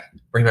nothing back.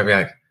 Or you might be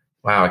like,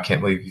 wow, I can't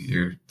believe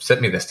you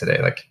sent me this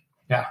today. Like,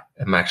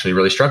 I'm actually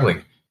really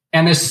struggling.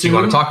 And assume, you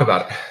want to talk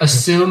about it.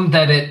 Assume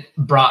that it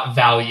brought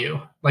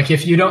value. Like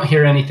if you don't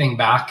hear anything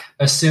back,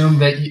 assume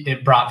that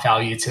it brought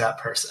value to that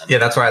person. Yeah,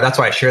 that's why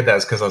I shared that,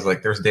 is because I was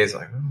like, there's days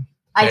like,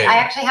 I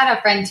actually had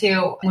a friend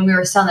too, when we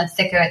were still in the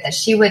thick of it, that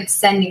she would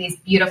send me these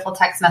beautiful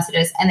text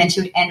messages, and then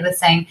she would end with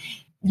saying,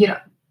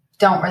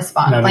 don't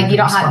respond.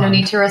 No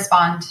need to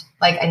respond.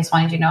 Like, I just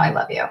wanted you to know I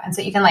love you. And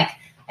so even like,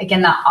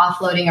 again, that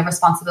offloading of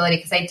responsibility,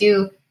 because I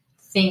do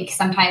think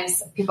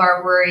sometimes people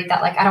are worried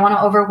that like, I don't want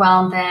to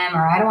overwhelm them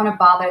or I don't want to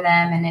bother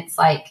them. And it's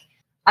like,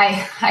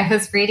 I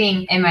was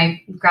reading in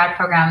my grad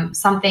program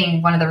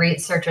something, one of the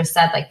researchers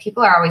said, like,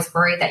 people are always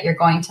worried that you're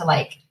going to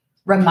like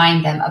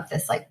remind them of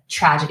this like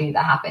tragedy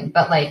that happened.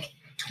 But like,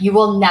 you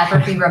will never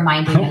be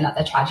reminding them that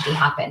the tragedy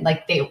happened.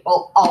 Like, they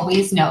will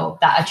always know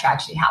that a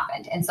tragedy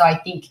happened. And so I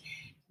think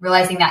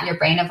realizing that in your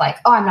brain of like,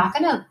 oh, I'm not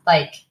going to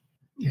like,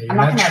 I'm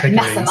not going to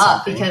mess them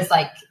up, because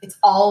like, it's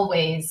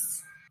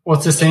always. Well,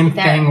 it's the same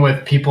thing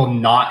with people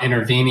not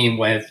intervening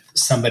with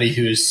somebody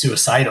who's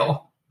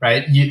suicidal.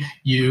 Right.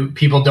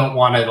 People don't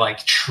want to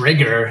like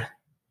trigger,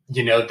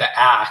 the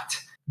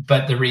act,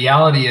 but the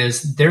reality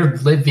is they're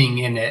living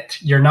in it.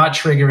 You're not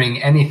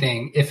triggering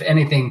anything. If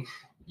anything,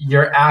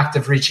 your act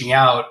of reaching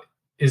out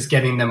is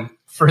getting them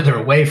further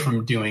away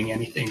from doing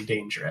anything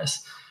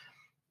dangerous.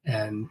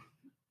 And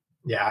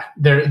yeah,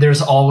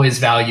 there's always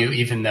value,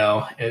 even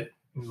though it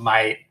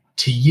might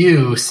to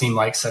you seem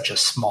like such a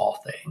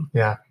small thing.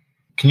 Yeah.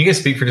 Can you guys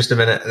speak for just a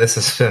minute? This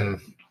has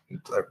been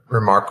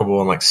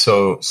remarkable and like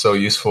so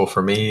useful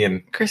for me.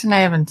 And Chris and I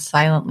have been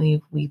silently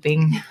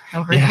weeping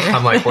over here.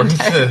 I'm like, who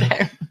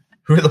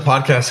are the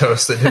podcast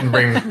hosts that didn't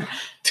bring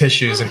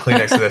tissues and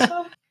Kleenex to this?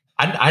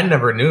 I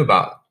never knew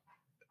about.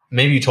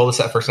 Maybe you told us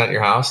that first night at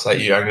your house. I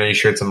know you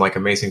shared some like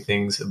amazing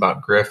things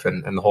about Griff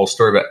and the whole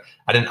story, but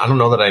I don't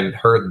know that I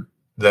heard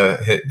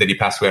that he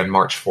passed away on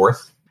March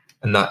 4th,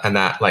 and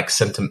that like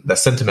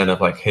sentiment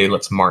of like, hey,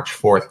 let's March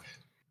 4th.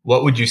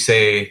 What would you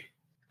say?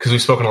 Because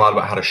we've spoken a lot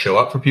about how to show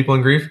up for people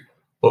in grief.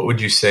 What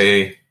would you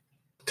say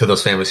to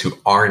those families who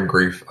are in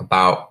grief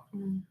about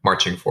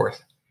marching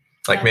forth?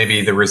 Like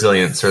maybe the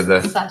resilience or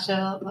the... Such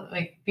a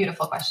like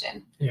beautiful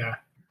question. Yeah.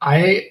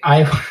 I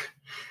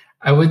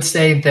would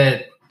say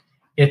that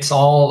it's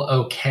all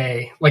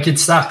okay. Like, it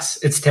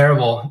sucks. It's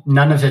terrible.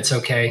 None of it's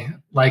okay.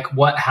 Like,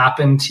 what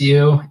happened to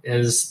you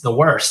is the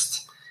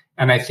worst.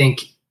 And I think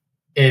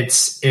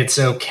it's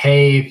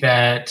okay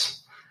that...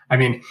 I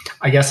mean,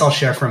 I guess I'll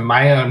share from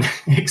my own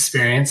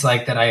experience,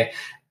 like that I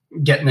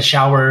get in the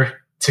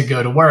shower to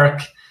go to work,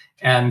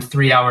 and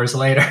 3 hours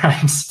later,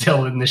 I'm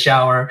still in the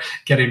shower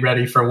getting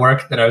ready for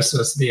work that I was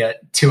supposed to be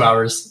at 2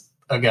 hours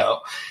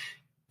ago.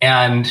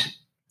 And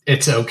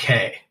it's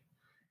okay.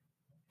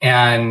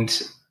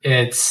 And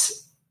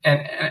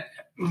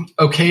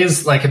okay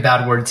is like a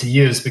bad word to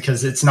use,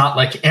 because it's not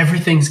like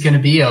everything's going to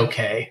be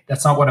okay.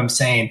 That's not what I'm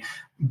saying.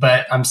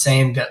 But I'm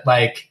saying that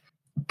like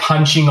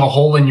punching a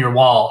hole in your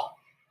wall,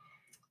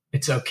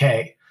 it's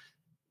okay.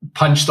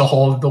 Punch the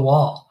hole of the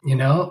wall,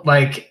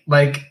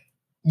 like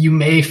you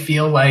may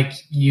feel like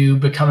you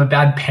become a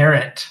bad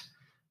parent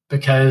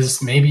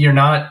because maybe you're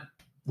not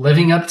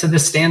living up to the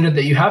standard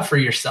that you have for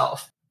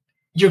yourself.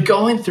 You're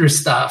going through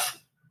stuff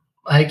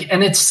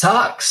and it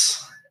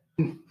sucks.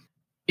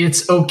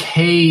 It's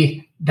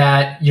okay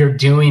that you're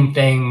doing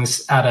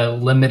things at a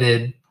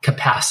limited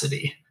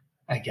capacity,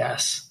 I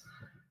guess.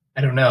 I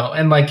don't know.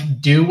 And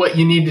like, do what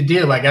you need to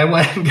do. Like, I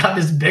went and got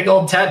this big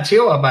old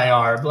tattoo on my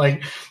arm.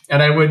 Like,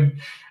 and I would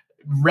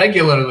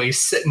regularly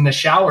sit in the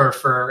shower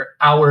for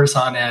hours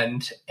on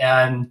end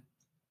and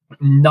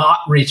not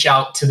reach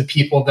out to the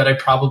people that I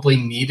probably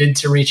needed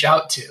to reach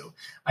out to.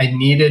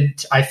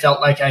 I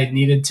felt like I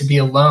needed to be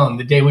alone.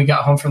 The day we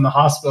got home from the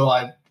hospital,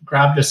 I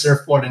grabbed a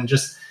surfboard and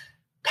just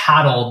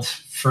paddled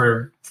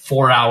for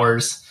 4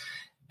 hours.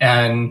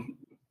 And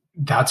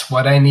that's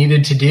what I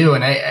needed to do.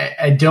 And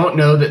I don't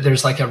know that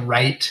there's like a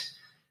right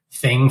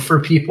thing for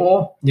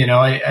people.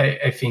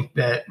 I think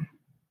that,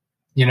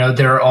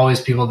 there are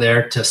always people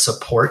there to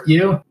support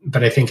you,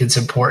 but I think it's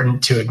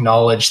important to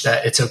acknowledge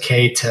that it's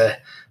okay to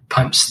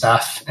punch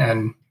stuff.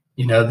 And,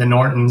 the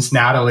Nortons,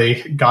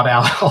 Natalie got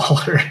out all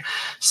her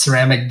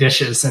ceramic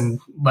dishes and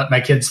let my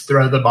kids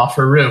throw them off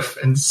her roof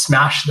and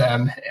smash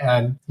them.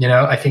 And,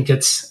 I think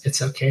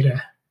it's okay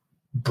to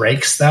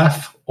break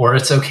stuff, or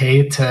it's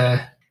okay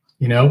to,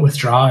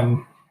 withdraw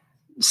and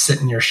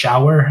sit in your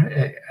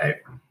shower. I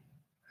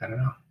don't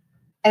know.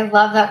 I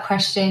love that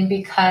question,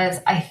 because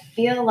I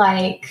feel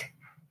like,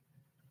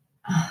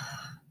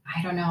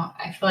 I don't know.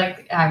 I feel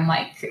like I'm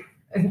like,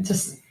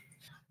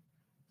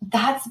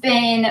 that's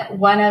been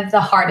one of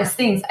the hardest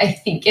things, I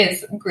think,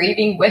 is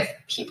grieving with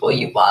people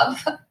you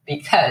love,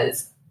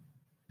 because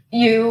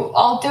you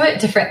all do it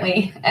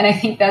differently. And I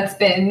think that's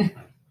been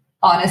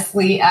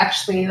honestly,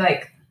 actually,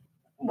 like,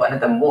 one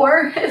of the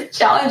more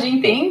challenging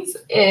things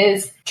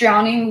is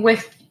drowning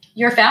with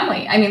your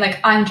family. I mean, like,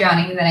 I'm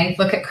drowning, and then I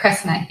look at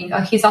Chris and I think, oh,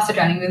 he's also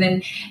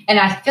drowning. And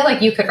I feel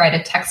like you could write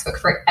a textbook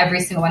for every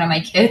single one of my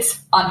kids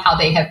on how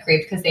they have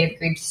grieved, because they have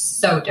grieved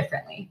so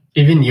differently.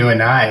 Even you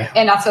and I.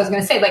 And that's what I was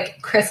going to say.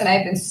 Like, Chris and I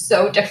have been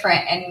so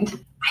different.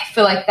 And I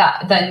feel like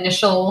that the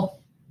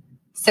initial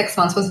 6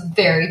 months was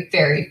very,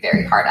 very,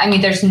 very hard. I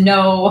mean, there's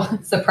no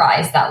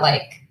surprise that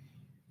like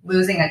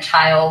losing a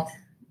child,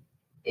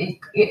 it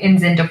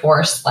ends in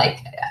divorce like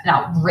an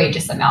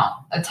outrageous amount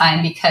of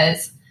time,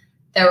 because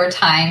there were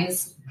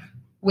times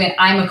when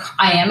I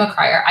am a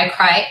crier. I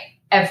cry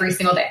every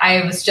single day.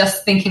 I was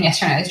just thinking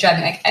yesterday when I was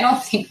driving, like, I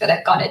don't think that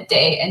I've gone a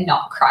day and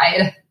not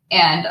cried.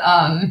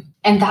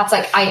 And that's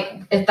like,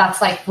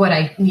 that's like what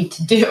I need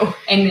to do.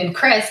 And then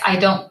Chris,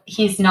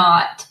 he's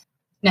not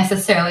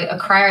necessarily a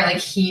crier. Like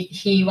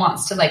he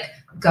wants to like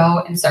go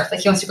and surf.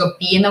 Like he wants to go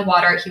be in the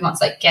water. He wants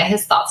to like get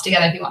his thoughts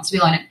together. He wants to be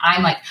alone. And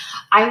I'm like,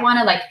 I want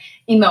to like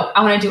emote.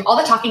 I want to do all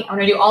the talking. I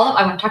want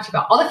to talk to you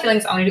about all the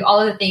feelings. I want to do all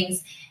of the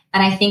things.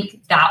 And I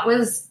think that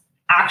was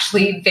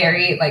actually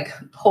very like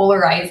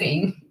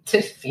polarizing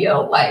to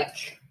feel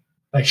like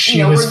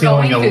she was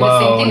feeling alone. The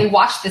same thing. We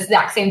watched this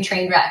exact same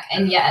train wreck,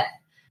 and yet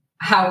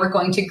how we're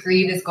going to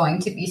grieve is going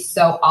to be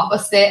so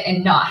opposite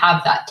and not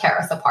have that tear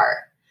us apart.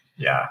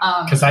 Yeah.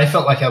 Because I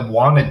felt like I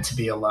wanted to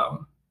be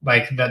alone.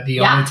 Like that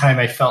the only time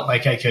I felt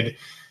like I could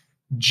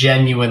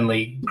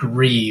genuinely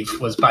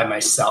grieve was by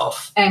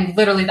myself. And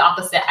literally the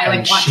opposite. I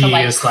like want to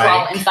like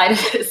crawl inside of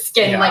his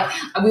skin. Yeah. Like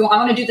I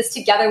want to do this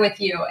together with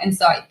you. And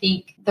so I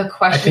think the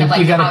question of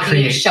like how do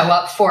you show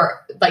up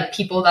for like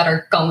people that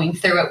are going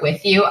through it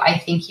with you, I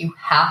think you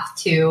have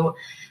to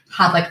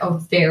have like a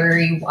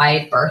very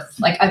wide berth,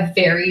 like a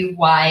very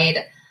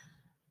wide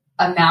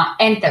amount,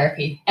 and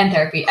therapy.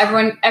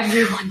 Everyone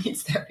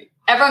needs therapy.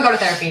 Everyone go to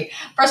therapy.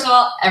 First of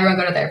all, everyone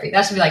go to therapy.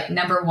 That should be like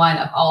number one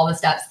of all the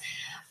steps.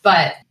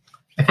 But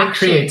I think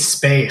create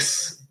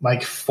space,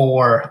 like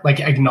for like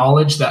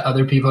acknowledge that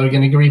other people are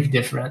going to grieve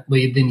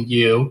differently than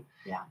you,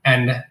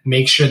 and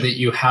make sure that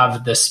you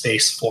have the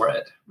space for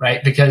it,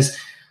 right? Because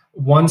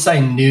once I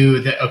knew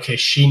that, okay,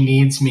 she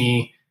needs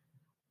me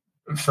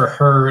for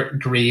her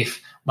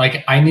grief,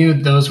 like I knew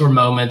those were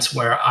moments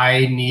where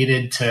I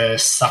needed to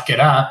suck it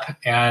up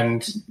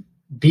and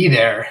be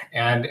there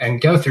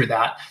and go through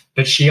that.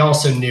 But she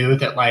also knew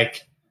that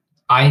like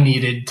I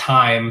needed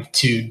time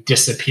to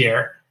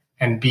disappear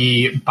and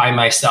be by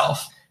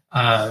myself.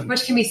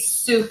 Which can be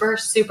super,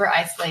 super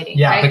isolating.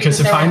 Yeah, right? because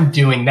if I'm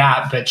doing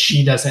that, but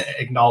she doesn't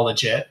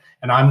acknowledge it,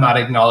 and I'm not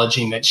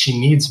acknowledging that she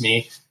needs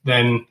me,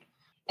 then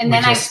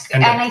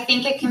I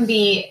think it can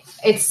be,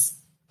 it's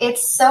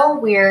so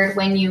weird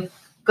when you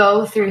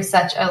go through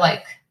such a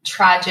like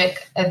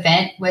tragic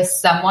event with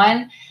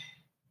someone,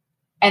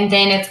 and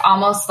then it's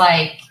almost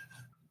like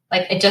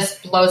it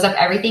just blows up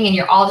everything, and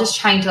you're all just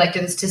trying to like do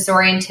this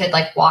disoriented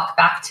like walk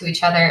back to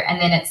each other, and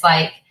then it's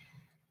like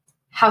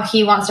how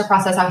he wants to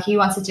process, how he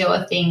wants to deal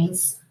with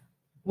things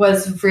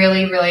was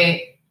really,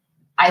 really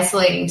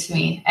isolating to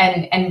me,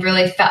 and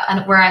really felt,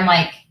 and where I'm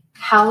like,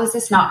 how is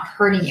this not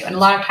hurting you? And a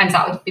lot of times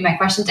that would be my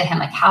question to him,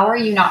 like, how are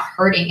you not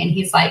hurting? And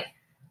he's like,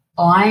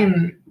 oh,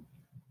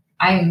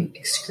 I'm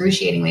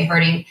excruciating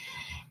hurting,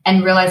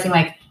 and realizing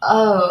like,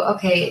 oh,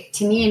 okay.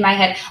 To me in my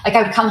head, like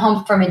I would come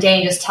home from a day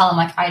and just tell him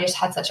like, I just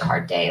had such a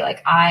hard day.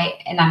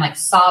 I'm like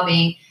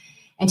sobbing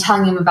and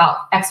telling him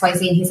about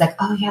XYZ. And he's like,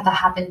 oh yeah, that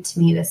happened to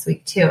me this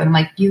week too. And I'm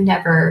like, you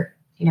never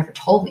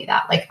told me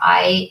that. Like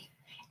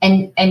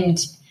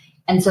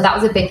and so that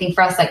was a big thing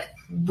for us, like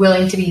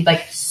willing to be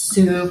like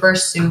super,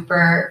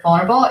 super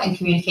vulnerable and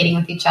communicating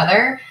with each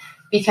other,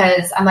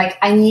 because I'm like,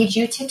 I need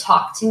you to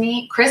talk to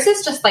me. Chris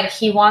is just like,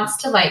 he wants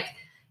to like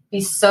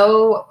be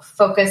so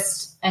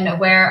focused and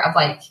aware of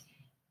like,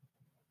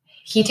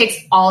 he takes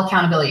all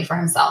accountability for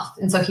himself.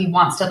 And so he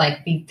wants to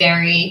like be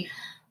very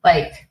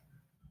like,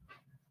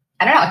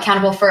 I don't know,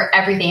 accountable for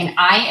everything. And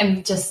I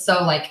am just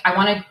so like, I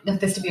wanted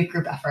this to be a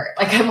group effort.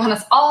 Like I want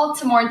us all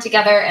to mourn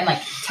together and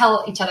like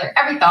tell each other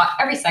every thought,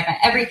 every second,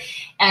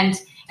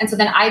 and so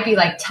then I'd be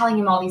like telling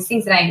him all these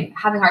things that I'm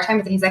having a hard time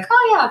with. And he's like,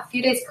 oh yeah, a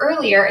few days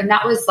earlier. And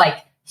that was like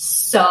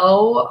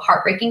so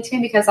heartbreaking to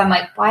me, because I'm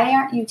like, why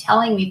aren't you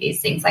telling me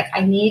these things? Like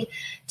I need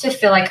to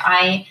feel like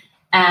I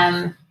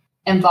am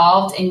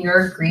involved in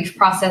your grief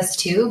process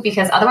too,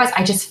 because otherwise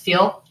I just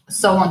feel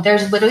so alone.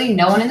 There's literally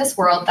no one in this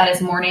world that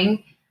is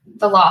mourning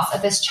the loss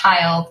of this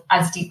child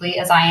as deeply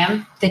as I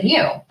am than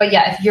you. But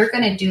yeah, if you're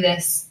going to do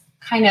this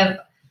kind of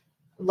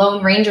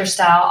Lone Ranger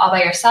style all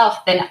by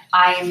yourself, then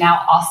I am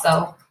now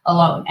also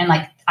alone. And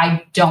like,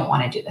 I don't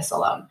want to do this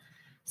alone.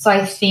 So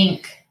I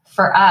think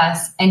for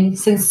us, and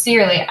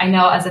sincerely, I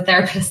know as a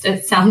therapist,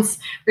 it sounds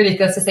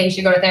ridiculous to say you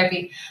should go to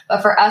therapy,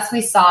 but for us,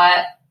 we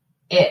saw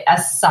it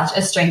as such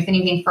a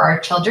strengthening thing for our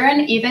children,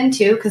 even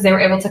too, because they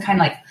were able to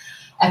kind of like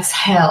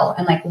exhale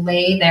and like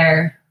lay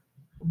their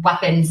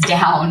weapons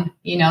down,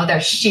 you know, their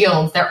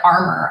shields, their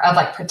armor of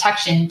like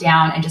protection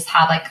down, and just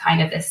have like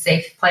kind of this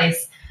safe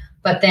place.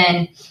 But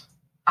then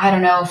I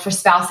don't know, for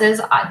spouses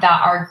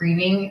that are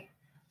grieving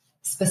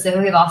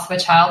specifically loss of a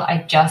child, I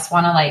just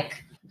want to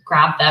like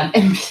grab them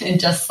and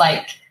just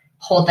like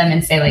hold them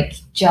and say like,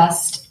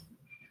 just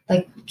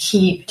like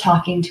keep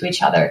talking to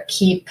each other,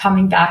 keep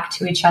coming back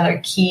to each other,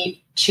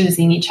 keep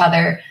choosing each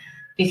other,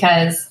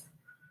 because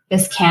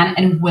this can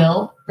and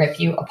will rip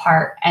you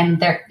apart. And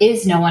there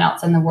is no one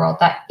else in the world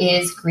that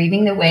is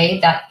grieving the way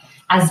that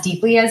as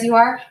deeply as you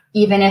are,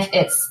 even if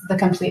it's the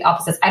complete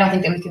opposites. I don't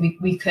think that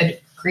we could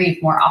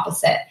grieve more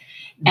opposite.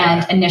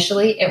 Yeah. And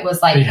initially it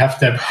was like, you have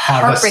to have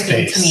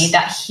heartbreaking to me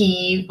that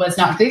he was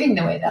not grieving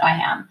the way that I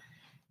am.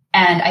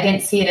 And I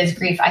didn't see it as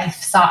grief. I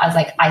saw it as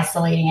like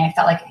isolating. I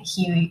felt like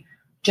he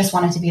just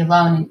wanted to be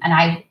alone. And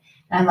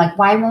I'm like,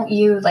 why won't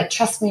you like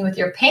trust me with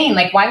your pain?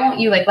 Like, why won't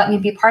you like let me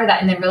be part of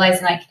that? And then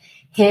realizing like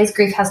his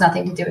grief has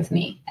nothing to do with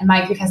me, and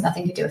my grief has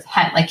nothing to do with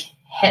him. Like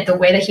the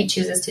way that he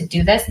chooses to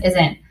do this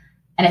isn't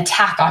an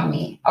attack on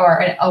me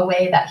or a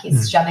way that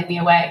he's shoving me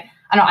away.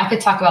 I know I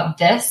could talk about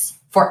this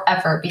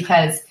forever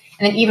because,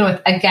 and then even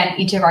with, again,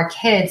 each of our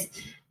kids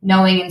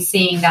knowing and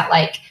seeing that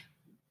like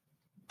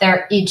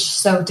they're each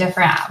so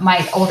different.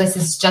 My oldest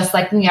is just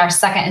like me. Our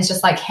second is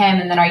just like him.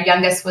 And then our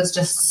youngest was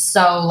just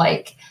so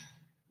like,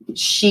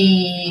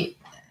 it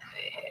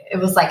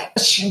was like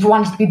she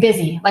wanted to be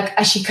busy.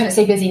 Like she couldn't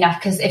stay busy enough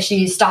because if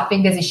she stopped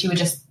being busy, she would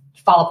just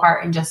fall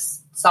apart and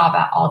just sob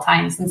at all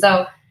times. And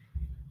so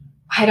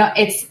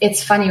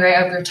it's funny,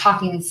 right? We were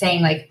talking and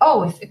saying like,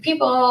 oh, if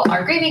people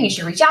are grieving, you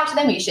should reach out to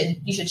them. You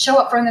should show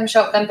up for them,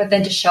 but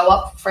then to show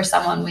up for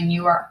someone when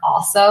you are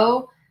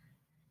also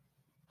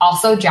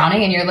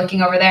drowning and you're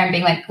looking over there and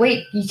being like,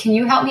 wait, can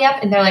you help me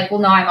up? And they're like, well,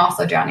 no, I'm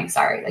also drowning.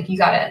 Sorry. Like you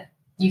gotta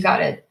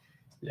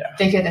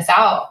figure this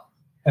out.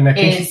 And I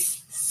think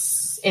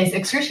is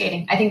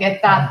excruciating. I think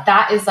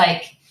that is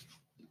like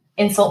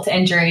insult to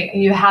injury.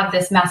 You have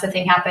this massive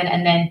thing happen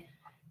and then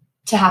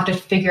to have to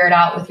figure it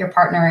out with your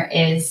partner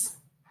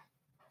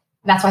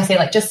that's why I say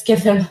like, just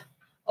give them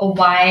a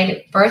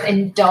wide berth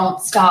and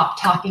don't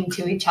stop talking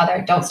to each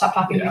other. Don't stop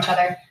talking to each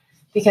other,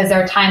 because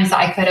there are times that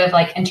I could have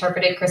like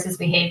interpreted Chris's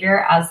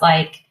behavior as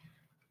like,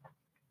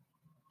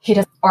 he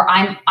doesn't, or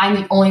I'm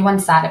the only one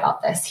sad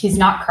about this. He's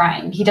not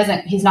crying.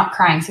 He's not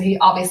crying. So he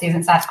obviously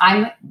isn't sad.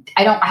 I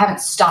haven't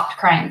stopped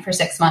crying for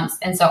 6 months.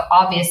 And so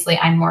obviously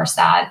I'm more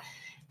sad.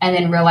 And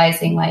then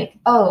realizing like,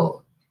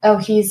 oh,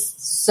 he's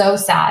so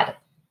sad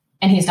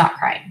and he's not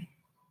crying.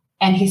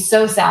 And he's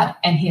so sad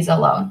and he's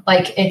alone.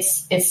 Like it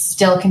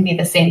still can be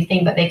the same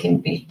thing, but they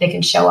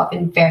can show up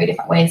in very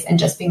different ways, and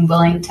just being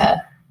willing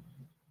to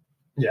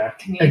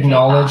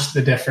acknowledge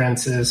the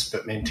differences,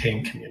 but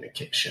maintain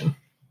communication.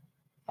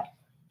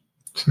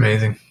 It's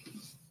amazing.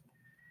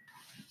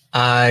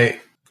 I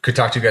could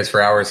talk to you guys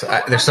for hours.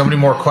 There's so many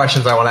more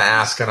questions I want to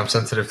ask, and I'm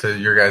sensitive to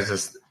your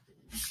guys'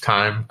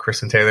 time,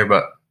 Chris and Taylor.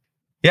 But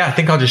yeah, I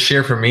think I'll just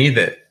share for me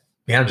that,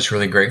 I'm just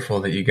really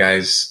grateful that you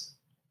guys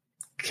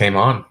came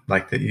on,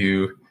 like that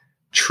you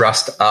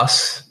trust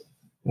us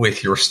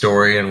with your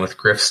story and with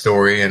Griff's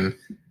story. And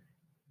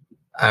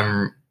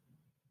I'm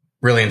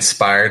really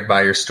inspired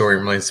by your story.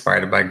 I'm really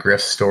inspired by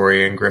Griff's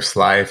story and Griff's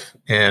life,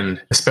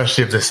 and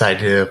especially of this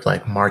idea of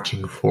like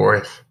marching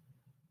forth.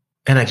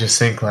 And I just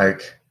think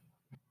like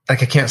I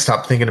can't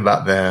stop thinking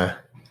about the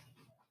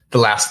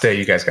last day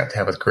you guys got to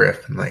have with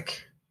Griff, and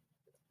like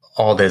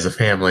all day as a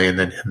family, and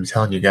then him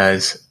telling you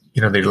guys,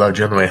 they loved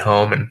you on the way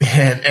home,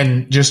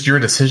 and just your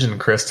decision,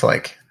 Chris, to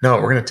like, no,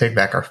 we're going to take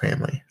back our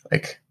family.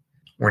 Like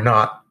we're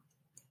not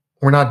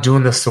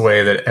doing this the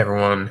way that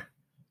everyone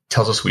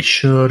tells us we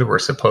should, we're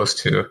supposed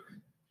to.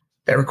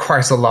 That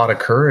requires a lot of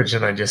courage.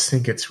 And I just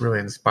think it's really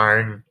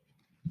inspiring.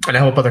 And I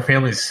hope other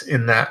families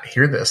in that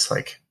hear this,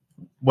 like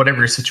whatever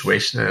your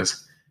situation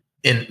is.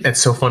 And it's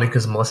so funny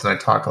because Melissa and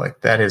I talk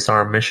like that is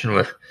our mission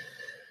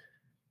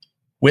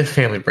with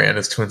Family Brand,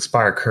 is to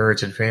inspire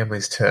courage in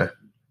families to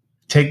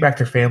take back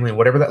their family,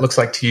 whatever that looks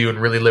like to you, and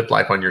really live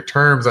life on your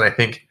terms. And I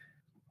think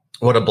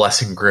what a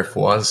blessing Griff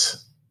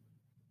was.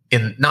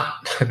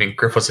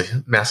 Griff was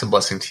a massive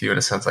blessing to you in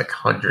a sense, like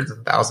hundreds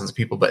and thousands of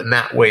people, but in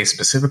that way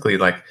specifically,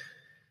 like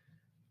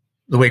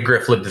the way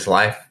Griff lived his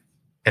life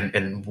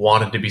and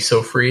wanted to be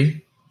so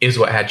free is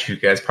what had you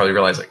guys probably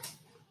realize like,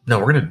 no,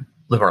 we're going to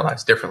live our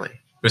lives differently.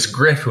 It was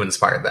Griff who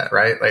inspired that,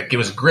 right? Like it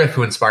was Griff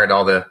who inspired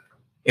all the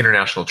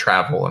international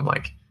travel, and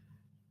like,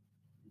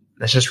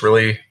 that's just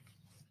really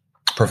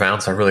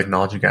profound. So I really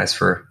acknowledge you guys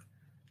for,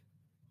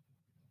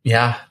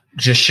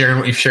 just sharing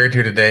what you've shared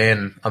here today.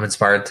 And I'm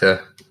inspired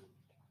to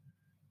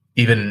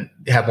even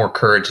have more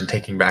courage in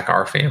taking back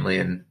our family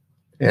and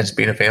just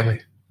being a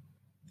family.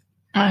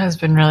 It has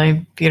been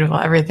really beautiful,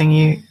 everything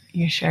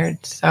you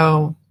shared.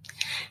 So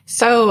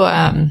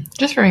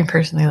just for me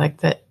personally,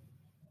 like that,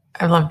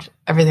 I loved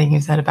everything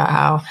you said about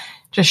how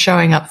just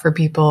showing up for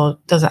people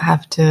doesn't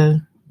have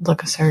to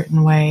look a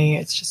certain way.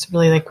 It's just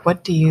really like,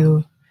 what are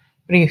you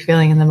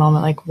feeling in the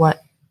moment? Like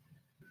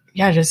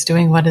just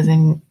doing what is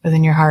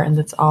within your heart, and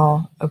that's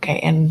all okay.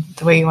 And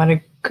the way you want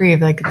to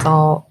grieve, like it's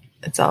all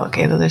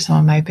okay. Those are some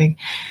of my big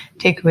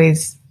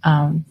takeaways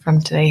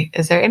from today.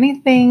 Is there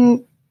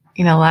anything,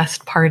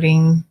 last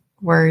parting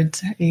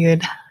words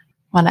you'd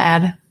want to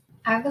add?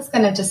 I was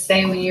going to just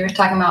say, when you were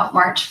talking about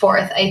March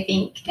 4th, I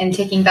think, and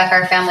taking back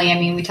our family,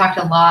 we talked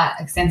a lot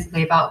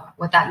extensively about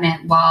what that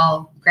meant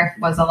while Griff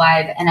was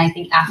alive. And I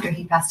think after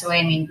he passed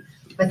away,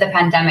 with the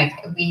pandemic,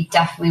 we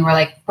definitely were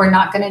like, we're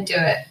not going to do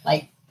it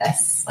like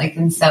this.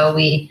 And so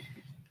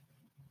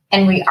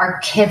our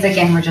kids,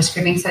 again, were just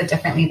grieving so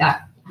differently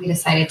that we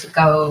decided to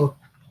go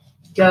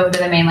to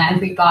the mainland.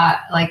 We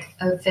bought like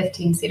a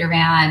 15-seater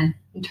van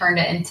and turned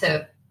it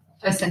into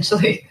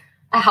essentially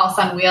a house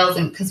on wheels.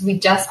 And because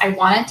I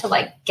wanted to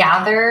like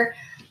gather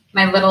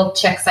my little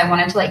chicks. I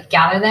wanted to like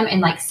gather them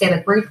and like say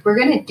like, we're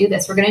going to do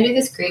this. We're going to do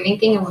this grieving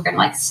thing, and we're going to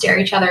like stare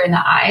each other in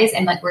the eyes,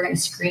 and like, we're going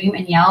to scream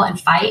and yell and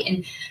fight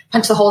and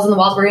punch the holes in the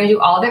walls. We're going to do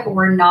all of it, but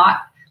we're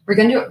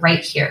going to do it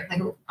right here.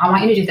 Like, I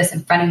want you to do this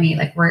in front of me.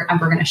 Like we're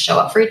going to show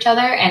up for each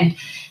other. And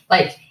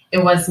like,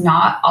 it was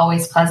not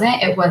always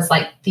pleasant. It was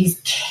like these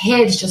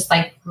kids just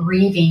like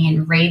grieving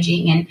and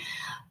raging.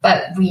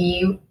 But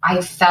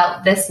I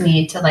felt this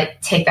need to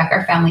like take back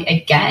our family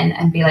again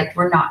and be like,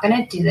 we're not going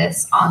to do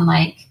this on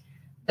like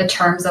the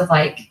terms of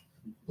like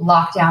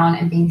lockdown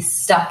and being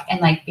stuck and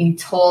like being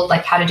told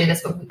like how to do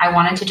this. But I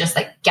wanted to just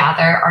like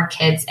gather our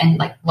kids and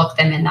like look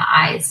them in the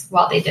eyes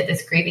while they did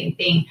this grieving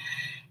thing.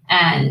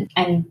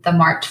 And the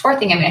March 4th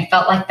thing, I mean, I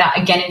felt like that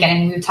again and again.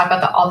 And we would talk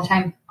about that all the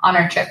time on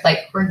our trip.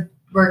 Like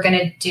we're going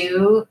to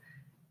do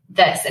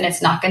this and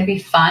it's not going to be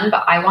fun,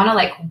 but I want to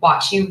like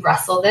watch you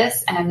wrestle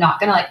this, and I'm not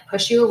going to like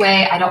push you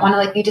away. I don't want to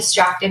like be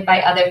distracted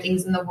by other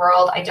things in the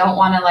world. I don't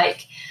want to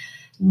like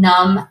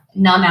numb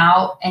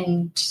out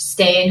and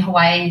stay in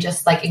Hawaii and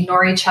just like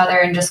ignore each other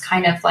and just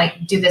kind of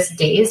like do this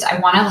dazed. I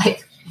want to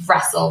like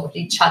wrestle with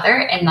each other,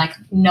 and like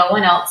no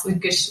one else, we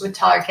would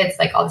tell our kids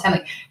like all the time,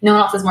 like no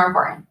one else is more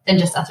important than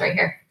just us right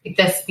here. Like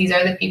these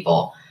are the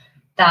people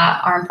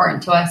that are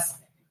important to us.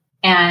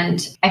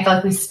 And I feel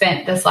like we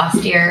spent this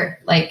last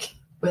year, like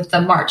with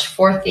the March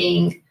 4th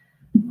thing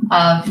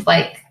of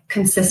like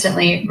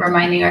consistently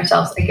reminding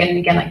ourselves again and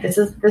again, like this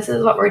is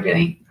what we're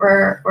doing.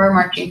 We're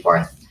marching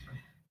forth.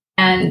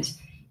 And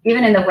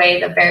even in the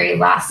way, the very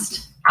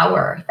last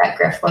hour that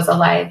Griff was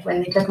alive,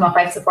 when they took him off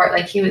life support,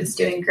 like he was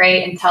doing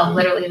great until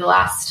literally the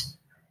last,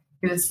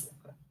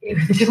 they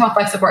took him off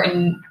life support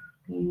and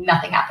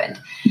nothing happened.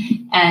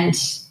 And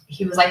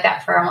he was like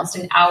that for almost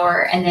an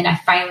hour. And then I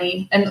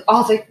finally, and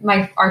also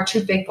our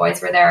two big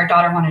boys were there. Our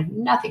daughter wanted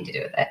nothing to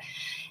do with it.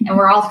 And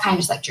we're all kind of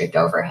just like draped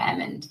over him.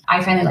 And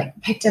I finally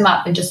like picked him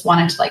up and just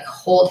wanted to like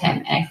hold him.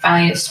 And I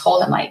finally just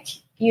told him like,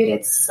 you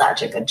did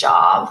such a good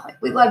job. Like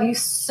we love you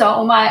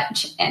so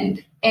much.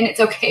 And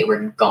it's okay.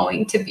 We're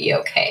going to be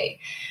okay.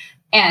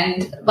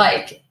 And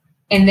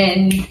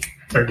then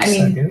 30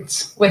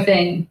 seconds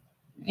within,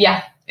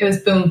 it was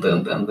boom,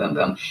 boom, boom, boom,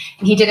 boom.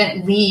 And he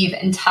didn't leave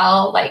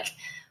until like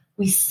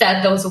we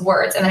said those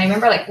words. And then I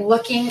remember like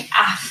looking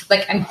at,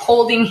 like I'm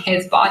holding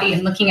his body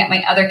and looking at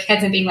my other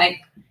kids and being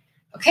like,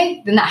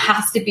 okay, then that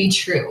has to be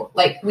true.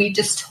 Like we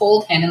just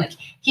told him, and like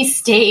he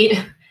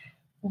stayed.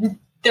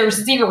 There was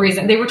zero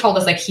reason. They were told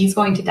us like he's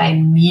going to die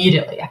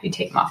immediately after you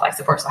take him off life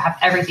support. So have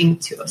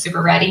everything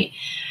super ready.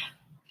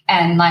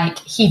 And like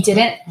he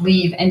didn't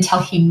leave until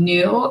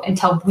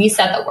until we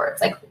said the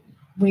words, like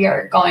we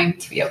are going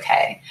to be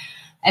okay.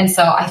 And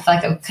so I feel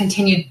like I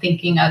continued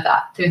thinking of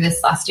that through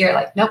this last year.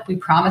 Like, nope, we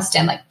promised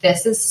him like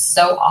this is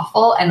so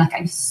awful. And like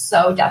I'm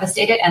so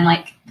devastated. And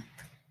like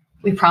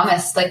we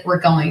promised like we're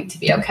going to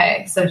be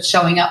okay. So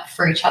showing up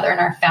for each other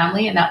and our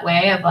family in that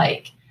way of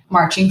like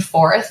marching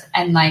forth,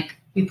 and like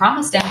we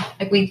promised him,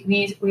 like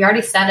we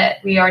already said it.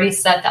 We already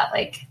said that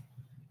like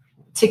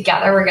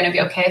together we're going to be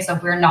okay. So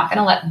we're not going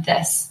to let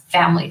this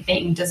family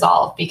thing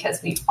dissolve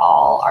because we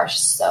all are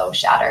so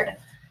shattered.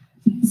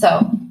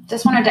 So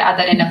just wanted to add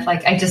that in of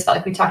like, I just felt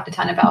like we talked a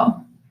ton about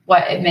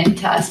what it meant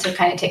to us to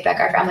kind of take back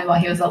our family while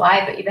he was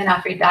alive. But even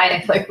after he died, I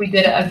feel like we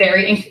did it a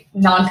very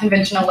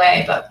non-conventional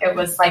way, but it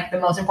was like the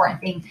most important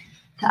thing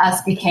to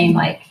us became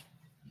like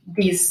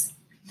these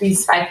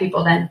 5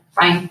 people, then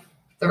fine.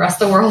 The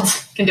rest of the world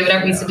can do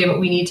whatever it needs to do, but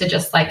we need to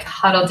just like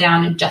huddle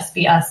down and just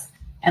be us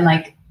and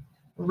like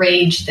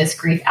rage this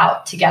grief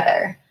out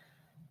together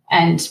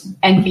and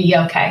be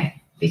okay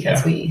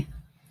because we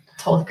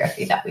told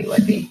Griffey that we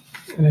would be.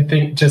 And I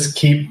think just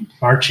keep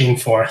marching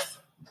forth.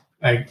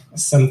 Like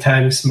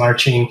sometimes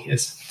marching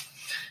is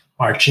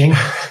marching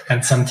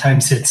and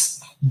sometimes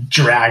it's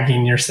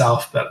dragging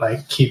yourself, but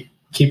like keep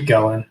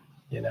going,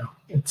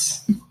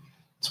 it's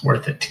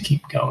worth it to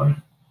keep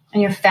going.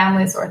 And your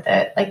family's worth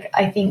it. Like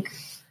I think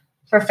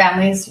for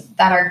families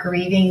that are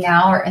grieving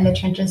now or in the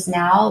trenches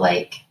now,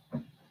 like,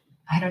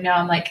 I don't know,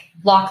 I'm like,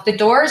 lock the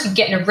doors, you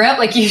get in a room,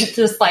 like you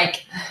just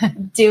like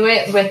do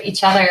it with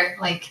each other,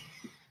 like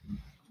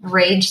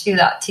rage through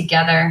that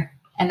together.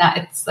 And that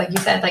it's like you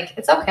said, like,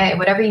 it's okay.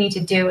 Whatever you need to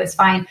do is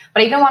fine.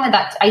 But I even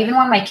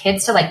wanted my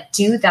kids to like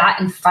do that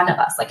in front of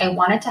us. Like I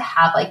wanted to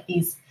have like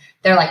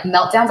they're like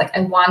meltdowns. Like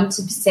I wanted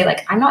to say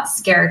like, I'm not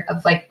scared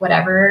of like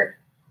whatever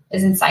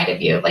is inside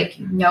of you. Like,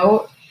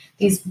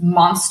 these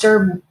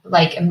monster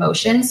like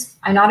emotions,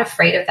 I'm not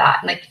afraid of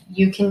that. Like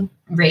you can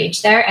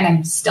rage there and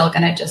I'm still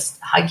going to just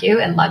hug you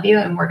and love you.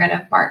 And we're going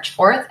to march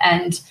forth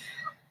and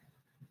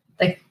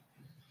like,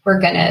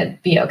 we're going to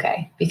be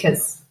okay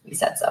because we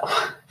said so.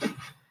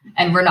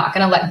 And we're not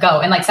going to let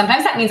go. And like,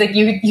 sometimes that means like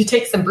you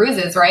take some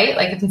bruises, right?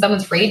 Like if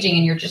someone's raging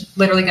and you're just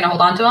literally going to hold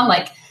on to them,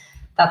 like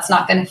that's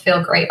not going to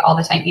feel great all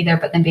the time either.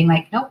 But then being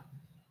like, nope,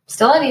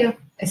 still love you.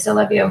 I still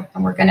love you.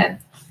 And we're going to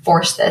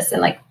force this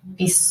and like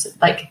be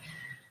like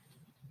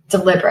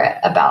deliberate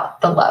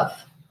about the love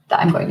that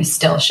I'm going to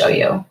still show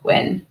you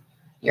when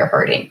you're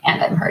hurting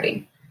and I'm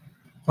hurting.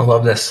 I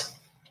love this.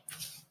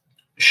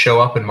 Show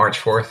up and March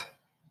 4th.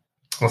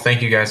 Well,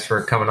 thank you guys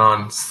for coming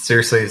on.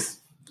 Seriously,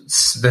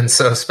 it's been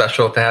so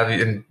special to have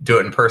you and do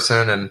it in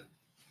person. And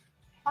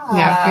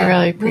yeah, we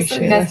really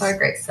appreciate it. That's for a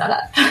great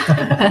setup.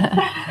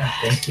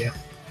 Thank you.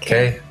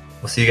 Okay.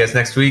 We'll see you guys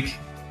next week.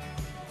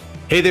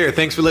 Hey there,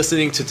 thanks for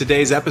listening to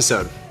today's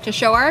episode. To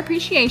show our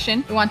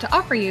appreciation, we want to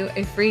offer you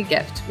a free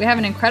gift. We have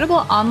an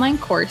incredible online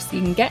course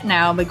you can get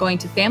now by going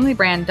to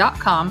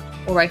familybrand.com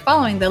or by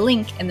following the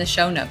link in the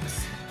show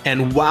notes.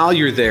 And while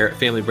you're there at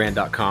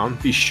familybrand.com,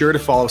 be sure to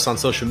follow us on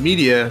social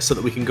media so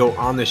that we can go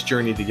on this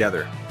journey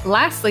together.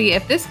 Lastly,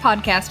 if this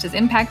podcast has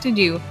impacted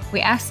you,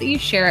 we ask that you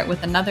share it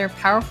with another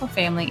powerful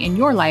family in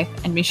your life,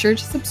 and be sure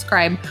to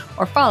subscribe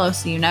or follow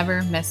so you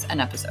never miss an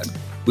episode.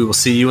 We will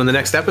see you in the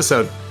next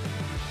episode.